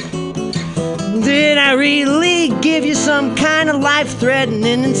 Did I really give you some kind of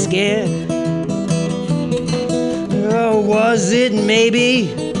life-threatening and scare? Or was it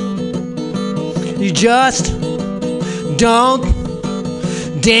maybe you just don't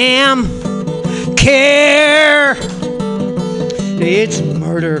damn care? It's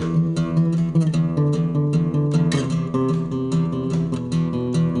murder.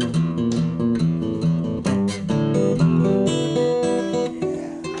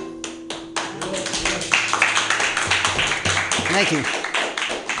 Thank you.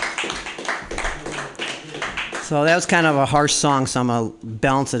 So that was kind of a harsh song, so I'm going to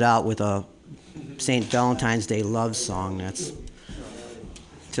balance it out with a St. Valentine's Day love song. That's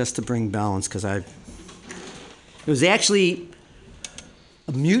just to bring balance, because it was actually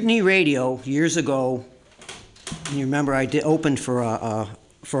a Mutiny Radio years ago. And you remember I opened for a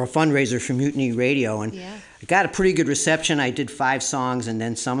fundraiser for Mutiny Radio, and I got a pretty good reception. I did 5 songs, and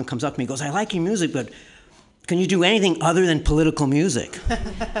then someone comes up to me and goes, I like your music, but can you do anything other than political music?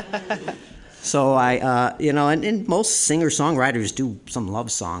 So I, and most singer-songwriters do some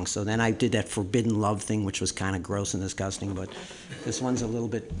love songs. So then I did that forbidden love thing, which was kind of gross and disgusting, but this one's a little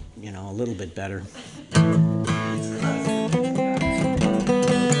bit, a little bit better.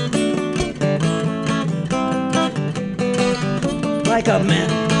 Like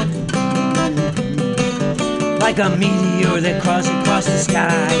a meteor that crosses across the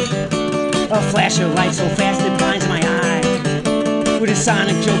sky. A flash of light so fast it blinds my eye. With a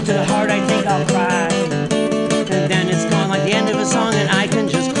sonic joke to the heart, I think I'll cry. And then it's gone like the end of a song, and I can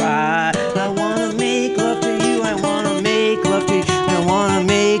just cry. I wanna make love to you, I wanna make love to you, I wanna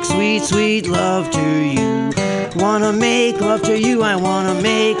make sweet, sweet love to you. Wanna make love to you, I wanna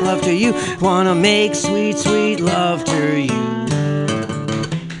make love to you, wanna make sweet, sweet love to you.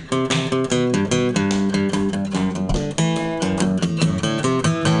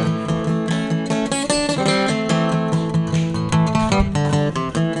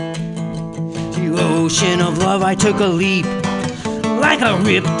 Ocean of love, I took a leap. Like a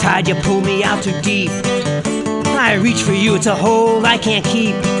riptide, you pulled me out too deep. I reach for you, it's a hold I can't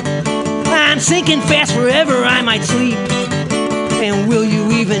keep. I'm sinking fast, forever I might sleep. And will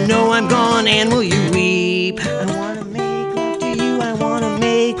you even know I'm gone, and will you weep? I wanna make love to you, I wanna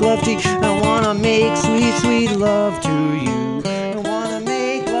make love to you, I wanna make sweet, sweet love to you. I wanna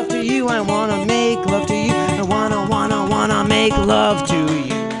make love to you, I wanna make love to you, I wanna make love to you.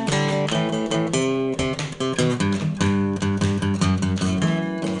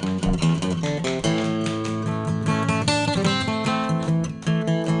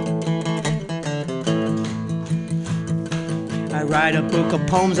 Write a book of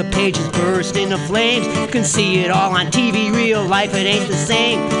poems, the pages burst into flames. You can see it all on TV, real life, it ain't the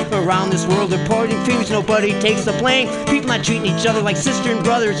same. Around this world, they're pointing fingers, nobody takes the blame. People not treating each other like sister and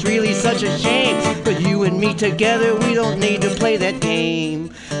brother, it's really such a shame. But you and me together, we don't need to play that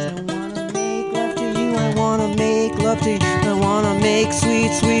game. I wanna make love to you, I wanna make love to you, I wanna make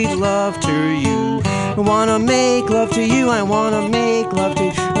sweet, sweet love to you. I wanna make love to you, I wanna make love to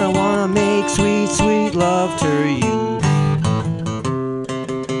you, I wanna make sweet, sweet love to you.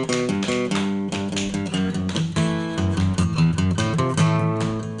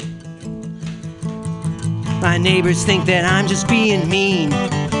 neighbors think that I'm just being mean.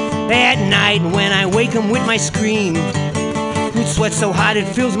 At night when I wake 'em with my scream, it sweats so hot it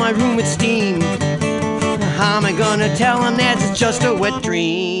fills my room with steam. How am I gonna tell 'em that it's just a wet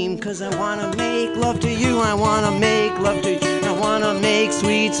dream? 'Cause I wanna make love to you, I wanna make love to you, I wanna make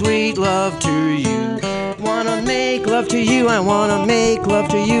sweet, sweet love to you. Wanna make love to you, I wanna make love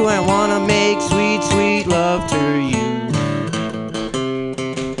to you, I wanna make sweet, sweet love to you.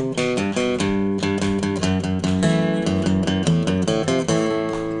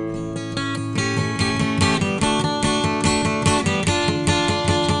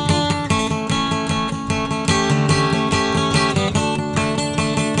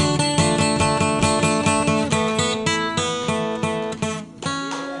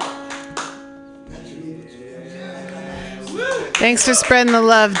 Thanks for spreading the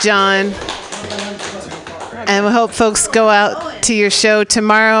love, John. And we hope folks go out to your show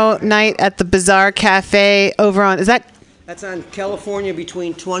tomorrow night at the Bazaar Cafe over on, That's on California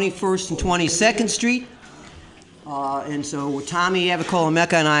between 21st and 22nd Street. And so Tommy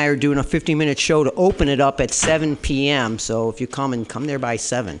Avicola-Mecca and I are doing a 50-minute show to open it up at 7 p.m. So if you come there by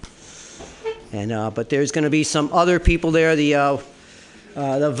 7. And but there's going to be some other people there.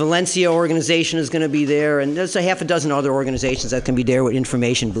 The Valencia organization is going to be there, and there's a half a dozen other organizations that can be there with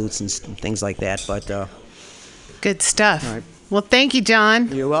information booths and things like that. But good stuff. Right. Well, thank you, John.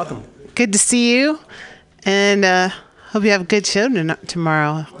 You're welcome. Good to see you, and hope you have a good show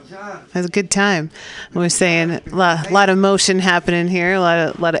tomorrow. Have a good time. We're saying a lot of motion happening here, a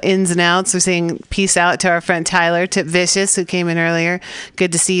lot of ins and outs. We're saying peace out to our friend Tyler, Tip Vicious, who came in earlier.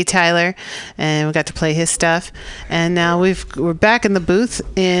 Good to see you, Tyler. And we got to play his stuff. And now we're back in the booth,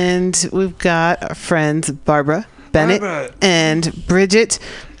 and we've got our friends Barbara Bennett and Bridget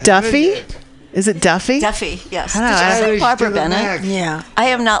Duffy. Is it Duffy? Duffy, yes. Did you say Barbara Bennett? Max. Yeah. I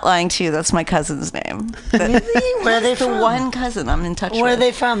am not lying to you. That's my cousin's name. Really? Where are they the from? one cousin I'm in touch with. Where are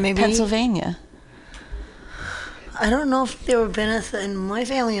they from? Maybe Pennsylvania. I don't know if there were Bennetts in my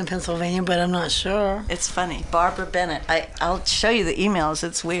family in Pennsylvania, but I'm not sure. It's funny. Barbara Bennett. I'll show you the emails.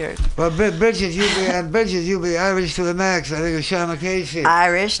 It's weird. Well, Bridget, you'll be Irish to the max. I think of Sean Casey.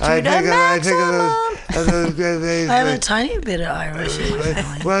 Irish to the max. I have a tiny bit of Irish in my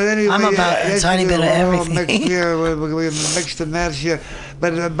family. Well, anyway, I'm about a tiny bit of everything. Mixed here, we mixed and matched here.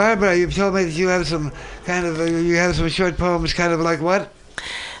 But Barbara, you've told me that you have some short poems, kind of like what?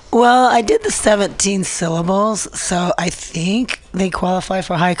 Well, I did the 17 syllables, so I think they qualify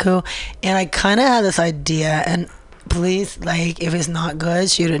for haiku. And I kind of had this idea, and please, if it's not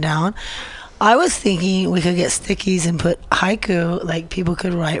good, shoot it down. I was thinking we could get stickies and put haiku, people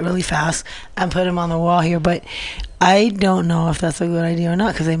could write really fast and put them on the wall here, but I don't know if that's a good idea or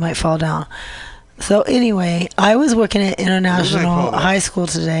not because they might fall down. So anyway, I was working at International High School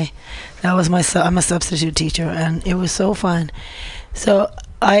today. That was I'm a substitute teacher, and it was so fun. So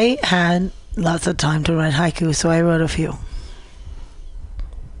I had lots of time to write haiku, so I wrote a few.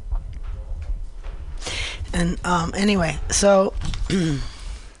 And anyway, so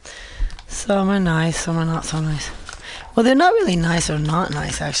some are nice, some are not so nice. Well, they're not really nice or not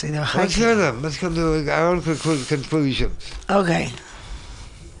nice, actually. They're haiku. Let's hear them. Let's come to our own conclusions. Okay.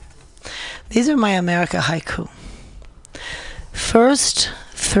 These are my America haiku. First,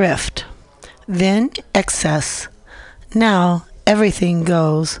 thrift. Then, excess. Now, everything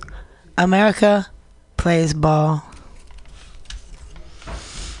goes. America plays ball.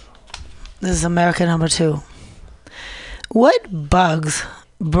 This is America number 2. What bugs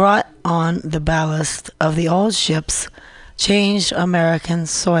brought on the ballast of the old ships changed American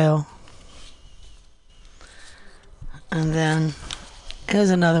soil? And then here's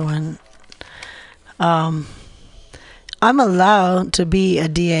another one. I'm allowed to be a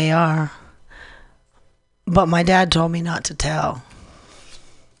DAR, but my dad told me not to tell.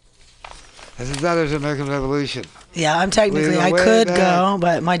 As a daughter's American Revolution. Yeah, I could go,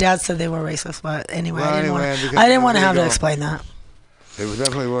 but my dad said they were racist. But anyway, I didn't want to have to explain that. They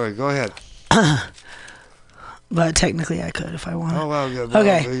definitely were. Go ahead. But technically, I could if I wanted. Oh well, good.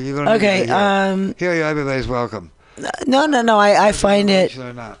 Okay. Well, okay. Here, everybody's welcome. No. I find it.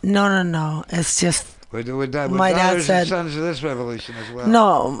 No. It's just. We're my dad said. Sons of this revolution as well.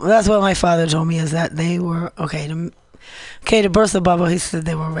 No, that's what my father told me is that they were to burst the bubble. He said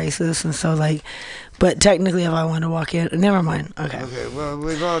they were racist, and so but technically, if I wanted to walk in, never mind. Okay. Okay. Well,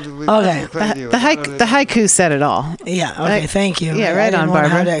 we've all. Okay. The haiku said it all. Yeah. Okay. Thank you. Yeah. Right on, Barbara.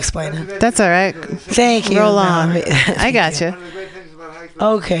 How to explain it. That's all right. Thank you. Roll on. I got you.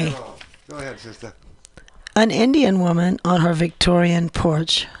 Okay. Go ahead, sister. An Indian woman on her Victorian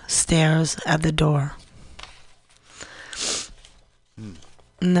porch stares at the door.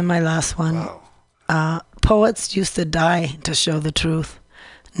 And then my last one. Wow. Poets used to die to show the truth.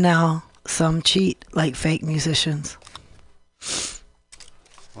 Now, some cheat like fake musicians.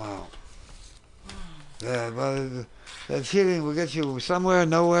 Wow. Yeah, well, that cheating will get you somewhere,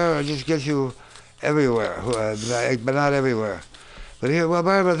 nowhere, or just get you everywhere, but not everywhere. But here, well,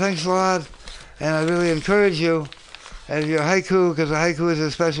 Barbara, thanks a lot, and I really encourage you, and your haiku, because a haiku is a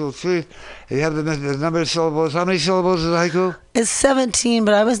special treat. You have the number of syllables. How many syllables is a haiku? It's 17,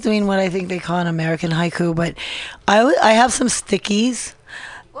 but I was doing what I think they call an American haiku. But I have some stickies,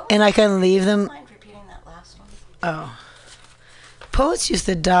 and I can leave them. Mind repeating that last one? Oh. Poets used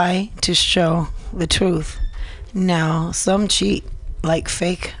to die to show the truth. Now, some cheat like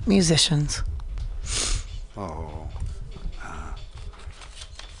fake musicians. Oh.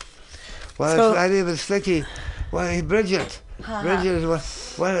 Well, so, I leave it sticky. Well, hey, Bridget. Bridget,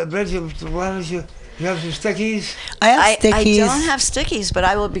 Bridget, why don't you have some stickies? I have stickies. I don't have stickies, but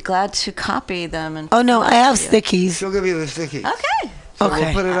I will be glad to copy them. And oh, no, I have stickies. She'll give you the stickies. Okay. So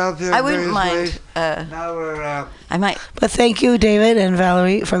we'll put it out there. I wouldn't mind. Now we're... I might. But thank you, David and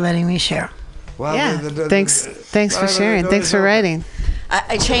Valerie, for letting me share. Well, yeah, thanks for sharing. Thanks for writing.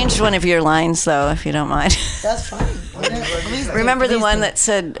 I changed one of your lines, though, if you don't mind. That's fine. Remember the one that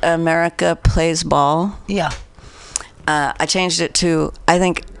said, America plays ball? Yeah. I changed it to, I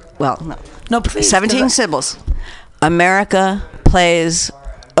think, well, no. No, please. 17 syllables. America plays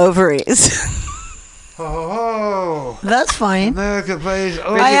ovaries. Oh, that's fine. America plays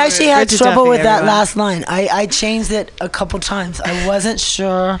ovaries. I actually had trouble with that last line. I changed it a couple times. I wasn't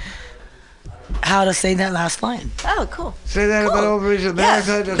sure how to say that last line. Oh, cool. Say that about ovaries.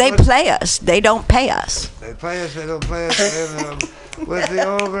 America. Yes. They play us. They don't pay us. They play us. They don't play us. With the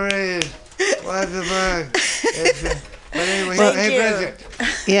ovaries. What the fuck? But anyway, hey, Bridget.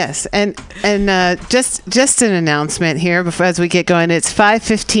 Yes, and just an announcement here before as we get going. It's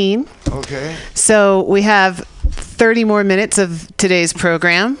 5:15. Okay. So we have 30 more minutes of today's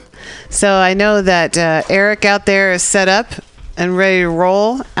program. So I know that Eric out there is set up and ready to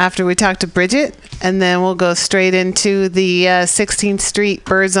roll after we talk to Bridget, and then we'll go straight into the 16th Street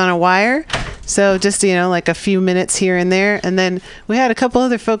Birds on a Wire. So just like a few minutes here and there, and then we had a couple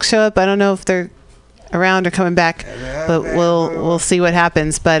other folks show up. I don't know if they're around or coming back, but we'll see what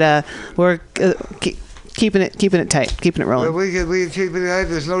happens. But we're keeping it tight, keeping it rolling. We can keep it tight.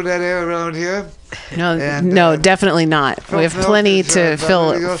 There's no dead air around here. No, definitely not. We have plenty to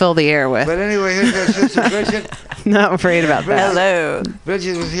fill the air with. But anyway, here's our sister Bridget. Not afraid about that. Hello.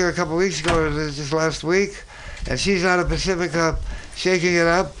 Bridget was here a couple weeks ago, just last week, and she's out of Pacifica, shaking it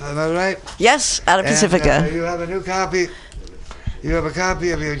up. Am I right? Yes, out of Pacifica. And, you have a new copy. You have a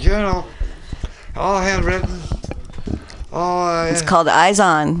copy of your journal. All handwritten. It's called Eyes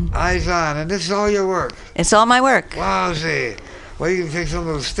On. Eyes On. And this is all your work. It's all my work. Wow, see. Well, you can take some of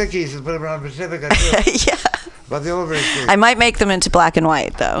those stickies and put them around Pacifica, too. Yeah. But the ovaries thing. I might make them into black and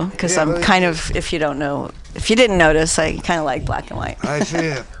white, though, because I'm kind of, if you didn't notice, I kind of like black and white. I see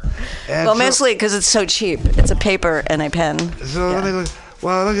it. And well, mostly because it's so cheap. It's a paper and a pen. So let me look.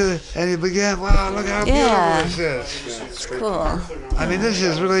 Wow, look at it. And you began, wow, look how beautiful this is. It's cool. I mean, this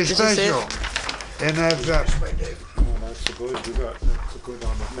is really special. And that's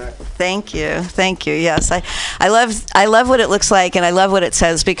Thank you. Yes, I love what it looks like, and I love what it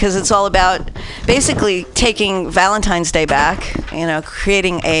says, because it's all about basically taking Valentine's Day back.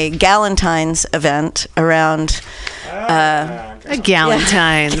 Creating a Galentine's event around. A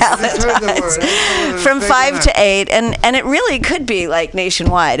Galentine's. From 5 to 8, and it really could be like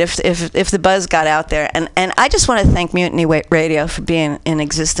nationwide if the buzz got out there. And I just want to thank Mutiny Radio for being in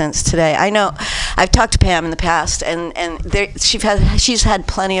existence today. I know I've talked to Pam in the past, and she's had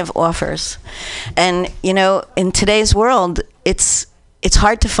plenty of offers, and in today's world, it's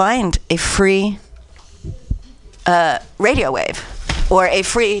hard to find a free radio wave, or a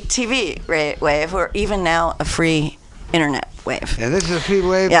free TV wave, or even now a free internet wave. And this is a free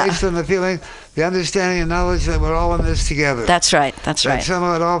wave based on the feeling, the understanding and knowledge that we're all in this together. That's right. That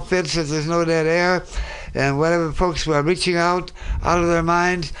somehow it all fits, that there's no dead air. And whatever folks were reaching out of their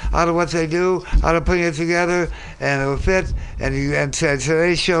minds, out of what they do, out of putting it together, and it will fit. And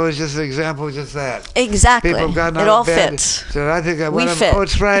today's show is just an example of just that. Exactly. People have gotten out it all of bed. fits. So I think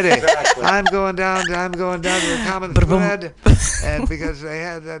it's Friday. I'm going down to the Common Thread, and because I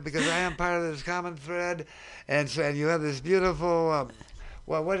am part of this Common Thread, and so you have this beautiful.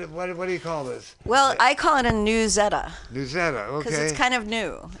 What do you call this? Well, I call it a newsetta. Newsetta, okay. Because it's kind of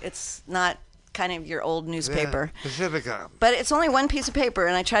new. It's not kind of your old newspaper. Yeah, Pacifica. But it's only one piece of paper,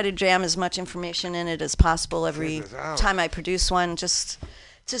 and I try to jam as much information in it as possible every time I produce one, just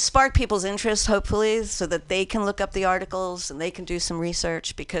to spark people's interest, hopefully, so that they can look up the articles and they can do some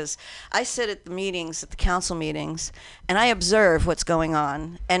research, because I sit at the meetings, at the council meetings, and I observe what's going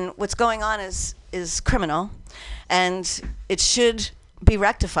on. And what's going on is criminal, and it should be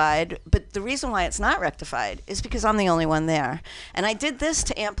rectified, but the reason why it's not rectified is because I'm the only one there. And I did this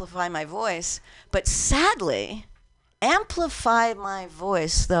to amplify my voice, but sadly, amplify my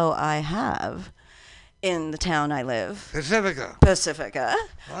voice though I have, in the town I live, Pacifica, wow.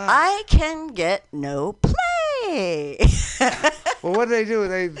 I can get no play. Well, what do?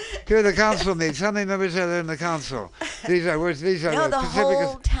 They hear the council meetings. How many members are there in the council? These are No, the Pacifica.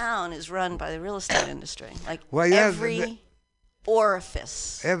 whole town is run by the real estate industry. Like well, every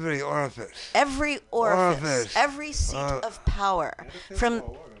orifice. Every orifice. Every orifice. Every seat of power. From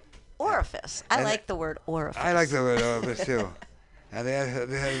orifice. I like the word orifice. I like the word orifice too. And they have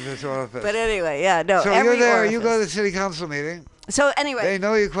this orifice. But anyway, yeah, no. So you're there. You go to the city council meeting. So anyway, they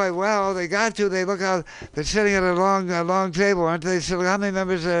know you quite well. They got to. They look out. They're sitting at a long table, aren't they? So how many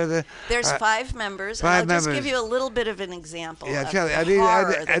members are there? There's 5 members. Five and I'll just give you a little bit of an example. Yeah, of tell me. the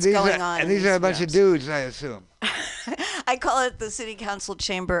horror that's going on. And these are a bunch of dudes, I assume. I call it the City Council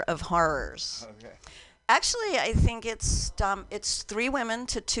Chamber of Horrors. Okay. Actually, I think it's 3 women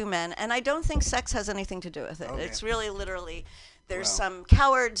to 2 men, and I don't think sex has anything to do with it. Okay. It's really literally, there's some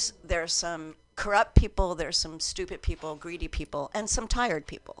cowards, there's some corrupt people, there's some stupid people, greedy people, and some tired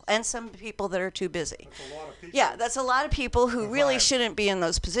people, and some people that are too busy. That's a lot of people. Yeah, that's a lot of people who really shouldn't be in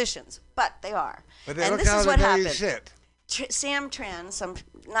those positions, but they are. But they and look this out is what and there you happened. sit. Sam Trans, I'm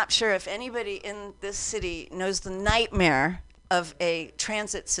not sure if anybody in this city knows the nightmare of a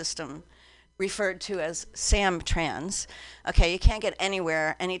transit system referred to as Sam Trans. Okay, you can't get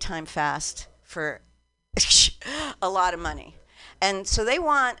anywhere anytime fast for a lot of money. And so they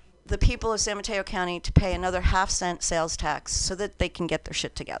want the people of San Mateo County to pay another half-cent sales tax so that they can get their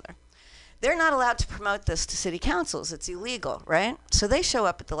shit together. They're not allowed to promote this to city councils. It's illegal, right? So they show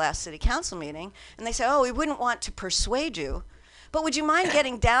up at the last city council meeting and they say, oh, we wouldn't want to persuade you, but would you mind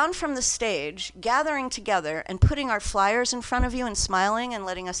getting down from the stage, gathering together, and putting our flyers in front of you and smiling and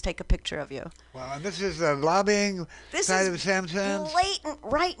letting us take a picture of you? Wow, and this is the lobbying side of Sam Trans? Blatant,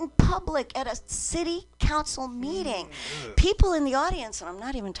 right in public at a city council meeting. People in the audience, and I'm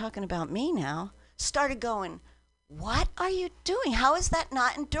not even talking about me now, started going, what are you doing? How is that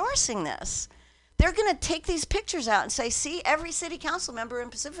not endorsing this? They're going to take these pictures out and say, see, every city council member in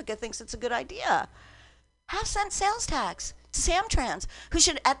Pacifica thinks it's a good idea. Half-cent sales tax to Sam Trans, who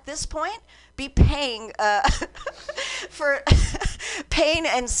should at this point be paying for pain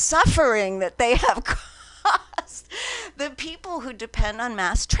and suffering that they have caused the people who depend on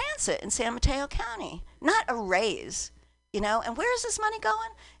mass transit in San Mateo County. Not a raise, you know? And where is this money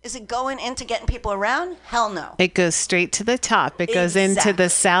going? Is it going into getting people around? Hell no. It goes straight to the top. It goes into the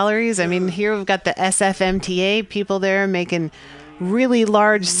salaries. I mean, here we've got the SFMTA people there making really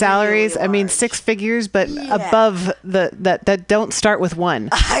large salaries. I mean, 6 figures, but above that don't start with 1.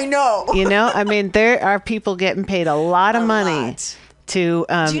 I know. You know, I mean, there are people getting paid a lot of money to.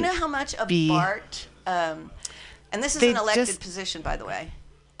 Do you know how much a BART? And this is an elected position, by the way.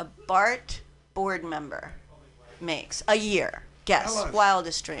 A BART board member makes a year. Guess.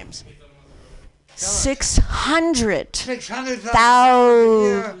 Wildest dreams.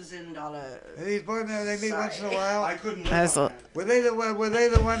 $600,000. These board members, they meet once in a while. I couldn't. Were they the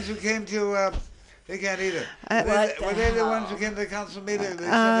ones who came to? They can't either. Were they the ones who came to the council meeting? They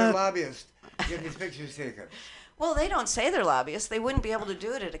sent their lobbyists to get these pictures taken. Well, they don't say they're lobbyists. They wouldn't be able to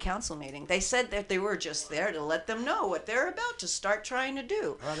do it at a council meeting. They said that they were just there to let them know what they're about to start trying to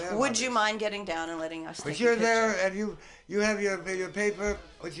do. Would you mind getting down and letting us take a picture? But you're there and you have your paper,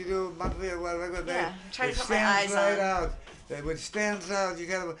 what you do monthly or whatever. Yeah, try to put my eyes on. Out. What stands out,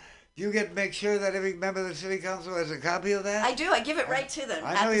 you make sure that every member of the city council has a copy of that? I do. I give it right to them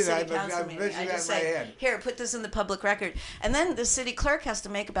at the city council meeting. I just say, here, put this in the public record. And then the city clerk has to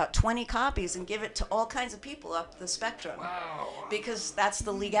make about 20 copies and give it to all kinds of people up the spectrum. Wow. Because that's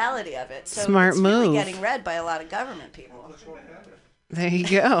the legality of it. So Smart it's move. really getting read by a lot of government people. There you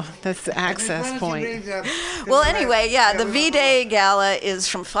go. That's the access point. Well, anyway, the V-Day Gala is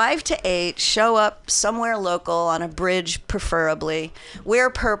from 5 to 8. Show up somewhere local on a bridge, preferably. Wear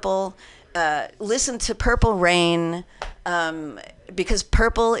purple. Listen to Purple Rain, because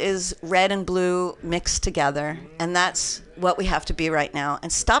purple is red and blue mixed together, and that's what we have to be right now.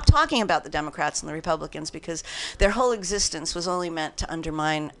 And stop talking about the Democrats and the Republicans, because their whole existence was only meant to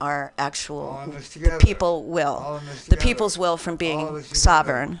undermine our actual people's will from being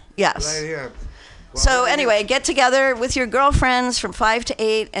sovereign. Yes. Right here. Well, so anyway, get together with your girlfriends from 5 to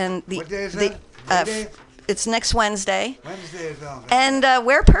 8, and what day is that? It's next Wednesday. Wednesday is on. And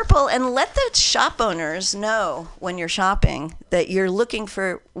wear purple and let the shop owners know when you're shopping that you're looking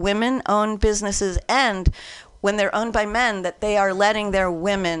for women-owned businesses, and when they're owned by men, that they are letting their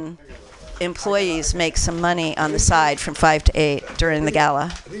women employees make some money on the side from 5 to 8 during the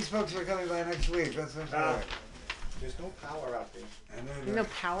gala. These folks are coming by next week. That's what I'm saying. There's no power out there. No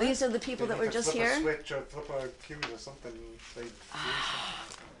power? These are the people that were just here? Flip a switch or flip a key or something.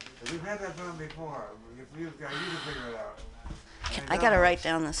 We've had that problem before. You can figure it out. I got to write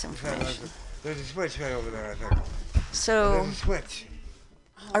down this information. There's a switch right over there, I think. So, there's a switch.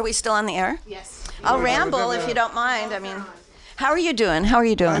 Are we still on the air? Yes. I'll ramble if you don't mind. I mean, how are you doing? How are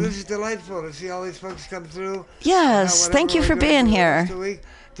you doing? This is delightful to see all these folks come through. Yes, thank you for being here.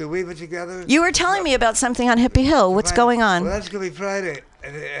 To weave it together. You were telling me about something on Hippie Hill. What's going on? Well, that's going to be Friday.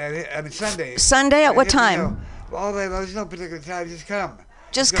 I mean, Sunday. Sunday at what time? All day. There's no particular time. Just come.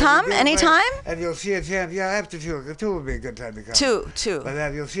 Just come anytime? And you'll see a tent. Yeah, after 2. 2 would be a good time to come. 2.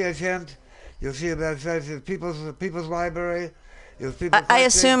 But you'll see a tent. You'll see about People's Library. I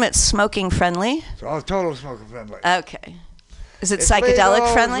assume it's smoking friendly. It's all total smoking friendly. Okay. Is it psychedelic legal,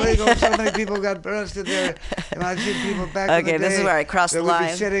 friendly? It's legal. So many people got arrested there. And I've seen people back in the day. Okay, this is where I crossed the line. They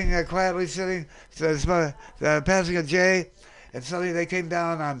would be sitting, quietly sitting, passing a J, and suddenly they came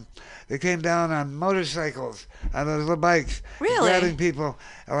down on motorcycles, on those little bikes. Really? Grabbing people.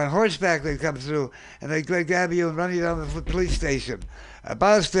 Or on horseback they'd come through, and they'd grab you and run you down to the police station.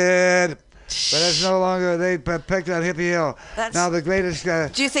 Busted! But that's no longer, they picked on Hippie Hill. Now the greatest...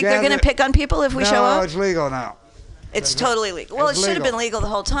 Do you think they're going to pick on people if we show up? No, it's legal now. It's totally legal. Well, it should have been legal the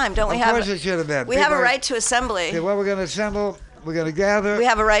whole time, don't we? Of course it should have been. We have a right to assembly. Okay, well, we're going to assemble. We're going to gather. We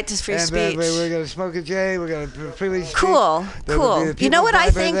have a right to free speech. We're going to smoke a J. We're going to freely speak. Cool. You know what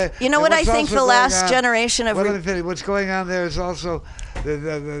I think? You know what I think the last generation of... Let me finish. What's going on there is also,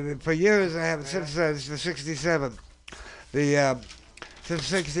 for years, I have, since the 67, since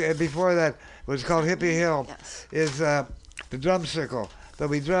 60, before that, it was called Hippie Hill, is the drum circle.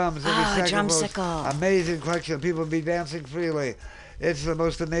 There'll be drums. There'll be drumsicle. Amazing collection. People will be dancing freely. It's the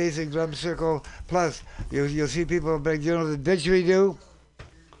most amazing drum circle. Plus, you'll see people bring, the didgeridoo?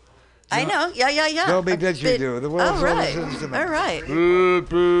 I know. Yeah. There'll be didgeridoo. The world's oldest instrument. All right.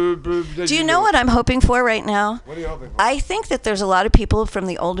 Do you know what I'm hoping for right now? What are you hoping for? I think that there's a lot of people from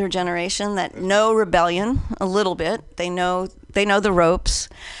the older generation that know rebellion a little bit. They know the ropes.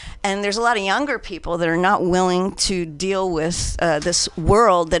 And there's a lot of younger people that are not willing to deal with this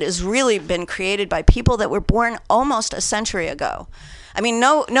world that has really been created by people that were born almost a century ago. I mean,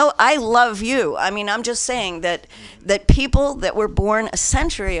 no, I love you. I mean, I'm just saying that people that were born a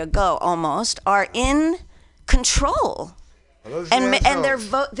century ago almost are in control. And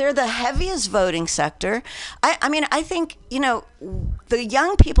they're the heaviest voting sector. I mean, I think, the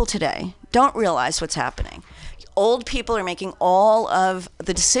young people today don't realize what's happening. Old people are making all of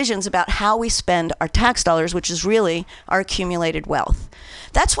the decisions about how we spend our tax dollars, which is really our accumulated wealth.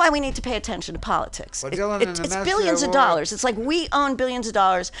 That's why we need to pay attention to politics. It's billions of dollars. It's like we own billions of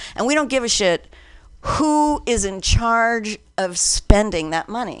dollars, and we don't give a shit who is in charge of spending that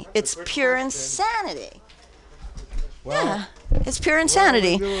money. It's pure insanity. Yeah, it's pure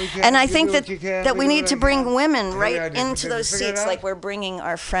insanity. And I think that we need to bring women right into those seats, like we're bringing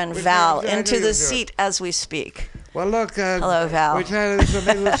our friend Val into the seat as we speak. Well, look. Hello, Val. We're trying to, so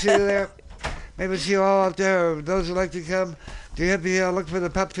maybe we'll see you there. Maybe we'll see you all out there. Those who like to come, do you have to look for the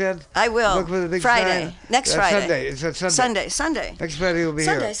pup tent? I will. Look for the big Friday. sign. Next Friday. Sunday. It's a Sunday. Sunday. Next Friday we'll be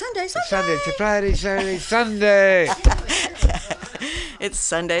here. Sunday. It's Friday, Saturday, Sunday. It's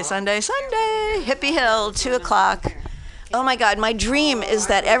Sunday. Hippie Hill, 2:00. Oh my God, my dream is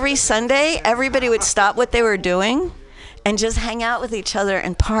that every Sunday, everybody would stop what they were doing and just hang out with each other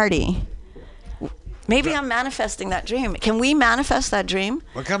and party. Maybe I'm manifesting that dream. Can we manifest that dream?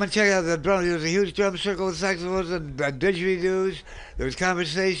 Well, come and check out the drum. There's a huge drum circle with saxophones and didgeridoos. There's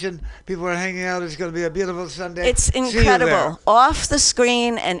conversation. People are hanging out. It's going to be a beautiful Sunday. It's incredible. Off the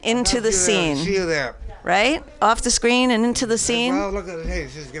screen and into the scene. See you there. Right? Off the screen and into the scene. Well, look at it. Hey,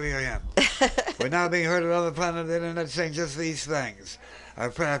 just give me your hand. We're now being heard around the planet, the internet, saying just these things.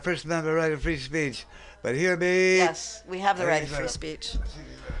 Our First Amendment right of free speech. But hear me. Yes, we have the right of free speech.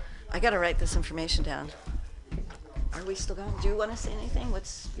 I got to write this information down. Are we still going? Do you want to say anything?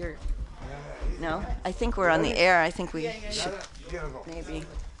 What's your... No? I think we're on the air. I think we should maybe...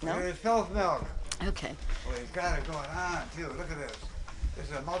 No? There's Philip Milk. Okay. Well, he's got it going on, too. Look at this. This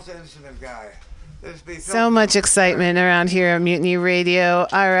is a multi-instrument guy. So much excitement around here at Mutiny Radio.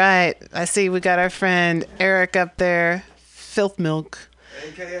 All right. I see we got our friend Eric up there, Filth Milk.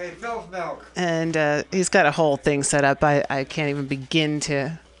 AKA Filth Milk. And he's got a whole thing set up. I can't even begin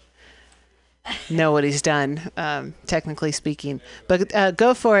to know what he's done, technically speaking. But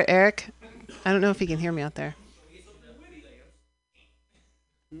go for it, Eric. I don't know if you can hear me out there.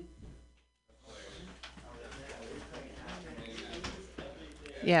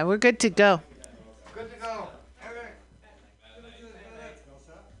 Yeah, we're good to go. Good to go.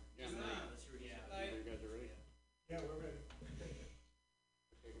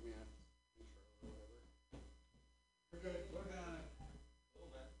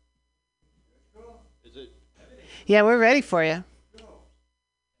 Yeah, we're ready for you.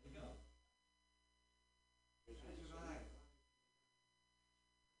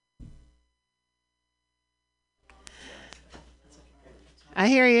 I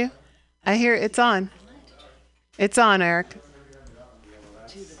hear you. I hear it's on. It's on, Eric.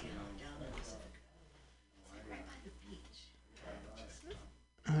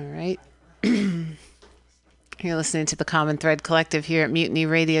 All right. You're listening to the Common Thread Collective here at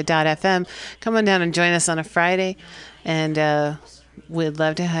MutinyRadio.fm. Come on down and join us on a Friday, and we'd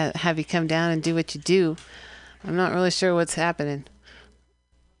love to have you come down and do what you do. I'm not really sure what's happening.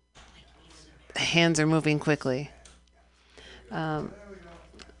 The hands are moving quickly.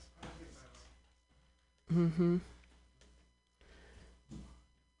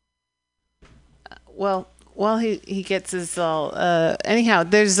 Well, while he gets his all, anyhow,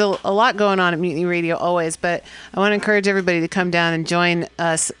 there's a lot going on at Mutiny Radio always, but I want to encourage everybody to come down and join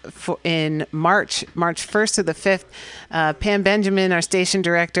us in March 1st to the 5th. Pam Benjamin, our station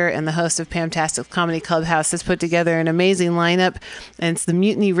director and the host of Pamtastic Comedy Clubhouse, has put together an amazing lineup, and it's the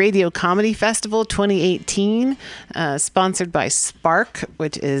Mutiny Radio Comedy Festival 2018, sponsored by Spark,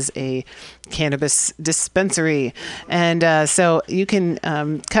 which is a cannabis dispensary. And so you can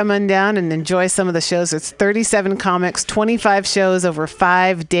come on down and enjoy some of the shows. It's 37 comics, 25 shows over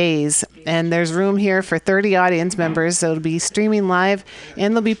 5 days, and there's room here for 30 audience members. So it'll be streaming live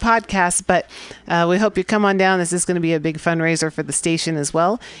and there'll be podcasts, but we hope you come on down. This is going to be a big fundraiser for the station as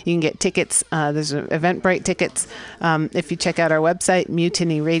well. You can get tickets. There's Eventbrite tickets if you check out our website,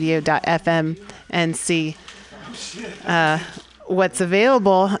 MutinyRadio.fm, and see what's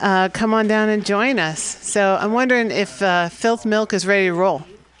available. Come on down and join us. So I'm wondering if Filth Milk is ready to roll.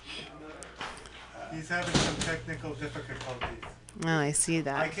 He's having some technical difficulties. Oh, I see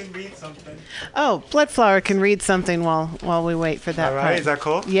that. I can read something. Oh, Bloodflower can read something while we wait for that All right, part. is that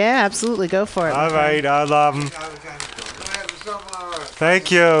cool? Yeah, absolutely. Go for it. All right,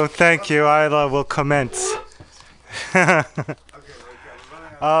 thank you. I will commence.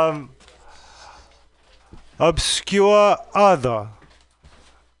 Obscure other,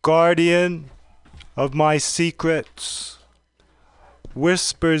 guardian of my secrets,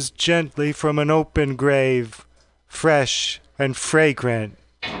 whispers gently from an open grave, fresh and fragrant.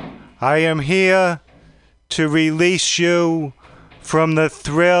 I am here to release you from the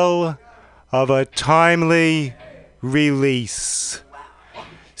thrill of a timely release.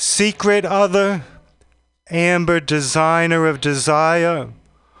 Secret other, amber designer of desire,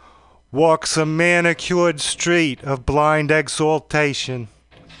 walks a manicured street of blind exaltation,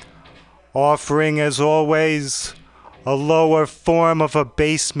 offering as always a lower form of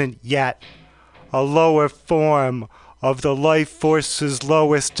abasement, yet a lower form of the life force's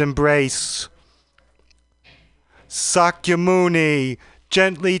lowest embrace. Sakyamuni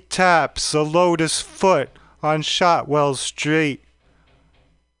gently taps a lotus foot on Shotwell Street,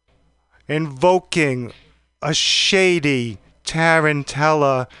 invoking a shady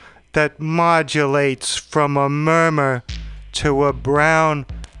tarantella that modulates from a murmur to a brown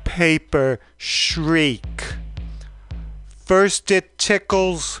paper shriek. First it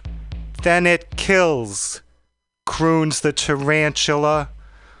tickles, then it kills, croons the tarantula.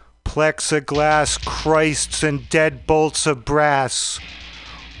 Plexiglass Christs and deadbolts of brass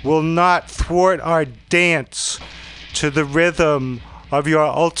will not thwart our dance to the rhythm of your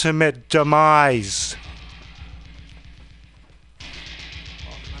ultimate demise.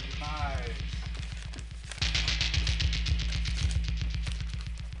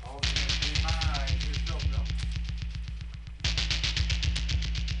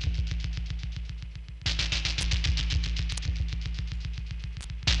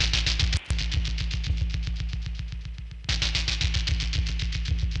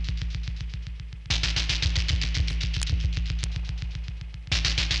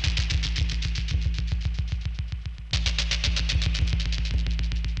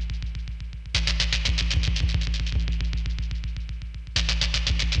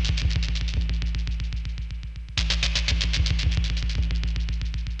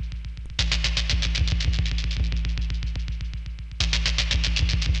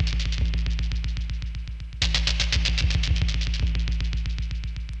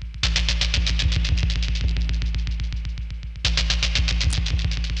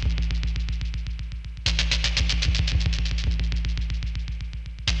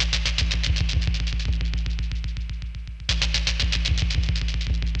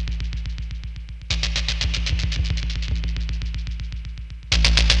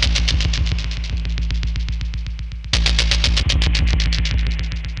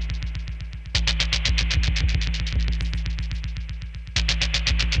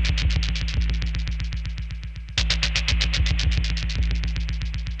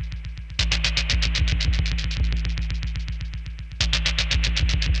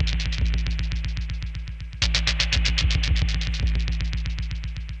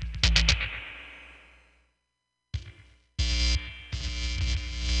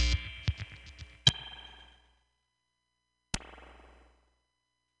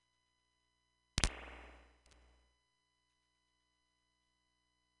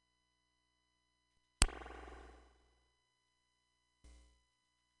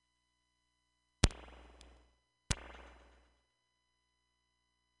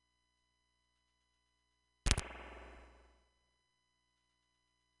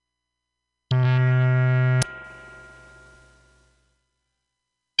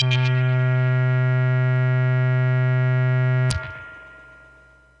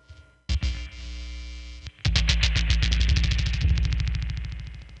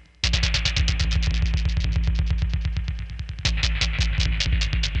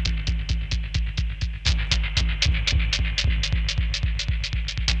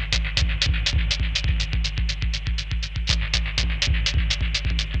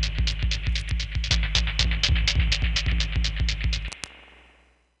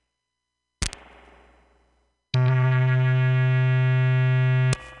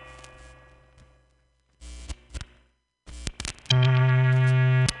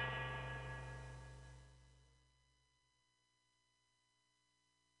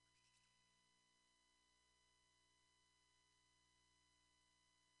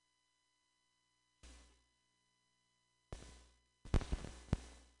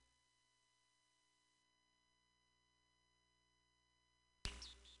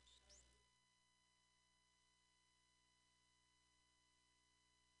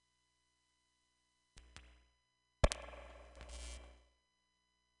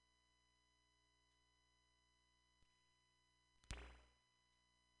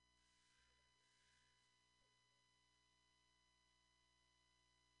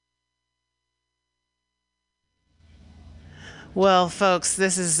 Well, folks,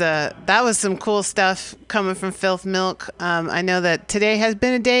 this is that was some cool stuff coming from Filth Milk. I know that today has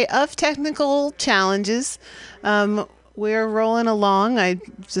been a day of technical challenges. We're rolling along. I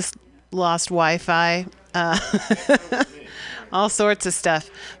just lost Wi-Fi, all sorts of stuff.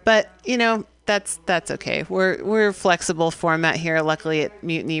 But you know, that's okay. We're flexible format here. Luckily at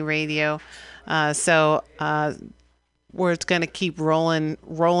Mutiny Radio, so we're going to keep rolling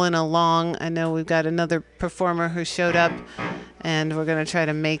along. I know we've got another performer who showed up, and we're going to try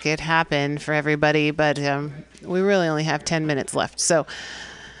to make it happen for everybody, but we really only have 10 minutes left. So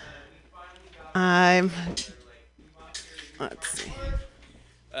let's see.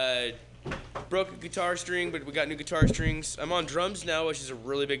 Broke a guitar string, but we got new guitar strings. I'm on drums now, which is a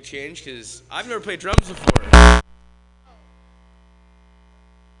really big change because I've never played drums before.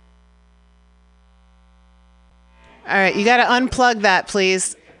 All right, you got to unplug that,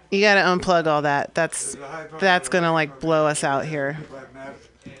 please. You got to unplug all that. That's going to like blow us out here,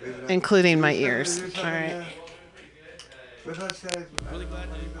 including my ears. All right. Really glad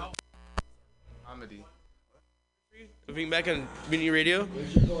to being back on Mutiny Radio.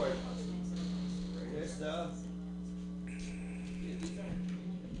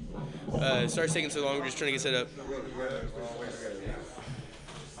 Sorry it's taking so long. We're just trying to get set up.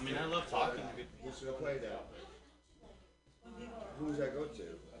 I mean, I love talking. Who's going to play that? Who does that go to?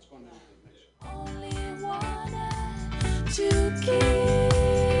 That's going to Only wanted to give.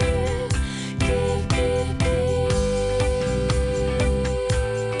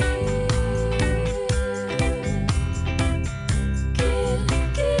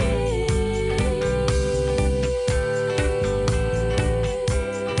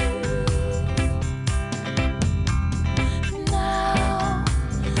 Now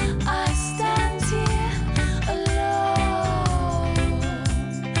I stand here alone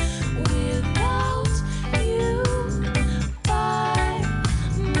without you by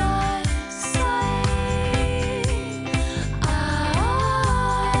my side. I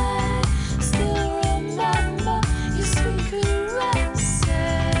still remember your sweet caresses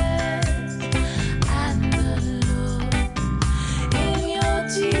and the look in your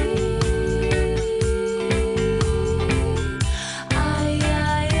teeth.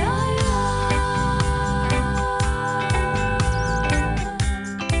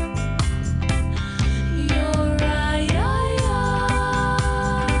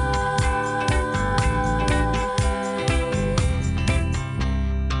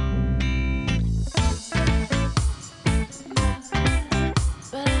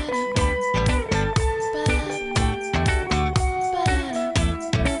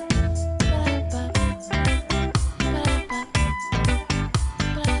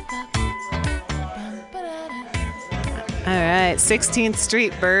 All right, 16th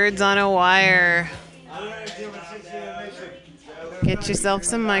Street, Birds on a Wire. Get yourself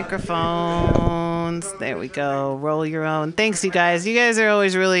some microphones. There we go. Roll your own. Thanks, you guys. You guys are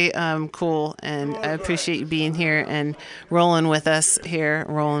always really cool, and I appreciate you being here and rolling with us here,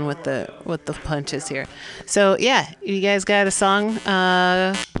 rolling with the punches here. So yeah, you guys got a song?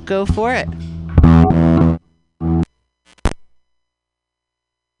 Go for it.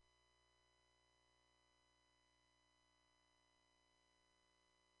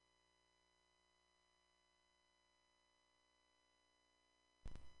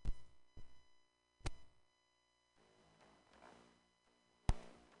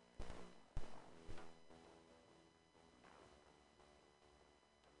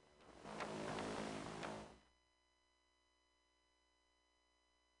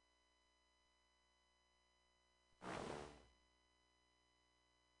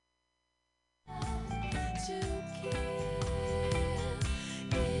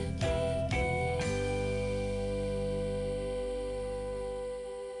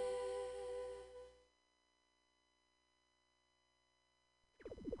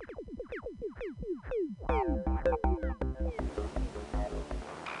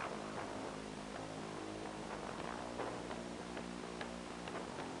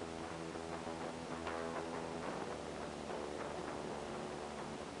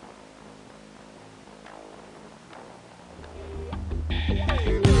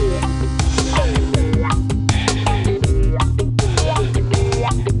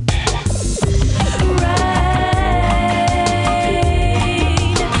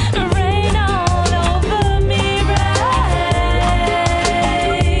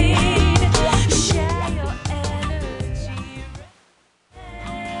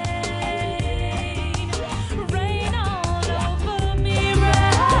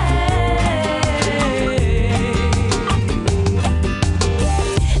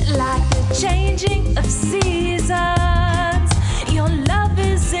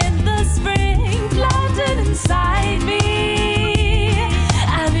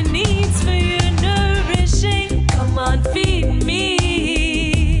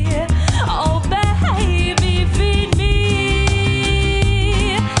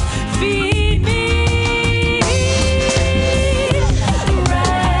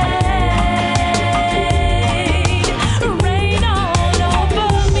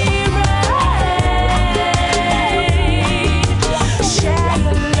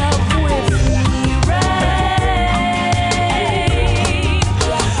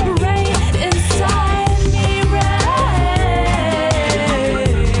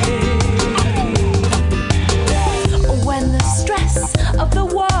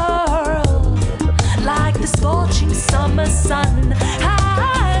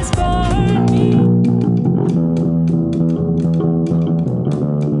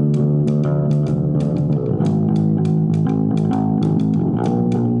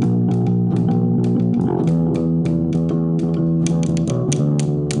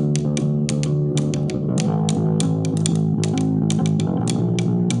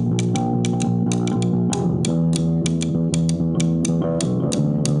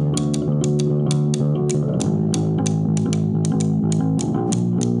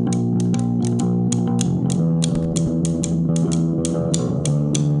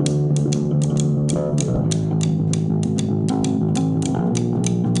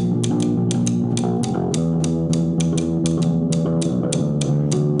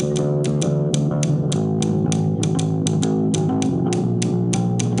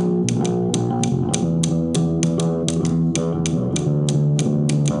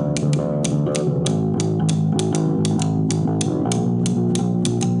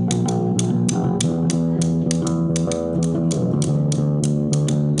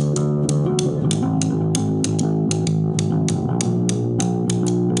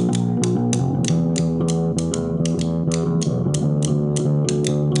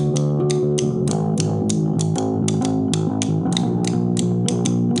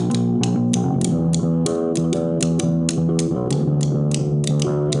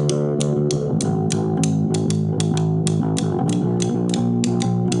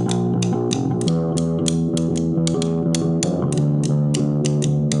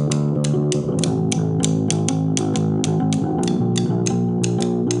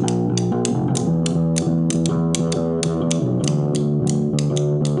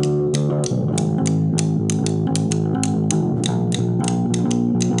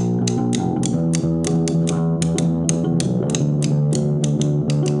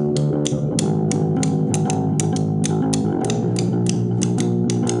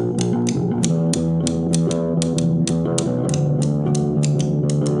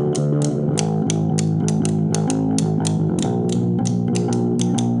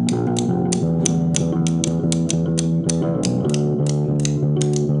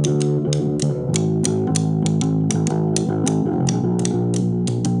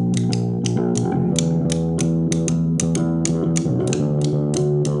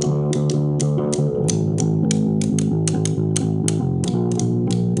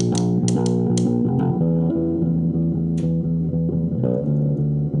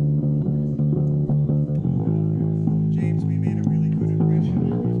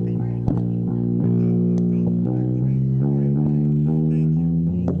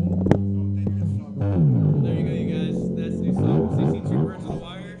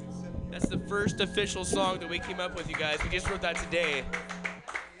 first official song that we came up with, you guys. We just wrote that today.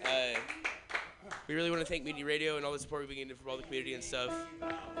 We really want to thank MutinyRadio and all the support we've been getting from all the community and stuff.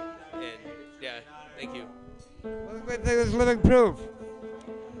 And yeah, thank you. Well, the great thing is living proof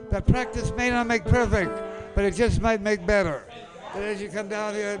that practice may not make perfect, but it just might make better. And as you come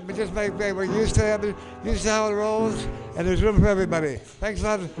down here, just make we're used to it, used to how it rolls, and there's room for everybody. Thanks a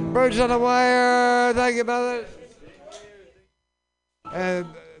lot. Birds on the wire. Thank you, brother. And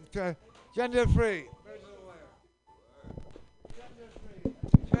gender free. Birds on the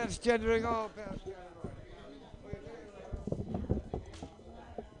wire. Transgendering all past categories.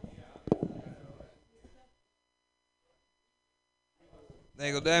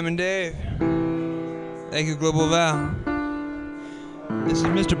 Thank you, Diamond Dave. Thank you, Global Val. This is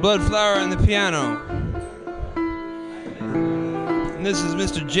Mr. Bloodflower on the piano. And this is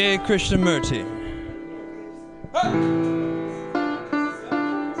Mr. J. Krishnamurti.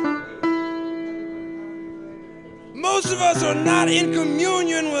 Most of us are not in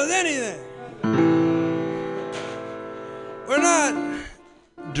communion with anything. We're not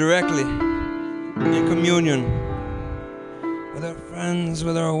directly in communion with our friends,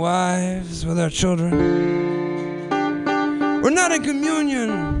 with our wives, with our children. We're not in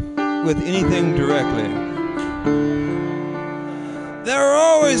communion with anything directly. There are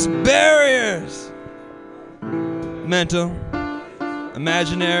always barriers, mental,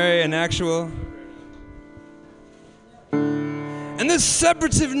 imaginary, and actual. And this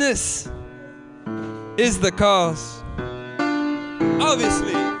separativeness is the cause,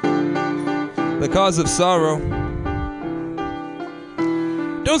 obviously, the cause of sorrow.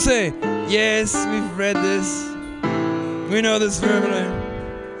 Don't say, yes, we've read this. We know this verbally.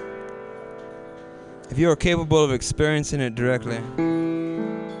 If you are capable of experiencing it directly,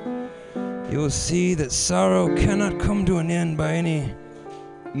 you will see that sorrow cannot come to an end by any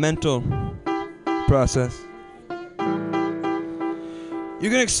mental process. You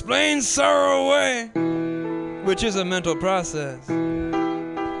can explain sorrow away, which is a mental process.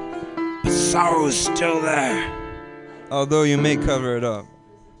 But sorrow is still there, although you may cover it up.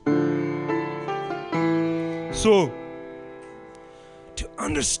 So, to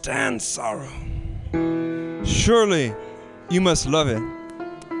understand sorrow, surely you must love it.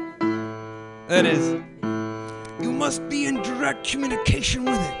 That is, you must be in direct communication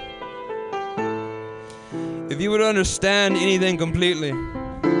with it. If you would understand anything completely,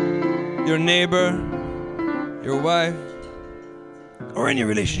 your neighbor, your wife, or any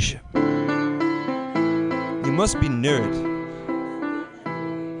relationship, you must be near it.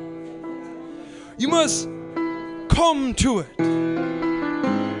 You must come to it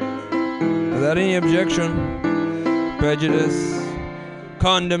without any objection, prejudice,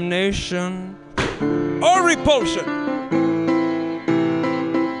 condemnation, or repulsion.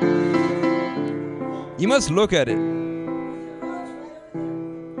 You must look at it.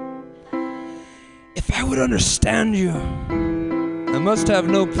 If I would understand you, I must have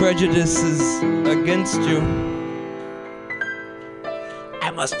no prejudices against you. I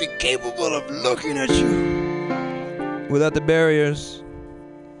must be capable of looking at you without the barriers,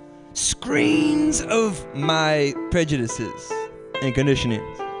 screens of my prejudices and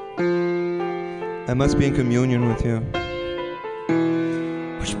conditionings. I must be in communion with you,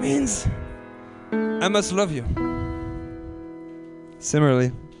 which means I must love you.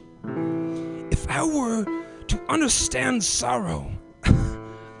 Similarly, if I were to understand sorrow,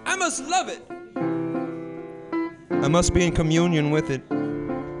 I must love it. I must be in communion with it.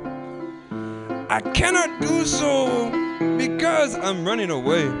 I cannot do so because I'm running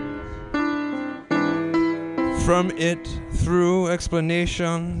away from it through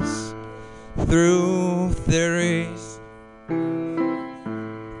explanations, through theories,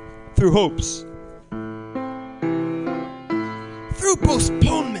 through hopes, through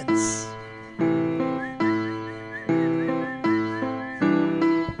postponements.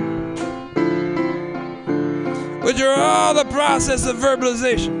 Which are all the process of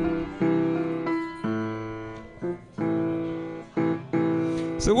verbalization.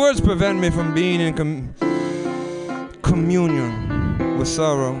 So words prevent me from being in communion with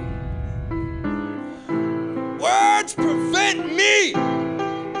sorrow. Words prevent me!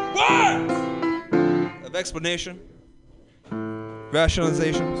 Words! Of explanation,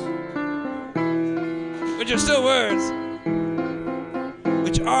 rationalizations, which are still words,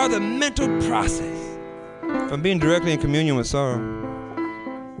 which are the mental process from being directly in communion with sorrow.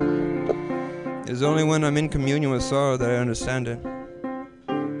 It's only when I'm in communion with sorrow that I understand it.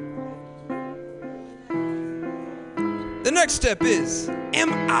 The next step is,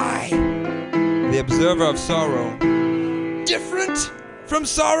 am I, the observer of sorrow, different from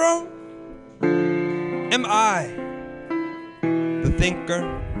sorrow? Am I, the thinker,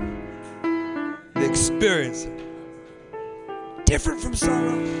 the experiencer, different from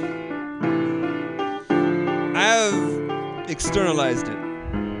sorrow? I have externalized it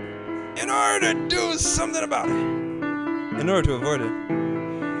in order to do something about it. in order to avoid it,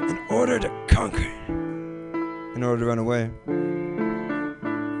 in order to conquer it, in order to run away.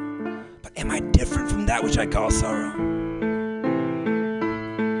 But am I different from that which I call sorrow?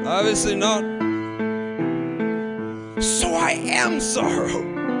 Obviously not. So I am sorrow.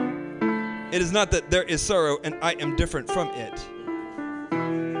 It is not that there is sorrow and I am different from it.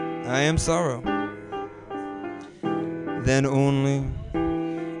 I am sorrow. Then only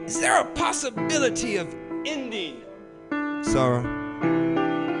is there a possibility of ending sorrow.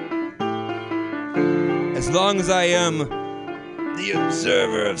 As long as I am the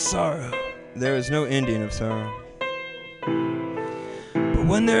observer of sorrow, there is no ending of sorrow. But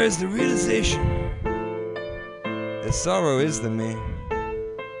when there is the realization that sorrow is the me,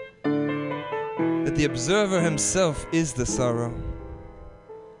 that the observer himself is the sorrow,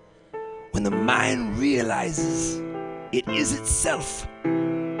 when the mind realizes it is itself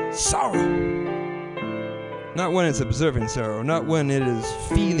sorrow, not when it's observing sorrow, not when it is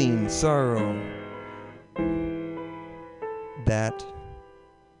feeling sorrow, that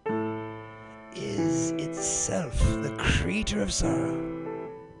is itself the creator of sorrow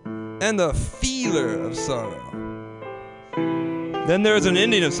and the feeler of sorrow. Then there is an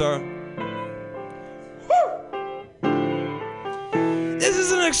ending of sorrow. This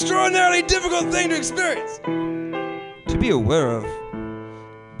is an extraordinarily difficult thing to experience, to be aware of,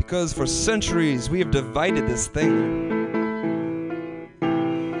 because for centuries we have divided this thing.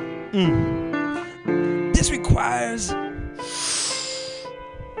 This requires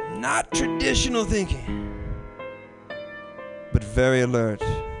not traditional thinking, but very alert,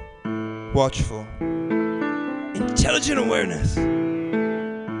 watchful, intelligent awareness.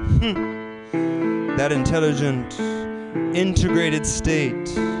 That intelligent, integrated state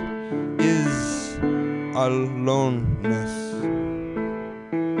is aloneness.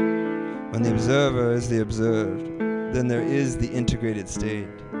 When the observer is the observed, then there is the integrated state.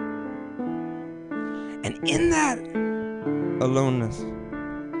 And in that aloneness,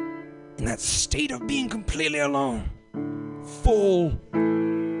 in that state of being completely alone, full,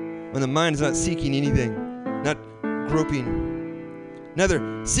 when the mind is not seeking anything, not groping, neither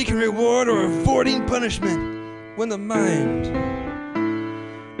seeking reward or avoiding punishment, when the mind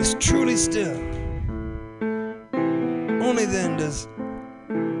is truly still, only then does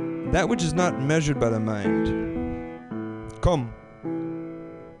that which is not measured by the mind come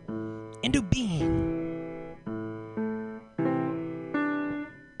into being.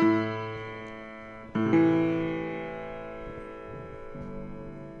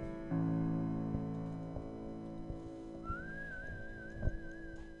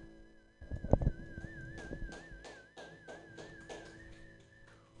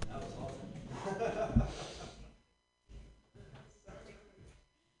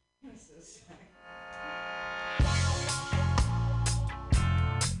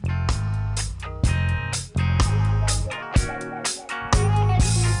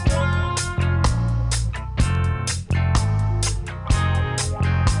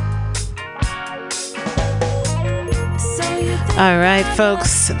 All right,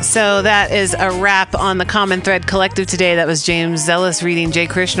 folks. So that is a wrap on the Common Thread Collective today. That was James Zealous reading J.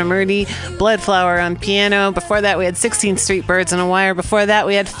 Krishnamurti, Bloodflower on piano. Before that, we had 16th Street Birds on a wire. Before that,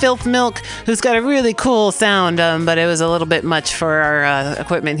 we had Filth Milk, who's got a really cool sound, but it was a little bit much for our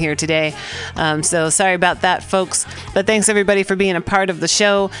equipment here today. So sorry about that, folks. But thanks, everybody, for being a part of the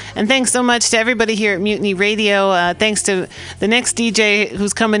show. And thanks so much to everybody here at Mutiny Radio. Thanks to the next DJ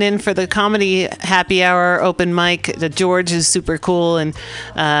who's coming in for the comedy happy hour open mic, the George, who's super cool and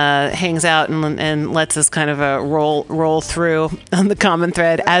hangs out and lets us kind of roll through on the Common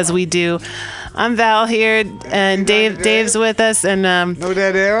Thread as we do. I'm Val here, and Dave's with us, and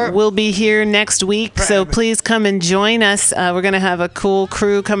we'll be here next week, so please come and join us. We're going to have a cool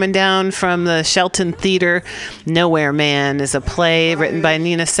crew coming down from the Shelton Theater. Nowhere Man is a play written by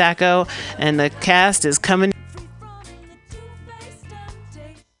Nina Sacco, and the cast is coming.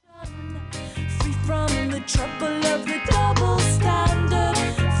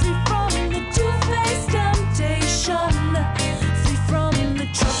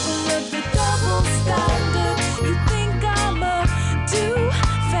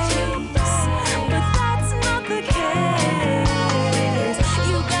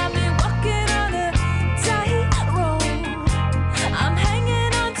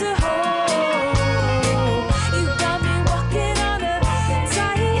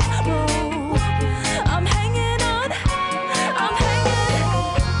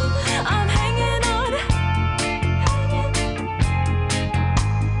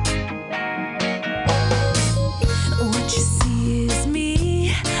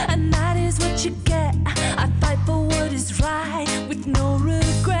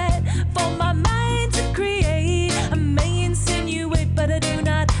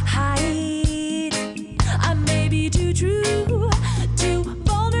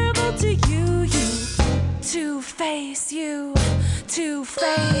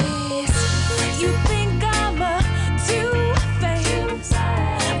 face. You think I'm a two-face,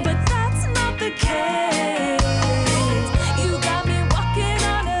 but that's not the case. You got me walking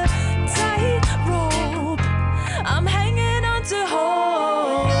on a tightrope. I'm hanging on to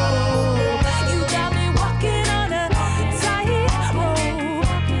hope. You got me walking on a tightrope.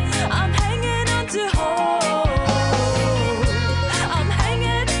 I'm hanging on to hope. I'm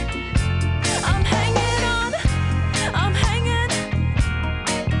hanging on. I'm hanging.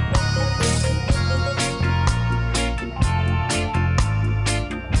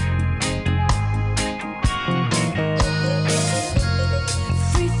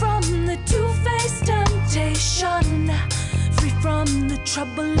 Free from the two-faced temptation. Free from the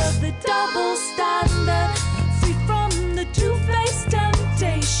trouble of the double standard. Free from the two-faced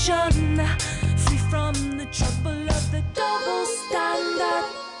temptation. Free from the trouble of the double standard.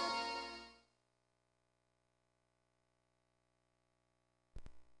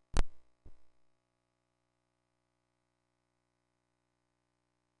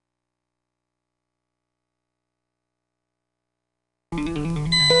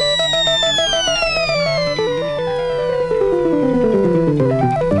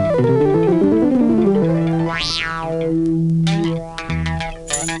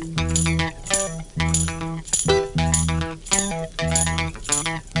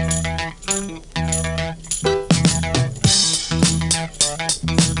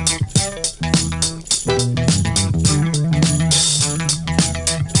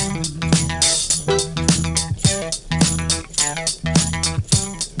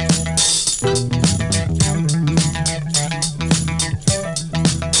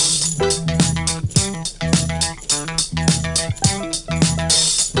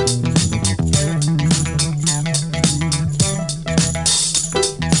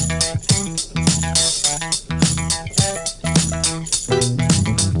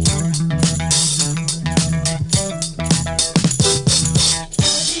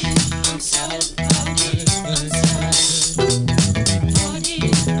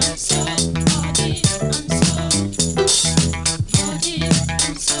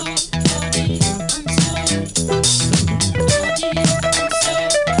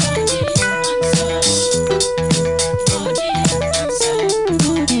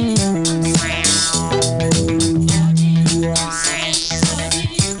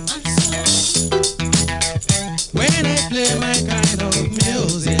 When I play my kind of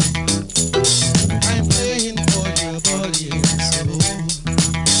music, I'm playing for your body and soul.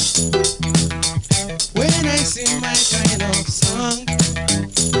 When I sing my kind of song,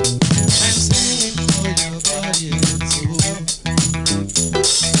 I'm singing for your body and soul.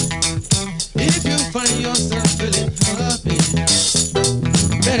 If you find yourself feeling happy,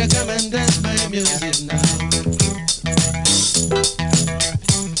 better come and dance my music now.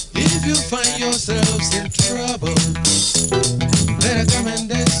 If you find yourselves in trouble, better come and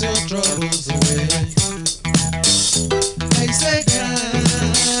dance your troubles away. I say dance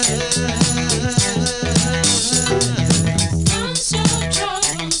your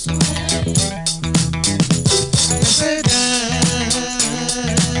troubles away. I say dance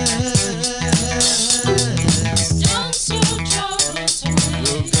your troubles away.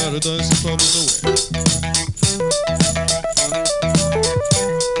 You gotta dance your troubles away.